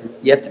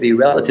 You have to be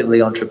relatively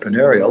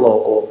entrepreneurial,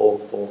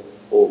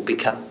 or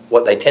become.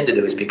 What they tend to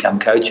do is become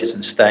coaches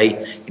and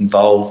stay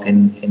involved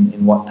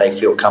in what they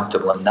feel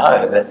comfortable and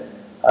know. But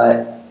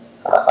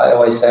I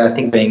always say, I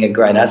think being a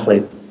great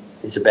athlete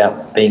is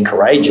about being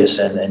courageous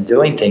and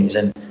doing things.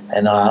 And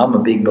I'm a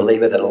big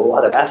believer that a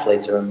lot of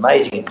athletes are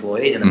amazing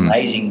employees and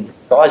amazing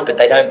guys, but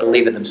they don't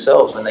believe it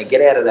themselves. When they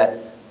get out of that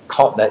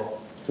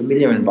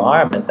familiar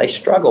environment, they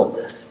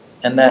struggle,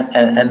 and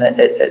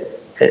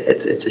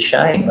it's a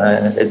shame.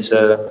 It's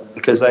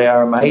because they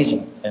are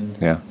amazing, and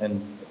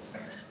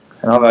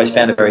I've always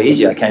found it very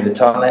easy. I came to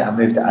Thailand. I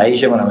moved to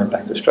Asia when I went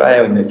back to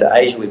Australia. We moved to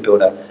Asia. We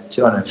built a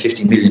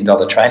 $250 million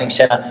training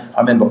center. I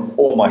remember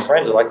all my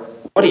friends are like,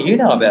 "What do you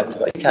know about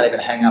it? You can't even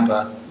hang up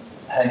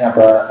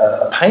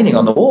a painting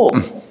on the wall."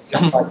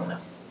 I'm like,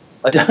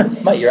 I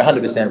don't, mate, you're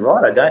 100%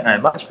 right. I don't know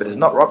much, but it's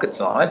not rocket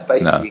science.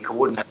 Basically, you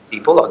coordinate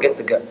people. I'll get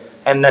the go.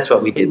 And that's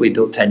what we did. We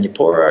built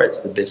Tanyapura.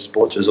 It's the best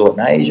sports resort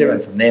in Asia.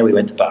 And from there, we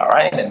went to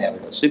Bahrain, and now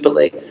we've got Super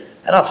League.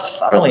 And I've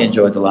thoroughly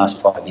enjoyed the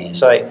last 5 years.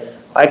 So I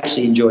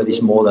actually enjoy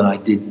this more than I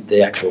did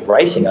the actual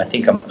racing. I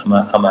think I'm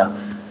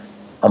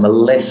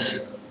less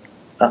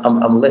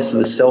of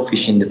a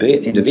selfish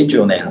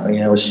individual now.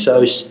 It's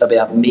so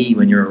about me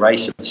when you're a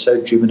racer. It's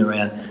so driven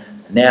around.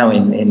 Now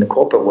in the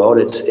corporate world,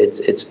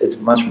 it's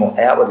much more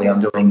outwardly. I'm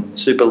doing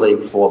Super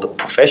League for the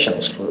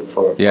professionals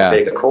for a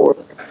bigger cause.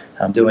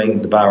 I'm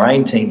doing the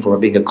Bahrain team for a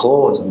bigger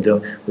cause.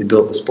 We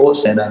built the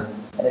sports center,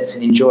 and it's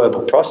an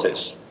enjoyable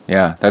process.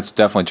 Yeah, that's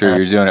definitely true.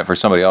 You're doing it for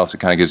somebody else. It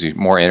kind of gives you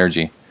more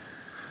energy.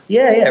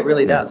 Yeah, it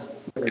really does. It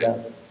really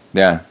does.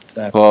 Yeah.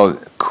 So. Well,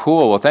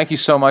 cool. Well, thank you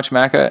so much,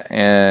 Macca,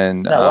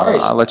 and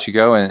I'll let you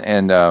go.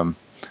 And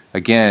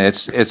again,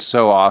 it's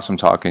so awesome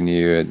talking to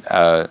you.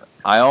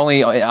 I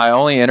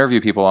only interview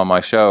people on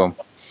my show.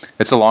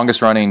 It's the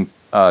longest running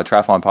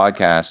triathlon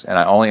podcast, and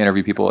I only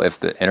interview people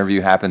if the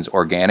interview happens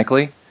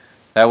organically.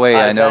 That way,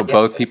 I know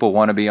both people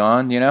want to be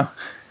on. Yeah.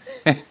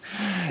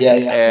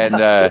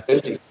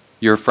 And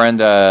your friend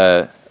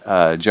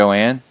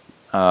Joanne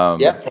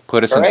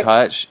put us in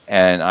touch,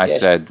 and I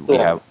said,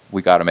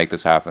 we got to make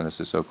this happen. This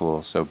is so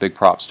cool. So big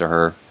props to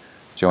her,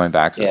 Joanne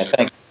Baxis.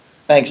 Yeah,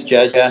 thanks,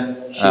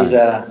 Jojo. She's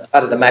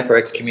part of the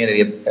MacRX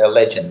community, a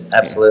legend,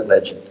 absolute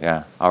legend.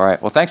 Yeah. All right.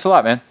 Well, thanks a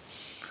lot, man.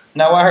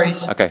 No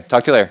worries. Okay.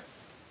 Talk to you later.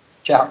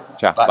 Ciao.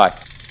 Bye.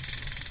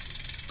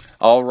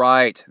 All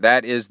right.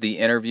 That is the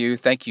interview.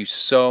 Thank you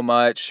so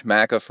much,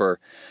 Macca, for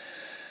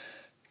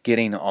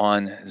getting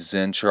on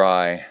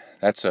ZenTri.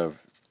 That's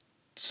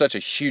such a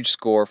huge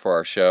score for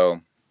our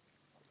show.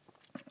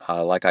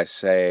 Like I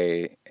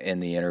say in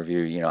the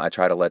interview, I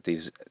try to let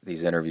these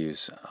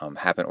interviews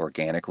happen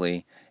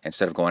organically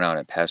instead of going out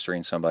and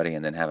pestering somebody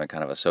and then having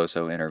kind of a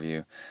so-so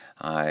interview.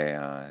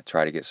 I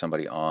try to get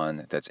somebody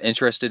on that's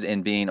interested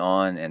in being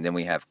on, and then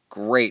we have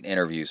great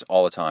interviews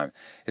all the time.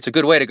 It's a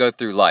good way to go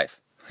through life,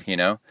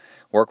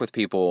 Work with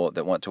people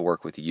that want to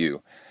work with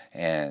you,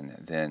 and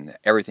then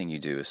everything you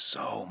do is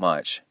so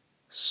much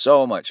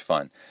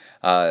fun.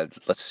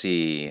 Let's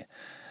see.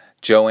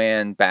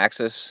 Joanne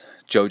Baxis,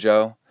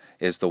 JoJo,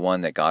 is the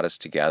one that got us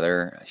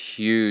together. A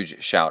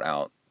huge shout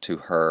out to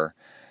her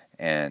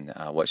and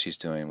what she's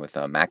doing with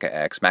Macca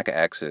X. Macca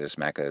X is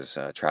Macca's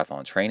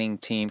triathlon training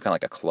team, kind of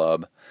like a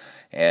club,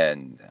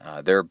 and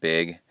they're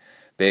big,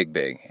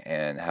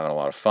 and having a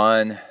lot of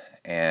fun.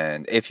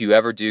 And if you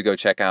ever do go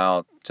check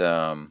out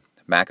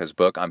Macca's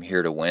book, I'm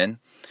Here to Win,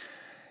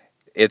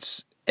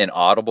 it's an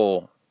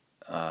Audible.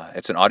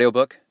 It's an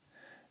audiobook.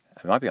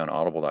 It might be on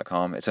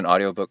audible.com. It's an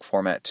audiobook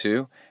format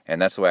too, and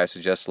that's the way I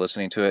suggest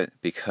listening to it,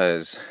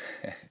 because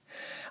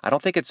I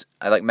don't think it's,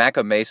 like,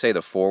 Macca may say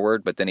the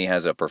foreword, but then he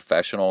has a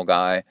professional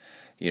guy,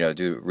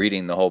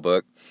 reading the whole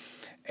book,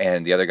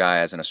 and the other guy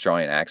has an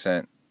Australian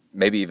accent,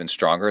 maybe even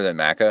stronger than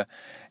Macca,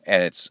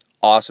 and it's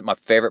awesome. My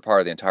favorite part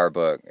of the entire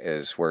book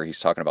is where he's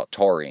talking about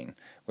taurine,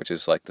 which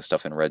is like the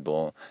stuff in Red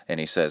Bull, and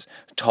he says,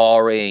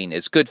 taurine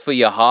is good for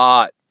your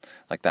heart.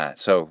 like that.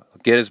 So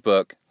get his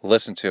book,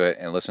 listen to it,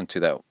 and listen for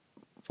that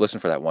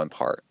one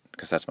part,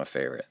 because that's my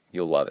favorite.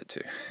 You'll love it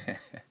too.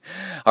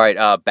 All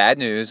right, bad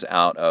news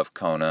out of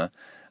Kona.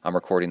 I'm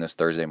recording this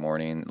Thursday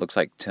morning. Looks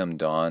like Tim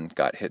Don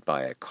got hit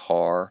by a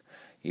car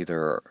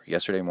either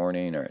yesterday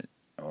morning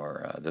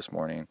or this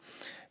morning.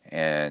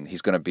 And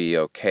he's going to be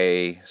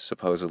okay,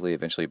 supposedly,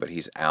 eventually, but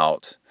he's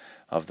out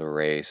of the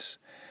race.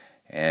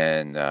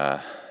 And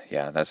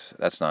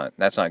that's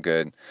not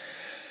good.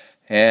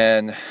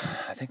 And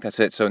I think that's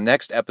it. So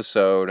next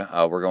episode,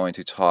 we're going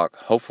to talk,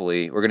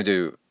 hopefully, we're going to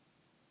do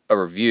a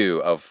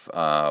review of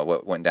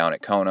what went down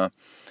at Kona.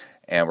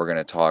 And we're going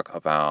to talk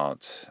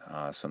about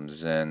some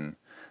Zen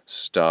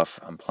stuff.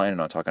 I'm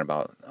planning on talking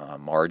about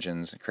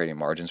margins, creating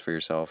margins for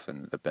yourself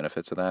and the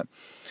benefits of that.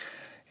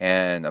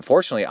 And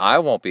unfortunately, I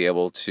won't be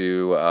able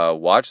to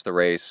watch the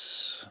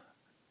race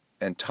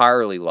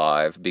entirely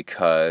live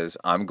because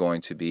I'm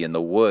going to be in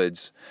the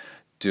woods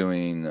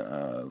doing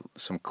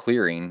some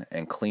clearing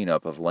and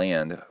cleanup of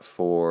land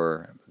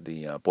for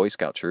the Boy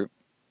Scout troop.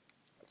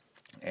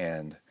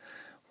 And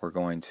we're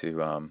going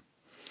to,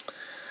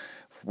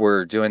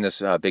 we're doing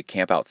this big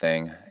camp out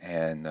thing,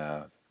 and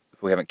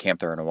we haven't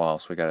camped there in a while,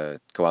 so we got to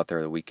go out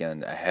there the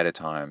weekend ahead of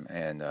time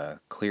and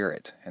clear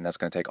it. And that's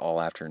going to take all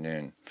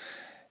afternoon.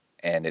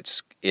 And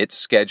it's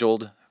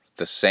scheduled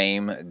the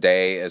same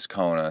day as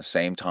Kona,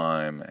 same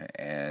time,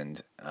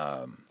 and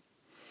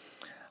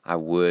I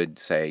would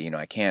say,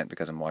 I can't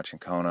because I'm watching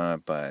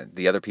Kona, but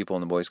the other people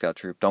in the Boy Scout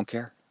troop don't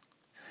care.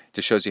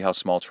 Just shows you how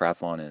small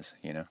triathlon is,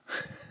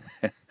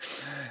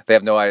 They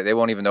have no idea. They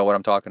won't even know what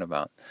I'm talking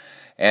about.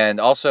 And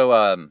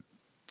also,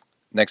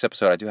 next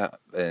episode, I do have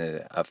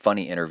a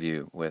funny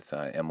interview with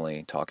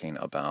Emily talking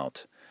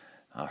about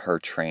her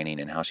training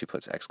and how she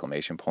puts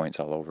exclamation points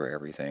all over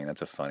everything.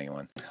 That's a funny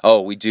one.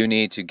 Oh, we do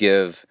need to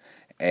give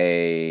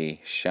a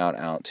shout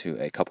out to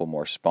a couple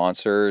more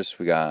sponsors.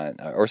 We got,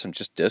 or some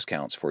just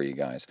discounts for you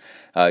guys.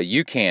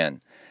 UCAN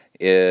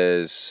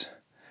is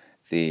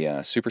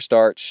the super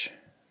starch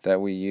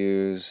that we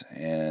use,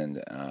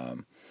 and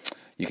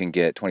you can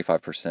get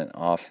 25%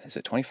 off. Is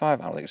it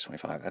 25? I don't think it's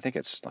 25. I think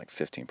it's like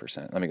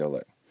 15%. Let me go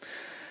look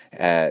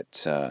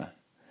at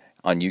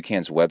on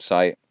UCAN's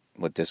website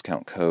with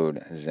discount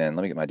code Zen.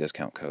 Let me get my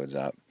discount codes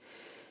up.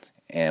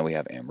 And we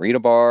have Amrita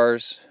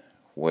bars,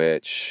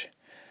 which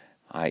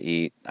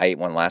I ate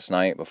one last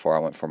night before I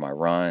went for my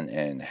run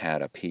and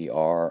had a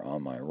PR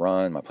on my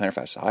run. My plantar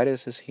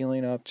fasciitis is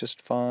healing up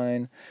just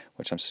fine,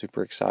 which I'm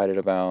super excited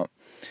about.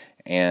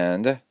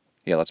 And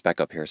yeah, let's back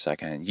up here a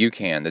second.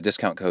 UCAN, the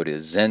discount code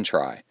is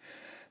ZenTri,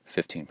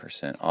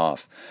 15%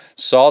 off.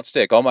 Salt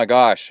Stick, oh my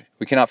gosh,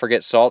 we cannot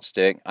forget Salt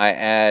Stick. I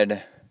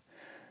add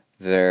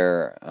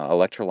their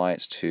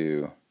electrolytes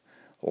to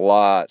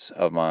lots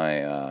of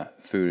my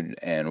food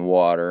and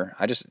water.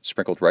 I just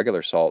sprinkled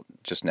regular salt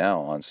just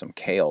now on some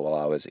kale while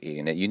I was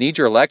eating it. You need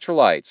your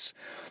electrolytes.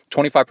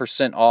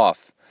 25%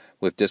 off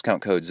with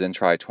discount code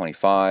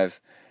ZenTri25.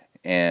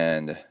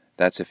 And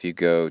that's if you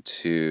go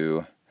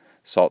to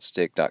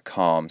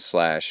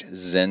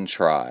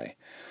saltstick.com/ZenTri.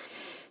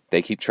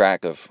 They keep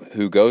track of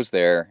who goes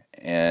there,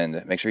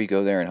 and make sure you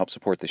go there and help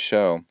support the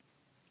show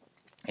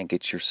and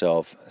get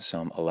yourself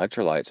some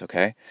electrolytes,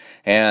 okay?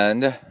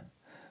 And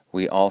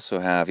we also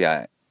have,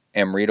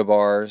 Amrita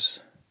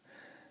bars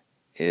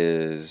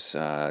is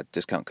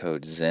discount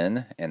code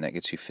Zen, and that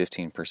gets you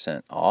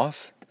 15%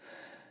 off.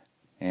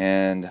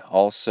 And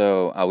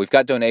also, we've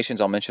got donations.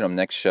 I'll mention them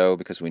next show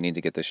because we need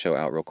to get this show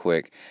out real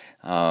quick.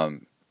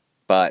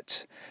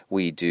 But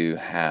we do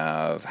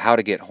have how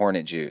to get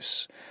Hornet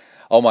Juice.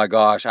 Oh my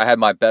gosh, I had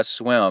my best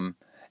swim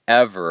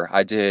ever.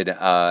 I did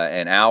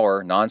an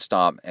hour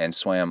nonstop and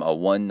swam a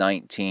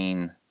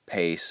 119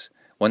 pace,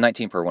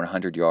 119 per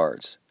 100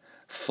 yards.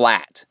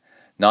 Flat,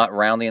 not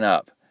rounding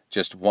up,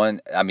 just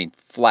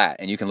flat.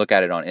 And you can look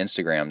at it on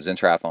Instagram,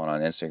 ZenTriathlon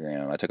on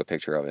Instagram. I took a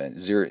picture of it.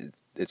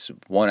 It's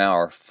 1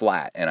 hour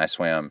flat, and I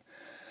swam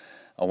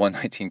a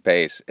 119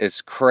 pace.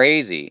 It's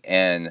crazy.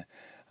 And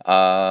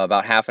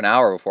about half an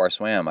hour before I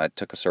swam, I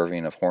took a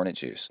serving of Hornet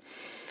Juice.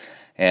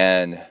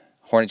 And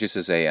Hornet Juice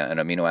is an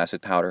amino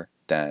acid powder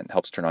that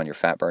helps turn on your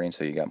fat burning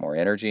so you got more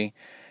energy.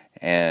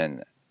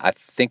 And I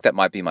think that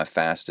might be my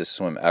fastest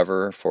swim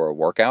ever for a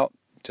workout,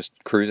 just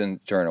cruising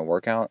during a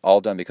workout, all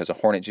done because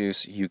of Hornet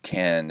Juice. You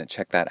can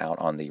check that out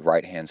on the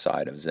right-hand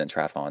side of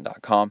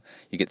ZenTriathlon.com.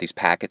 You get these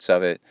packets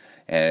of it,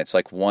 and it's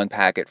like one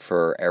packet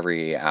for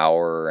every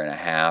hour and a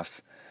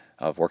half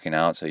of working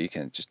out. So you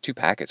can just 2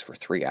 packets for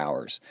 3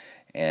 hours,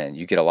 and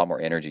you get a lot more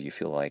energy. You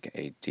feel like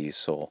a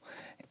diesel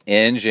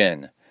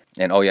engine.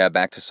 And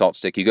back to Salt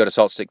Stick. You go to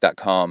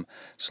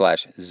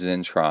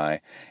saltstick.com/ZenTri,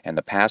 and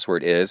the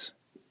password is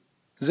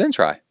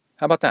ZenTri.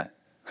 How about that?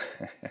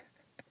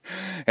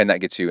 And that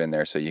gets you in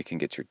there so you can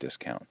get your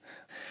discount.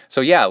 So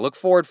look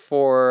forward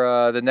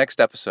for the next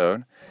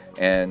episode,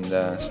 and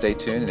stay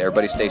tuned. And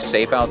everybody stay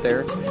safe out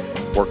there.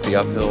 Work the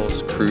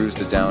uphills, cruise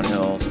the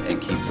downhills, and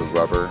keep the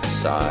rubber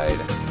side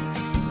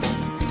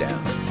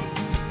down.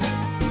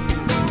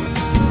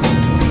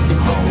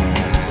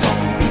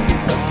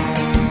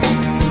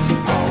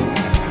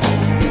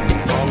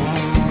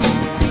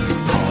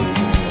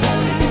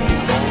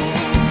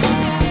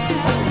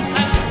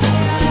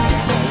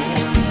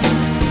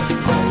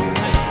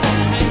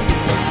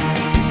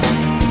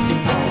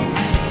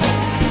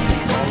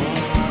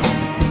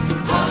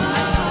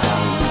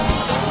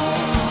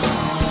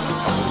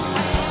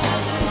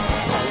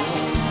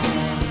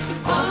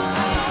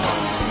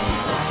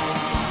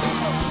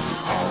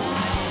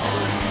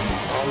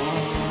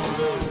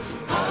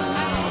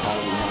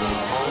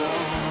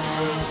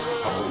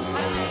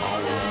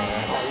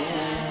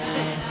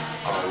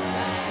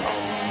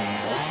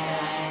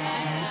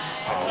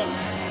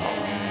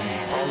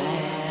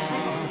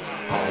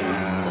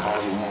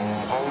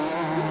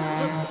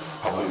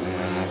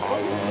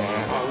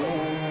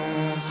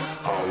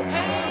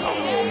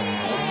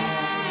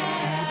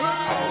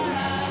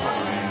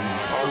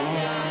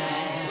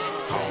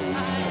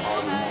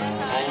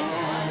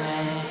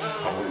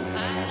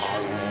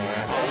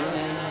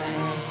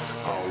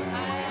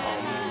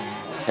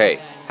 Hey,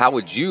 how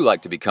would you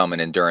like to become an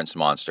endurance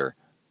monster?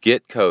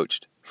 Get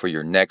coached for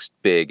your next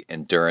big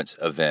endurance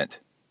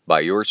event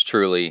by yours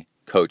truly,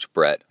 Coach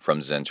Brett from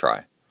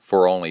ZenTri.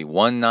 For only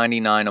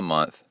 $199 a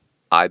month,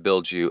 I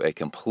build you a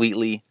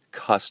completely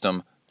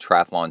custom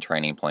triathlon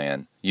training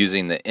plan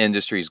using the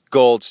industry's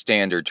gold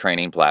standard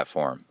training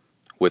platform.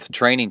 With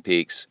Training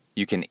Peaks,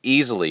 you can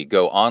easily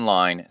go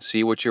online,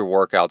 see what your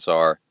workouts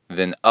are,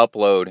 then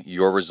upload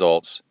your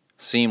results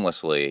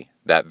seamlessly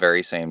that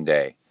very same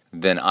day.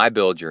 Then I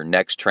build your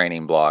next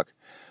training block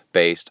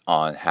based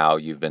on how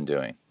you've been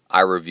doing.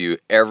 I review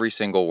every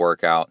single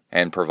workout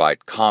and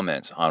provide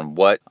comments on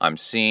what I'm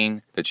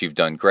seeing that you've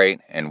done great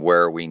and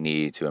where we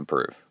need to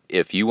improve.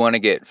 If you want to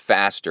get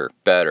faster,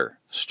 better,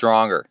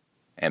 stronger,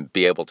 and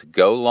be able to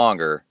go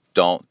longer,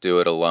 don't do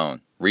it alone.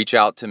 Reach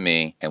out to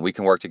me and we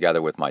can work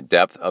together with my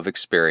depth of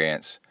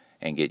experience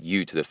and get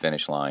you to the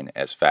finish line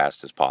as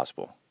fast as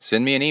possible.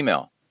 Send me an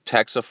email,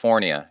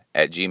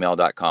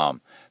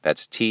 texafornia@gmail.com.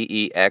 That's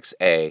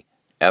TEXAFORNIA,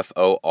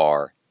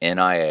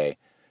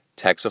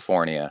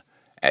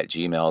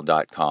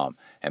 texafornia@gmail.com,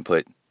 and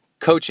put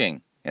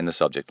coaching in the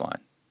subject line.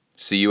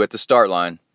 See you at the start line.